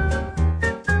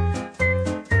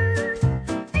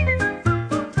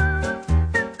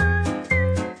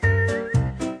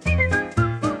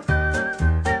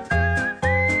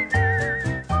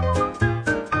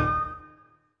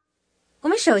我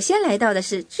们首先来到的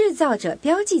是制造者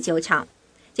标记酒厂，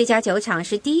这家酒厂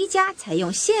是第一家采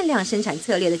用限量生产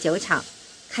策略的酒厂。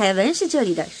凯文是这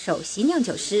里的首席酿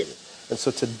酒师。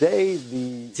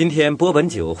今天波本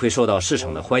酒会受到市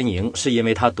场的欢迎，是因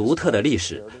为它独特的历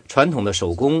史、传统的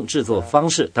手工制作方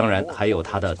式，当然还有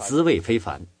它的滋味非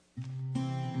凡。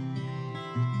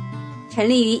成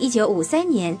立于1953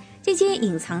年，这间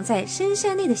隐藏在深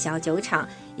山内的小酒厂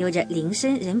有着林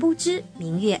深人不知、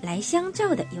明月来相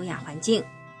照的优雅环境。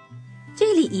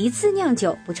这里一次酿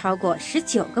酒不超过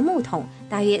19个木桶，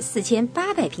大约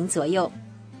4800瓶左右。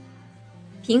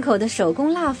瓶口的手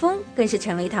工蜡封更是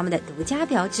成为他们的独家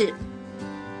标志。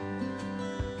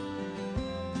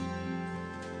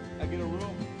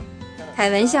凯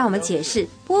文向我们解释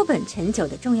波本陈酒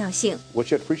的重要性。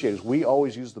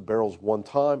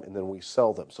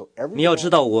你要知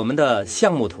道，我们的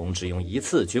橡木桶只用一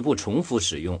次，绝不重复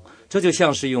使用。这就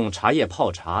像是用茶叶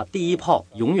泡茶，第一泡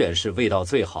永远是味道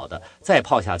最好的，再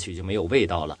泡下去就没有味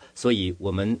道了。所以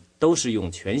我们都是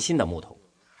用全新的木桶。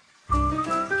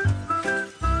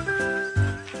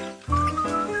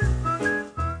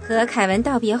和凯文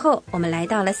道别后，我们来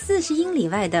到了40英里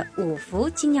外的五福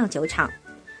精酿酒厂。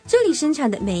这里生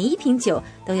产的每一瓶酒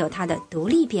都有它的独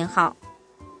立编号。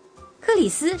克里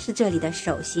斯是这里的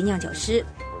首席酿酒师。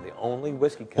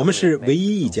我们是唯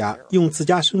一一家用自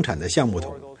家生产的橡木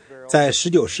桶，在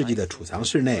19世纪的储藏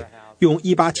室内，用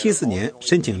1874年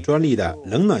申请专利的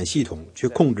冷暖系统去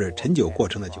控制陈酒过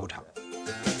程的酒厂。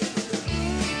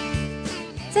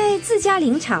在自家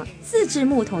林场自制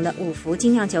木桶的五福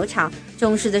精酿酒厂，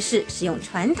重视的是使用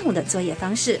传统的作业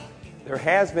方式。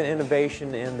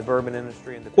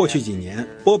过去几年，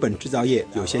波本制造业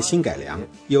有些新改良。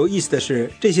有意思的是，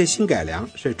这些新改良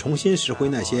是重新拾回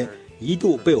那些一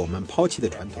度被我们抛弃的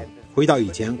传统，回到以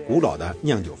前古老的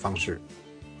酿酒方式。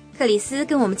克里斯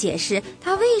跟我们解释，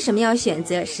他为什么要选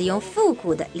择使用复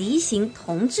古的梨形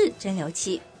铜制蒸馏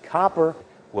器。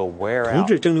铜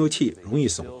制蒸馏器容易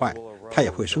损坏，它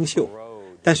也会生锈，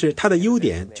但是它的优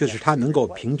点就是它能够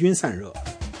平均散热。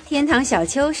天堂小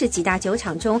丘是几大酒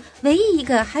厂中唯一一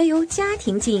个还由家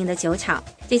庭经营的酒厂。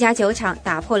这家酒厂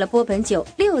打破了波本酒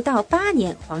6到8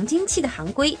年黄金期的行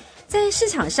规，在市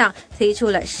场上推出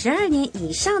了12年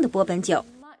以上的波本酒。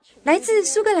来自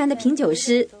苏格兰的品酒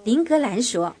师林格兰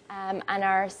说，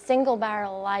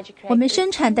我们生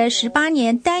产的18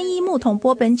年单一木桶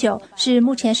波本酒是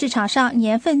目前市场上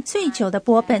年份最久的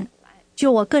波本。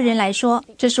就我个人来说，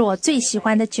这是我最喜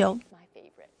欢的酒。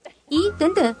咦，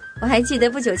等等，我还记得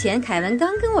不久前凯文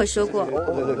刚跟我说过，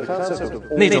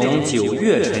那种酒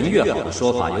越陈越好的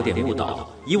说法有点误导。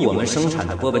以我们生产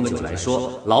的波本酒来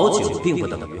说，老酒并不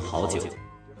等于好酒。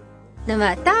那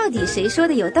么到底谁说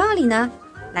的有道理呢？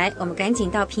来，我们赶紧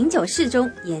到品酒室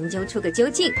中研究出个究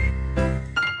竟。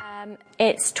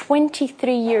It's 23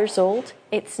 years old.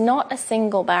 It's not a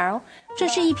single barrel. 这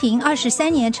是一瓶23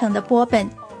年陈的波本，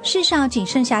世上仅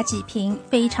剩下几瓶，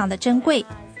非常的珍贵。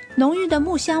浓郁的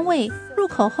木香味，入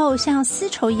口后像丝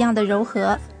绸一样的柔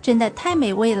和，真的太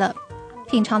美味了。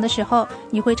品尝的时候，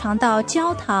你会尝到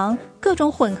焦糖、各种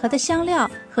混合的香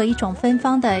料和一种芬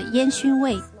芳的烟熏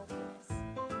味。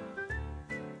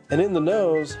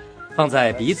放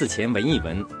在鼻子前闻一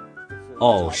闻，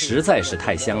哦，实在是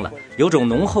太香了，有种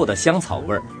浓厚的香草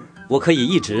味儿，我可以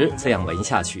一直这样闻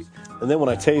下去。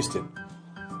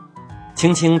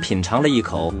轻轻品尝了一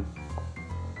口，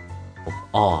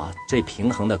哦，这平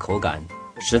衡的口感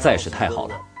实在是太好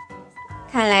了。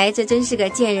看来这真是个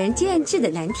见仁见智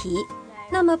的难题。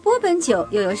那么波本酒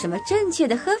又有什么正确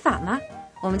的喝法吗？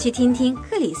我们去听听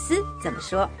克里斯怎么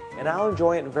说。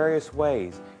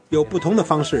有不同的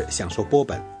方式享受波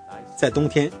本。在冬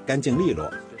天干净利落，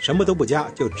什么都不加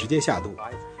就直接下肚；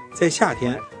在夏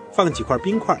天放几块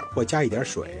冰块或加一点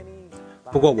水。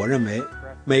不过我认为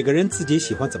每个人自己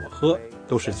喜欢怎么喝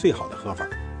都是最好的喝法。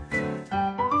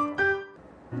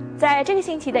在这个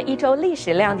星期的一周历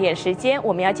史亮点时间，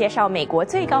我们要介绍美国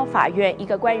最高法院一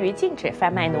个关于禁止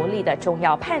贩卖奴隶的重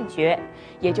要判决，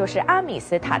也就是阿米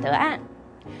斯塔德案。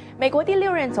美国第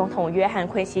6任总统约翰·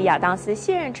昆西亚当斯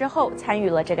卸任之后，参与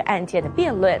了这个案件的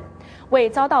辩论，为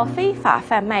遭到非法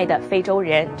贩卖的非洲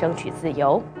人争取自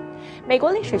由。美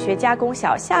国历史学家龚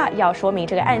小夏要说明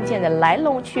这个案件的来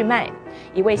龙去脉，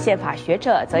一位宪法学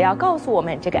者则要告诉我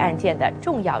们这个案件的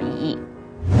重要意义。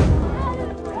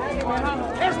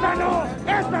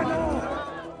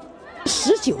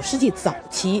19世纪早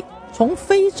期，从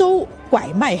非洲拐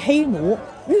卖黑奴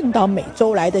运到美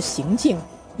洲来的行径，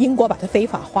英国把它非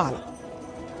法化了。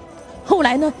后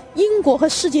来呢，英国和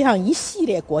世界上一系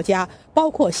列国家，包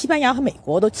括西班牙和美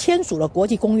国，都签署了国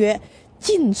际公约，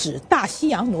禁止大西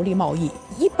洋奴隶贸易。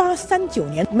1839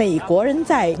年，美国人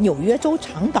在纽约州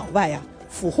长岛外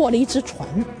俘获了一只船，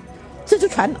这只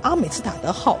船阿美斯塔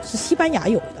德号是西班牙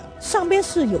有的，上边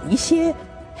是有一些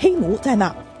黑奴在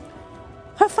那。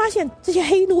他发现这些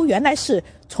黑奴原来是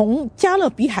从加勒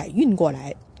比海运过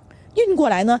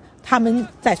来呢，他们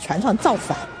在船上造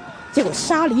反，结果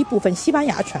杀了一部分西班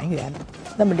牙船员，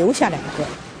那么留下2个，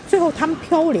最后他们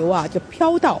漂流就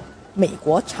漂到美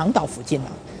国长岛附近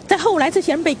了。在后来这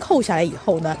些人被扣下来以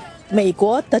后呢，美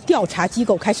国的调查机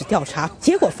构开始调查，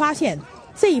结果发现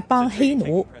这帮黑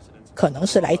奴可能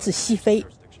是来自西非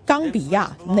冈比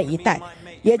亚那一带，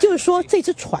也就是说这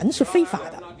只船是非法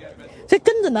的。所以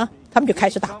跟着呢，他们就开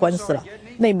始打官司了。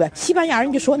那么西班牙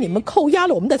人就说你们扣押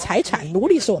了我们的财产，奴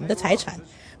隶是我们的财产。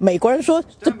美国人说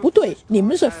这不对，你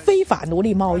们是非法奴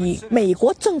隶贸易。美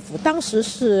国政府当时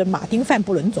是马丁·范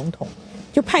布伦总统，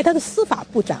就派他的司法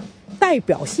部长代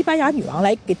表西班牙女王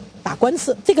来给打官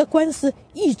司。这个官司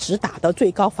一直打到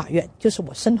最高法院，就是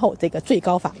我身后这个最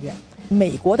高法院。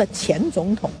美国的前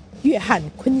总统约翰·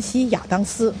昆西亚当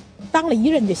斯当了一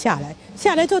任就下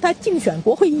来之后他竞选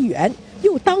国会议员，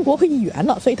又当国会议员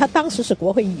了，所以他当时是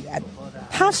国会议员。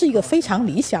他是一个非常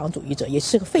理想主义者，也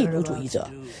是个废奴主义者，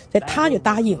所以他就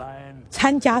答应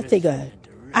参加这个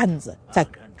案子，在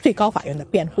最高法院的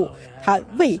辩护。他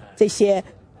为这些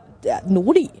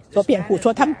奴隶做辩护，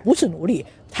说他们不是奴隶，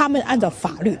他们按照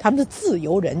法律他们是自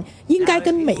由人，应该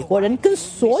跟美国人跟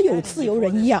所有自由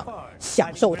人一样享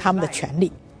受他们的权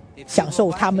利，享受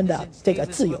他们的这个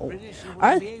自由。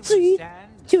而至于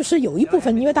就是有一部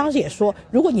分，因为当时也说，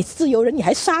如果你自由人你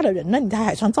还杀了人，那你在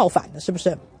海上造反的，是不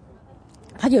是？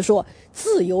他就说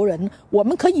自由人我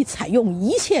们可以采用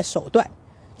一切手段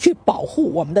去保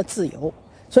护我们的自由，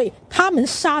所以他们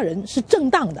杀人是正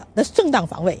当的，那是正当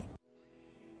防卫。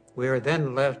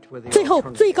最后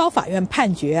最高法院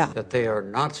判决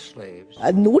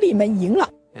奴隶们赢了，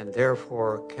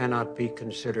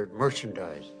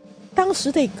当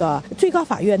时这个最高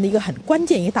法院的一个很关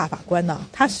键一个大法官呢，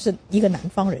他是一个南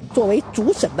方人，作为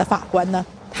主审的法官呢，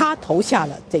他投下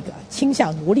了这个倾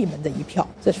向奴隶们的一票，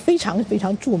这是非常非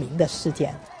常著名的事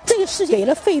件。这个事件给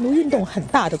了废奴运动很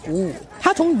大的鼓舞，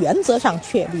他从原则上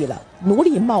确立了奴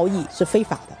隶贸易是非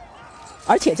法的，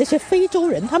而且这些非洲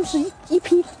人他们是一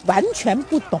批完全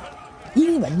不懂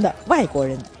英文的外国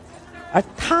人，而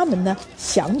他们呢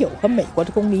享有和美国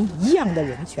的公民一样的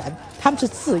人权，他们是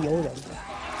自由人。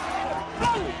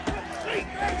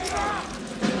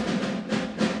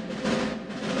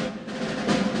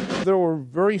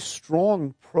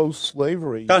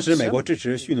当时美国支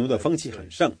持蓄奴的风气很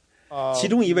盛，其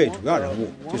中一位主要人物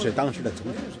就是当时的总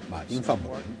统马丁·范布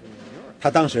伦。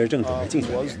他当时正准备竞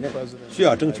选连任，需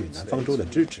要争取南方州的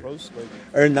支持，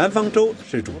而南方州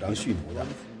是主张蓄奴的。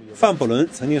范布伦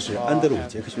曾经是安德鲁·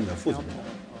杰克逊的副总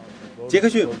统，杰克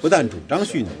逊不但主张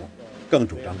蓄奴，更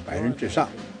主张白人至上，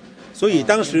所以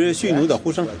当时蓄奴的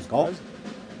呼声很高。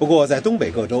不过在东北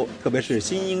各州，特别是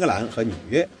新英格兰和纽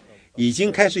约，已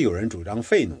经开始有人主张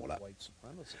废奴了。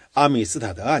阿米斯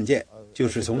塔德案件就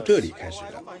是从这里开始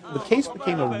的。The case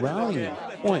became a rallying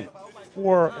point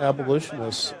for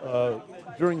abolitionists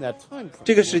during that time.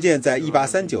 这个事件在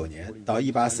1839年到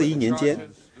1841年间，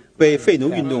为废农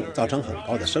运动造成很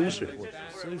高的声势。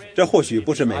这或许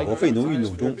不是美国废农运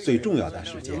动中最重要的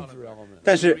事件，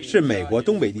但是是美国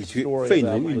东北地区废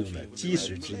农运动的基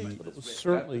石之一。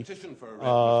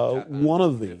One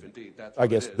of the, I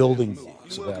guess, building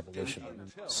blocks of abolition.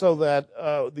 So that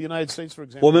the United States, for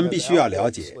example, 我们必须要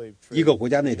了解，一个国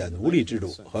家内的奴隶制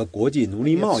度和国际奴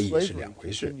隶贸易是两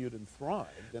回事。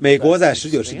美国在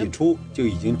19世纪初就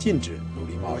已经禁止奴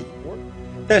隶贸易，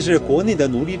但是国内的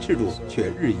奴隶制度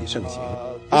却日益盛行。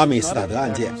阿米斯塔德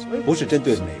案件不是针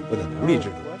对美国的奴隶制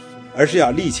度，而是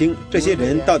要厘清这些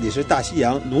人到底是大西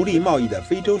洋奴隶贸易的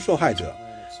非洲受害者，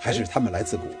还是他们来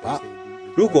自古巴。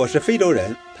如果是非洲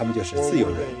人，他们就是自由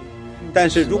人；但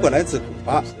是如果来自古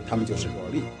巴，他们就是奴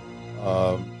隶。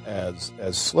As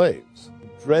slaves,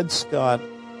 Dred Scott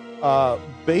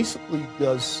basically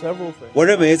does several things. 我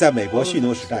认为，在美国蓄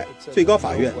奴时代，最高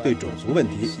法院对种族问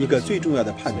题一个最重要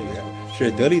的判决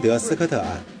是德利德斯科特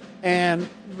案。And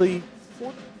the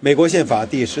美国宪法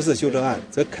第14修正案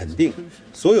则肯定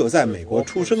所有在美国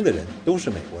出生的人都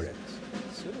是美国人，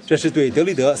这是对德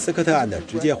利德斯科特案的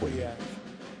直接回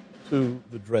应。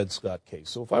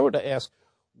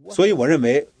所以我认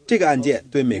为这个案件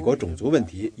对美国种族问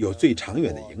题有最长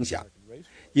远的影响，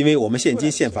因为我们现今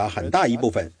宪法很大一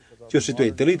部分就是对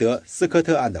德利德斯科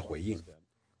特案的回应。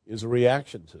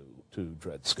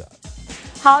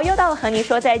好，又到了和您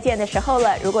说再见的时候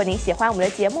了。如果您喜欢我们的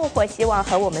节目或希望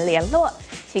和我们联络，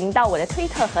请到我的推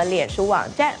特和脸书网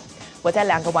站。我在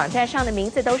2个网站上的名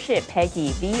字都是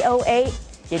Peggy VOA，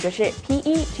 也就是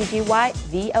PEGGY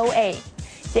VOA。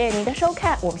谢谢您的收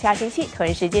看，我们下星期同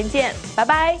一时间见，拜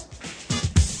拜。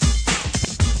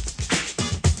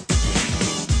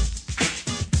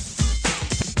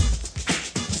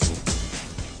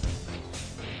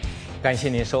感谢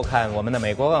您收看我们的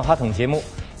美国万花筒节目。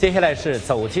接下来是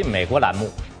走进美国栏目，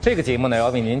这个节目呢要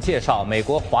为您介绍美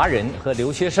国华人和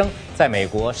留学生在美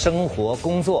国生活、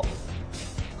工作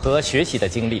和学习的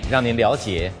经历，让您了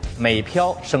解美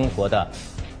漂生活的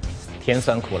甜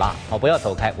酸苦辣。好，不要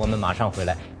走开，我们马上回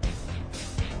来。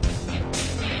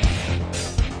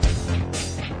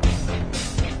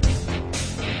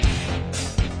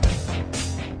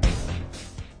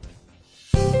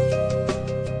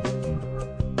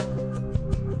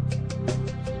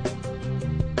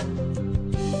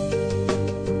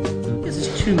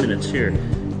2 minutes here.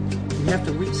 You have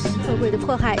to reach. 社会的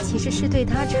迫害其实是对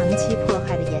他长期迫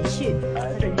害的延续。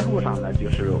这一路上呢，就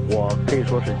是我可以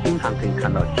说是经常可以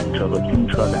看到汽车和军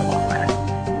车在往来。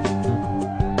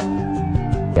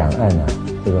两岸呢，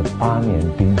这个8年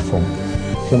冰封，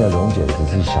现在溶解只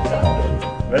是小看而已。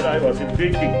When I was in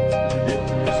Beijing,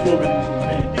 slogan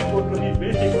is totally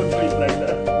like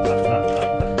that.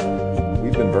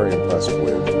 We've been very impressed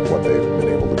with what they've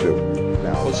been able to do.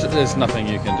 There's nothing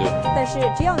you can do. 但是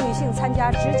只要女性参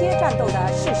加直接战斗的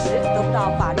事实得不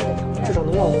到法律的承认，至少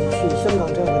能让我们去香港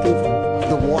这样的地方。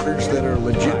The waters that are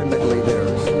legitimately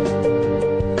theirs.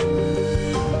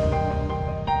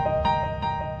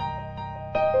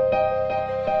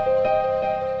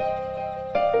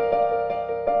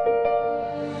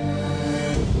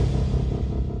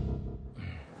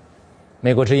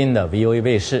 美国之音的 VOA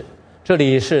卫视，这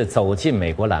里是走进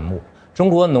美国栏目。中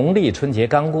国农历春节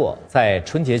刚过，在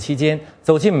春节期间，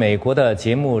走进美国的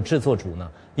节目制作组呢，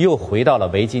又回到了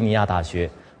维吉尼亚大学，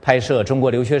拍摄中国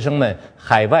留学生们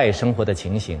海外生活的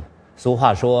情形。俗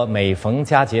话说，每逢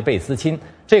佳节倍思亲，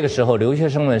这个时候留学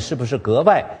生们是不是格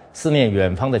外思念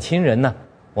远方的亲人呢？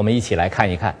我们一起来看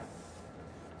一看。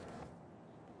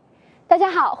大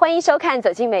家好，欢迎收看《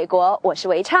走进美国》，我是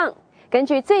维畅。根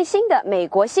据最新的美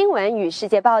国新闻与世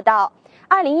界报道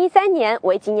，2013年，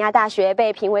维吉尼亚大学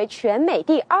被评为全美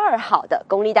第2好的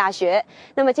公立大学。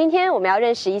那么今天我们要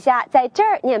认识一下在这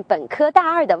儿念本科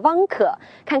大2的汪可，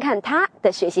看看他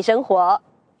的学习生活。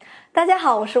大家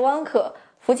好，我是汪可，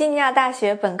弗吉尼亚大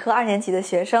学本科2年级的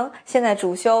学生，现在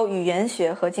主修语言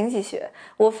学和经济学。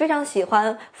我非常喜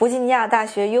欢弗吉尼亚大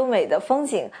学优美的风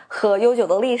景和悠久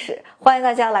的历史，欢迎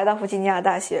大家来到弗吉尼亚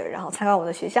大学，然后参观我们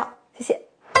的学校。谢谢。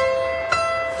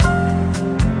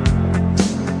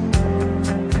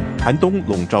寒冬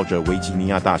笼罩着维吉尼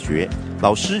亚大学，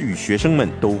老师与学生们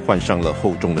都换上了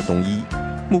厚重的冬衣，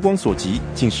目光所及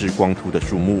竟是光秃的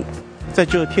树木。在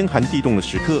这天寒地冻的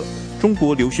时刻，中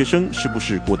国留学生是不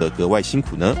是过得格外辛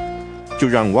苦呢？就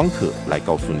让汪可来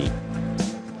告诉你。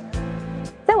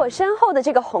在我身后的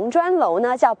这个红砖楼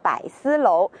呢，叫百思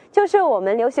楼，就是我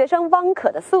们留学生汪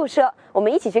可的宿舍。我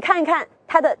们一起去看看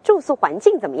他的住宿环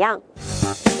境怎么样。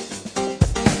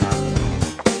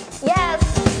Yes。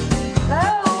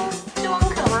Hello， 是汪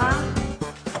可吗？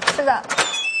是的。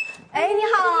哎，你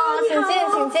好，请进，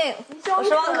请进。我是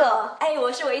是汪可。哎，我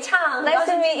是维畅。Nice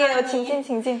to meet you， 请进，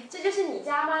请进。这就是你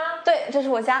家吗？对，这是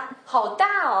我家。好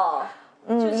大哦。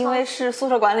因为是宿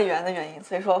舍管理员的原因，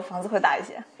所以说房子会大一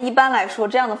些。一般来说，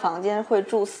这样的房间会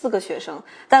住4个学生，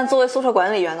但作为宿舍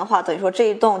管理员的话，等于说这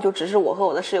一栋就只是我和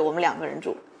我的室友，我们2个人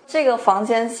住。这个房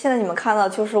间现在你们看到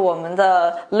就是我们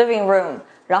的 living room，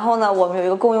 然后呢，我们有一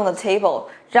个共用的 table，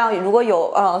 这样如果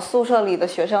有宿舍里的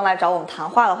学生来找我们谈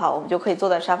话的话，我们就可以坐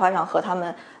在沙发上和他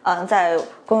们在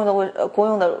公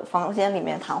用的房间里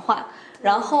面谈话。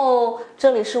然后这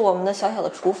里是我们的小小的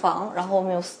厨房，然后我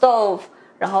们有 stove，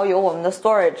 然后有我们的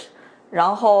storage，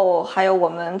 然后还有我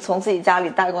们从自己家里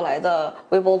带过来的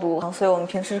微波炉，所以我们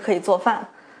平时可以做饭。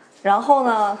然后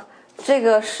呢，这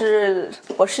个是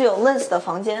我室友 Liz 的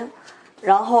房间，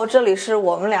然后这里是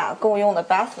我们俩共用的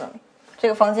bathroom。这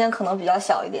个房间可能比较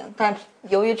小一点，但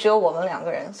由于只有我们2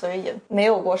个人，所以也没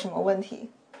有过什么问题。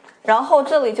然后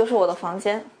这里就是我的房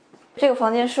间，这个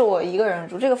房间是我一个人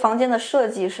住。这个房间的设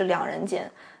计是2人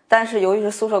间，但是由于是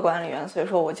宿舍管理员，所以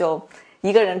说我就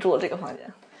一个人住了这个房间。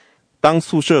当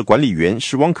宿舍管理员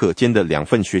是汪可兼的2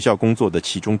份学校工作的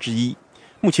其中之一。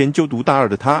目前就读大2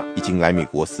的他已经来美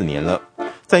国4年了。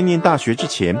在念大学之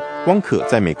前，汪可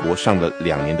在美国上了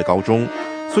2年的高中，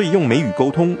所以用美语沟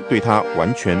通对他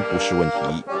完全不是问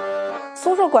题。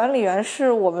宿舍管理员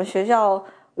是我们学校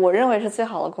我认为是最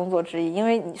好的工作之一，因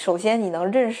为首先你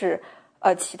能认识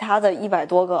其他的100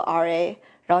多个 RA，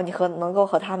 然后你能够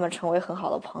和他们成为很好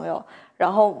的朋友。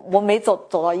然后我每走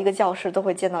到一个教室都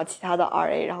会见到其他的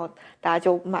RA， 然后大家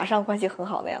就马上关系很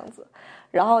好的样子。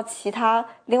然后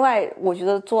另外我觉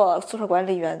得做宿舍管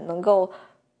理员能够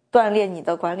锻炼你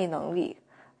的管理能力。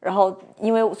然后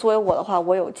因为作为我的话，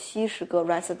我有70个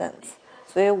residents，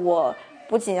 所以我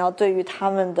不仅要对于他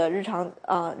们的日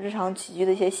常起居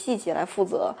的一些细节来负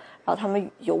责，然后他们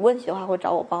有问题的话会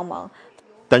找我帮忙。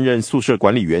担任宿舍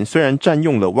管理员虽然占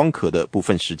用了汪可的部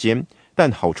分时间，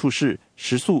但好处是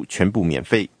食宿全部免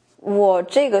费。我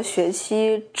这个学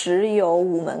期只有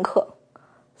5门课，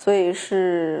所以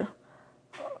是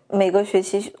每个学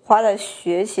期花在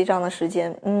学习上的时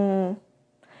间，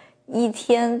一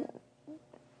天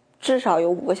至少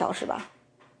有5个小时吧。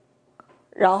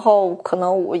然后可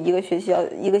能我一个学期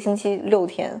一个星期6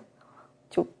天，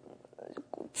就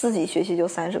自己学习就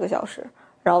30个小时，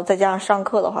然后再加上上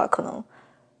课的话，可能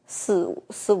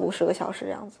40-50个小时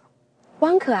这样子。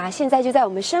汪可啊，现在就在我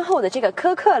们身后的这个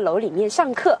科课楼里面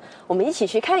上课，我们一起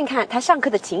去看一看他上课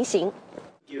的情形。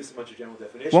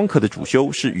汪可的主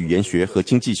修是语言学和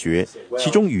经济学，其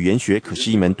中语言学可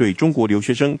是一门对中国留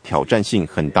学生挑战性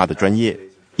很大的专业，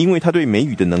因为他对美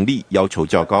语的能力要求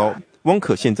较高。汪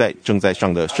可现在正在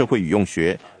上的社会语用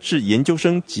学是研究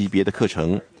生级别的课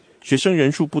程，学生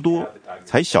人数不多，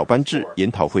采小班制研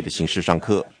讨会的形式上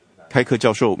课。开课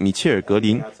教授米切尔·格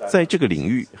林在这个领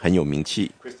域很有名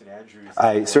气。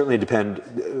I certainly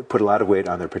put a lot of weight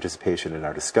on their participation in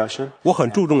our discussion. 我很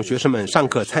注重学生们上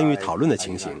课参与讨论的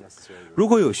情形。如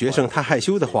果有学生太害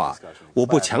羞的话，我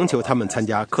不强求他们参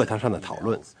加课堂上的讨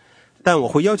论，但我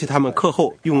会要求他们课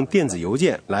后用电子邮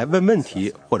件来问问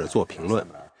题或者做评论。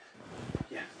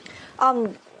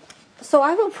So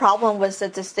I have a problem with the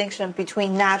distinction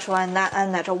between natural and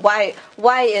unnatural.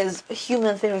 Why is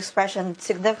human facial expression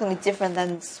significantly different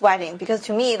than sweating? Because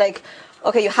to me, like,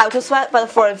 okay, you have to sweat, but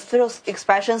for facial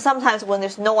expression, sometimes when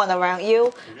there's no one around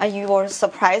you and you are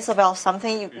surprised about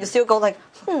something, you still go like,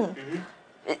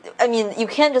 I mean, you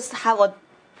can't just have a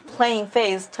plain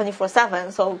face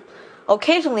 24/7. So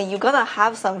occasionally you're gonna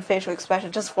have some facial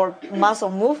expression just for muscle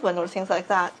movement or things like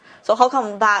that. So how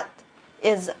come that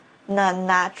is not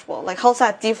natural? Like, how's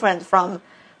that different from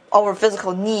our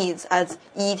physical needs as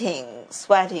eating,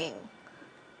 sweating?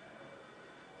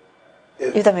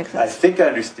 If that makes sense. I think I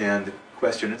understand the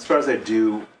question. As far as I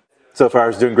do, so far I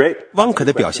was doing great. 汪可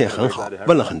的表现很好，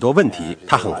问了很多问题，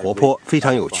他很活泼，非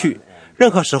常有趣，任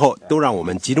何时候都让我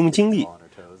们集中精力，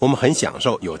我们很享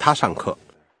受有他上课。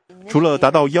除了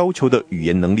达到要求的语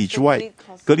言能力之外，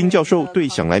格林教授对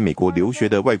想来美国留学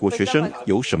的外国学生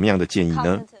有什么样的建议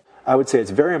呢？I would say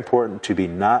it's very important to be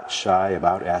not shy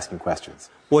about asking questions.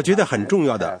 我觉得很重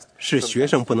要的是学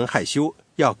生不能害羞，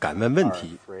要敢问问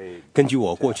题。根据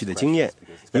我过去的经验，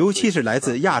尤其是来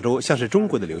自亚洲像是中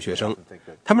国的留学生，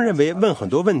他们认为问很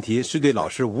多问题是对老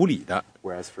师无礼的，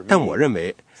但我认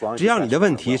为只要你的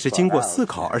问题是经过思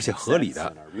考而且合理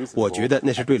的，我觉得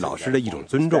那是对老师的一种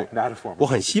尊重。我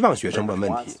很希望学生问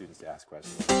问题。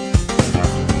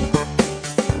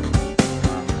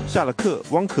下了课，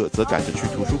汪可则赶着去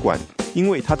图书馆，因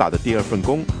为他打的第2份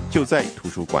工就在图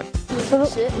书馆。你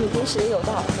平时有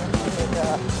多少天去那个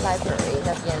library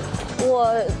那边？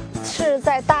我是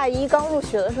在大一刚入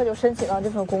学的时候就申请到这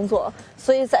份工作，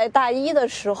所以在大一的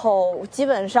时候，基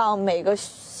本上每个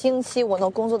星期我能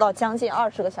工作到将近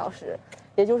20个小时，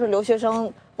也就是留学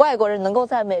生外国人能够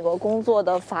在美国工作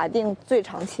的法定最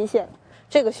长期限。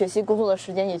这个学期工作的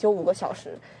时间也就5个小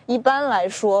时，一般来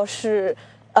说是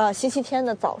星期天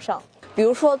的早上。比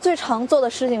如说最常做的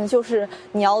事情就是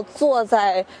你要坐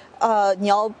在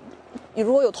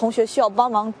如果有同学需要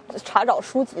帮忙查找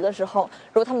书籍的时候，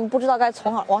如果他们不知道该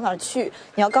往哪去，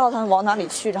你要告诉他们往哪里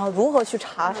去，然后如何去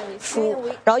查书。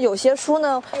然后有些书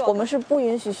呢，我们是不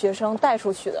允许学生带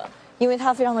出去的，因为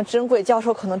它非常的珍贵，教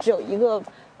授可能只有一个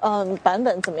版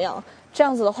本怎么样。这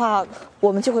样子的话，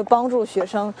我们就会帮助学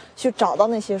生去找到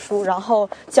那些书，然后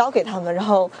交给他们，然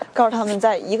后告诉他们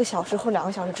在1个小时或2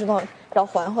个小时之内要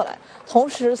还回来。同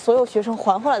时，所有学生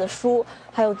还回来的书，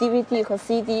还有 DVD 和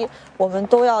CD， 我们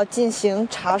都要进行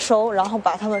查收，然后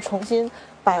把它们重新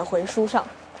摆回书上。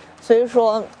所以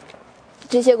说，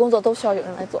这些工作都需要有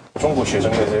人来做。中国学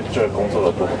生这工作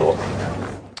的多不多？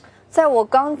在我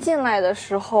刚进来的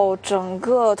时候，整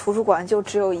个图书馆就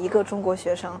只有1个中国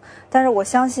学生，但是我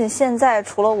相信现在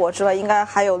除了我之外，应该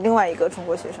还有另外1个中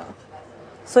国学生，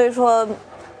所以说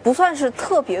不算是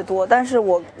特别多，但是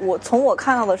我从我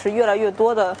看到的是越来越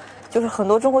多的，就是很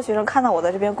多中国学生看到我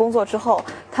在这边工作之后，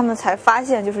他们才发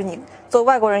现就是你做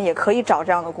外国人也可以找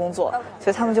这样的工作，所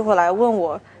以他们就会来问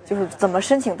我就是怎么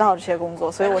申请到这些工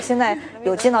作，所以我现在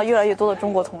有见到越来越多的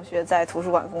中国同学在图书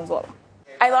馆工作了。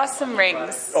I lost some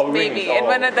rings, maybe. In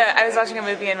one of the, I was watching a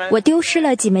movie in one. 我丢失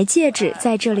了几枚戒指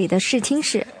在这里的视听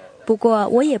室，不过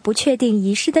我也不确定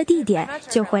遗失的地点，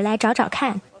就回来找找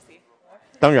看。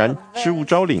当然，事务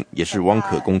招领也是汪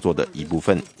可工作的一部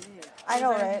分。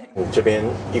你这边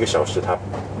1个小时，他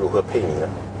如何配你呢？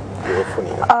如何付你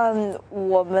呢？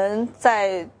我们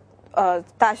在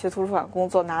大学图书馆工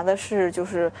作拿的是就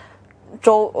是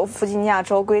弗吉尼亚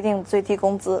州规定最低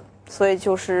工资，所以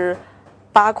就是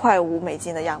8.5块美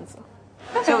金的样子。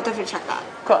So definitely check that.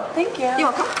 Cool. Thank you.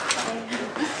 You're welcome.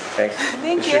 Thanks.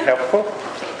 Thank you. Helpful?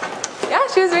 Yeah,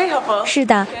 she was very helpful. 是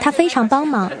的，她非常帮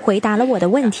忙，回答了我的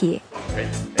问题。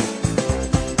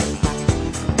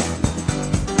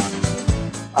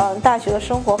大学的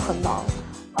生活很忙，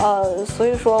所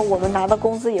以说我们拿的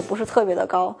工资也不是特别的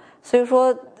高，所以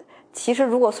说其实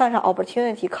如果算上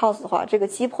opportunity cost 的话，这个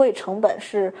机会成本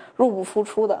是入不敷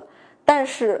出的。但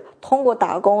是通过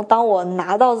打工，当我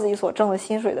拿到自己所挣的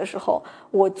薪水的时候，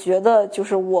我觉得就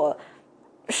是我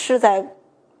是在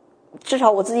至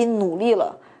少我自己努力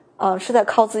了，是在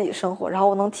靠自己生活，然后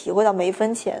我能体会到每一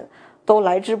分钱都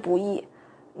来之不易，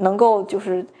能够就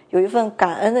是有一份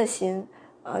感恩的心，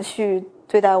去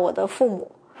对待我的父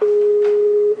母。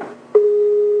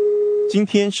今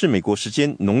天是美国时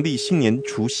间农历新年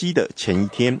除夕的前一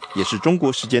天，也是中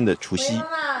国时间的除夕。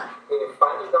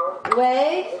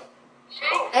喂，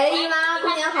哎，姨妈，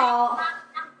过年好。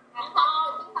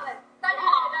大家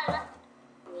好，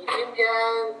你今天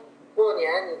过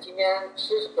年，你今天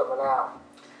吃什么呢？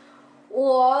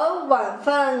我晚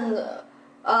饭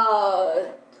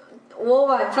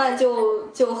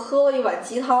就喝了一碗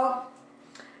鸡汤，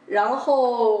然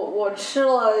后我吃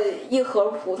了1盒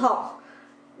葡萄，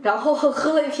然后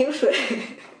喝了1瓶水，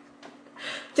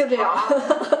就这样。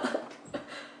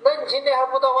那你今天还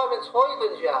不到外面搓一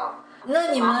顿去啊？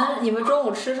那你们中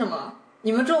午吃什么？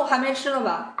你们中午还没吃呢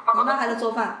吧？你妈还在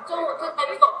做饭。中午正在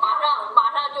做，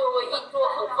马上就一桌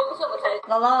很丰盛的菜。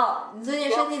姥姥，你最近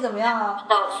身体怎么样啊？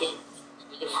到西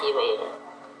北人。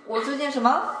我最近什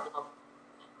么？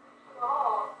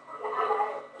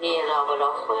你也捞不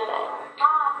着回来。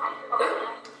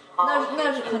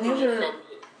那是肯定是，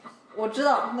我知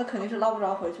道，那肯定是捞不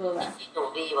着回去了呗。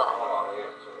努力吧，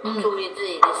注意自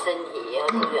己的身体，也要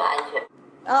注意安全。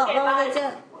爸爸再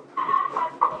见。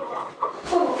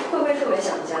会不会特别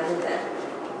想家现在？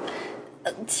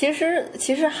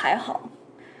其实还好，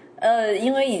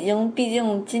因为毕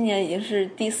竟今年已经是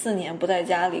第4年不在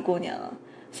家里过年了，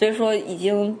所以说已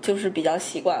经就是比较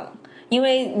习惯了。因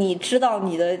为你知道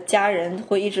你的家人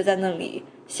会一直在那里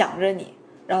想着你，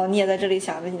然后你也在这里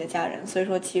想着你的家人，所以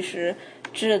说其实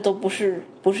这都不是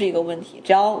一个问题。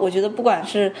只要我觉得不管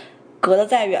是隔得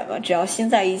再远吧，只要心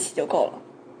在一起就够了。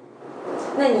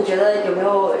那你觉得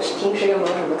平时有没有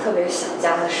什么特别想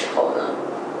家的时候呢？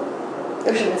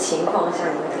有什么情况下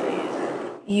你会特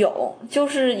别？有，就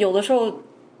是有的时候，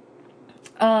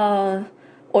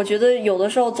我觉得有的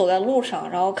时候走在路上，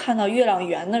然后看到月亮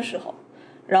圆的时候，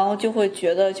然后就会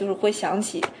觉得就是会想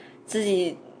起自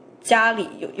己家里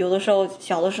有的时候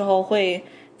小的时候会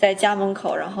在家门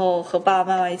口，然后和爸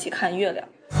爸妈妈一起看月亮。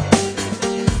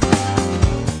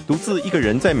独自一个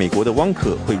人在美国的汪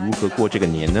可会如何过这个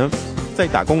年呢？在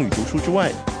打工与读书之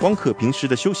外，汪可平时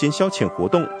的休闲消遣活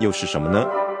动又是什么呢？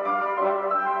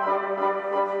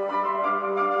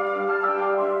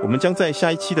我们将在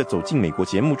下一期的走进美国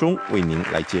节目中为您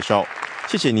来介绍。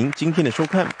谢谢您今天的收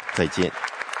看，再见。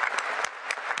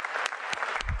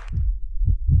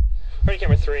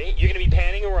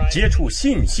接触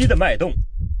信息的脉动，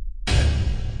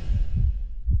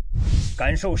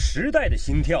感受时代的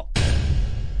心跳，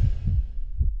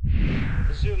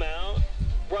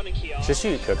持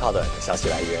续可靠的消息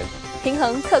来源，平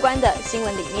衡客观的新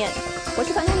闻理念。我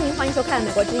是团东明，欢迎收看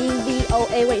美国之音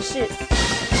VOA 卫视。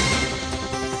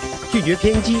拒绝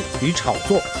偏激与炒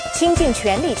作，倾尽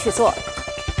全力去做。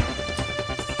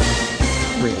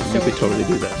You could totally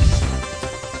do that.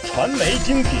 传媒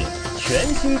精品全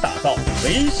新打造，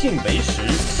唯信唯实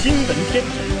新闻天职。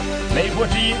美国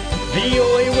之音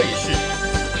VOA 卫视。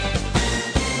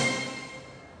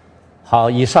好，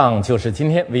以上就是今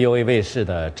天 VOA 卫视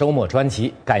的周末专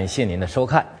辑，感谢您的收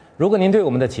看。如果您对我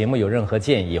们的节目有任何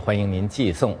建议，欢迎您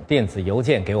寄送电子邮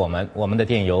件给我们，我们的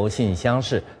电邮信箱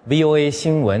是 voa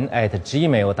新闻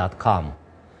@gmail.com。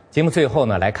节目最后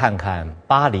呢，来看看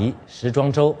巴黎时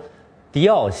装周迪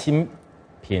奥新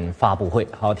品发布会。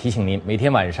好，提醒您每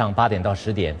天晚上8点到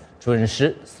10点准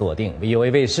时锁定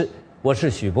VOA 卫视，我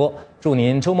是许波，祝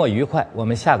您周末愉快，我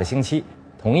们下个星期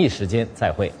同一时间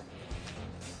再会。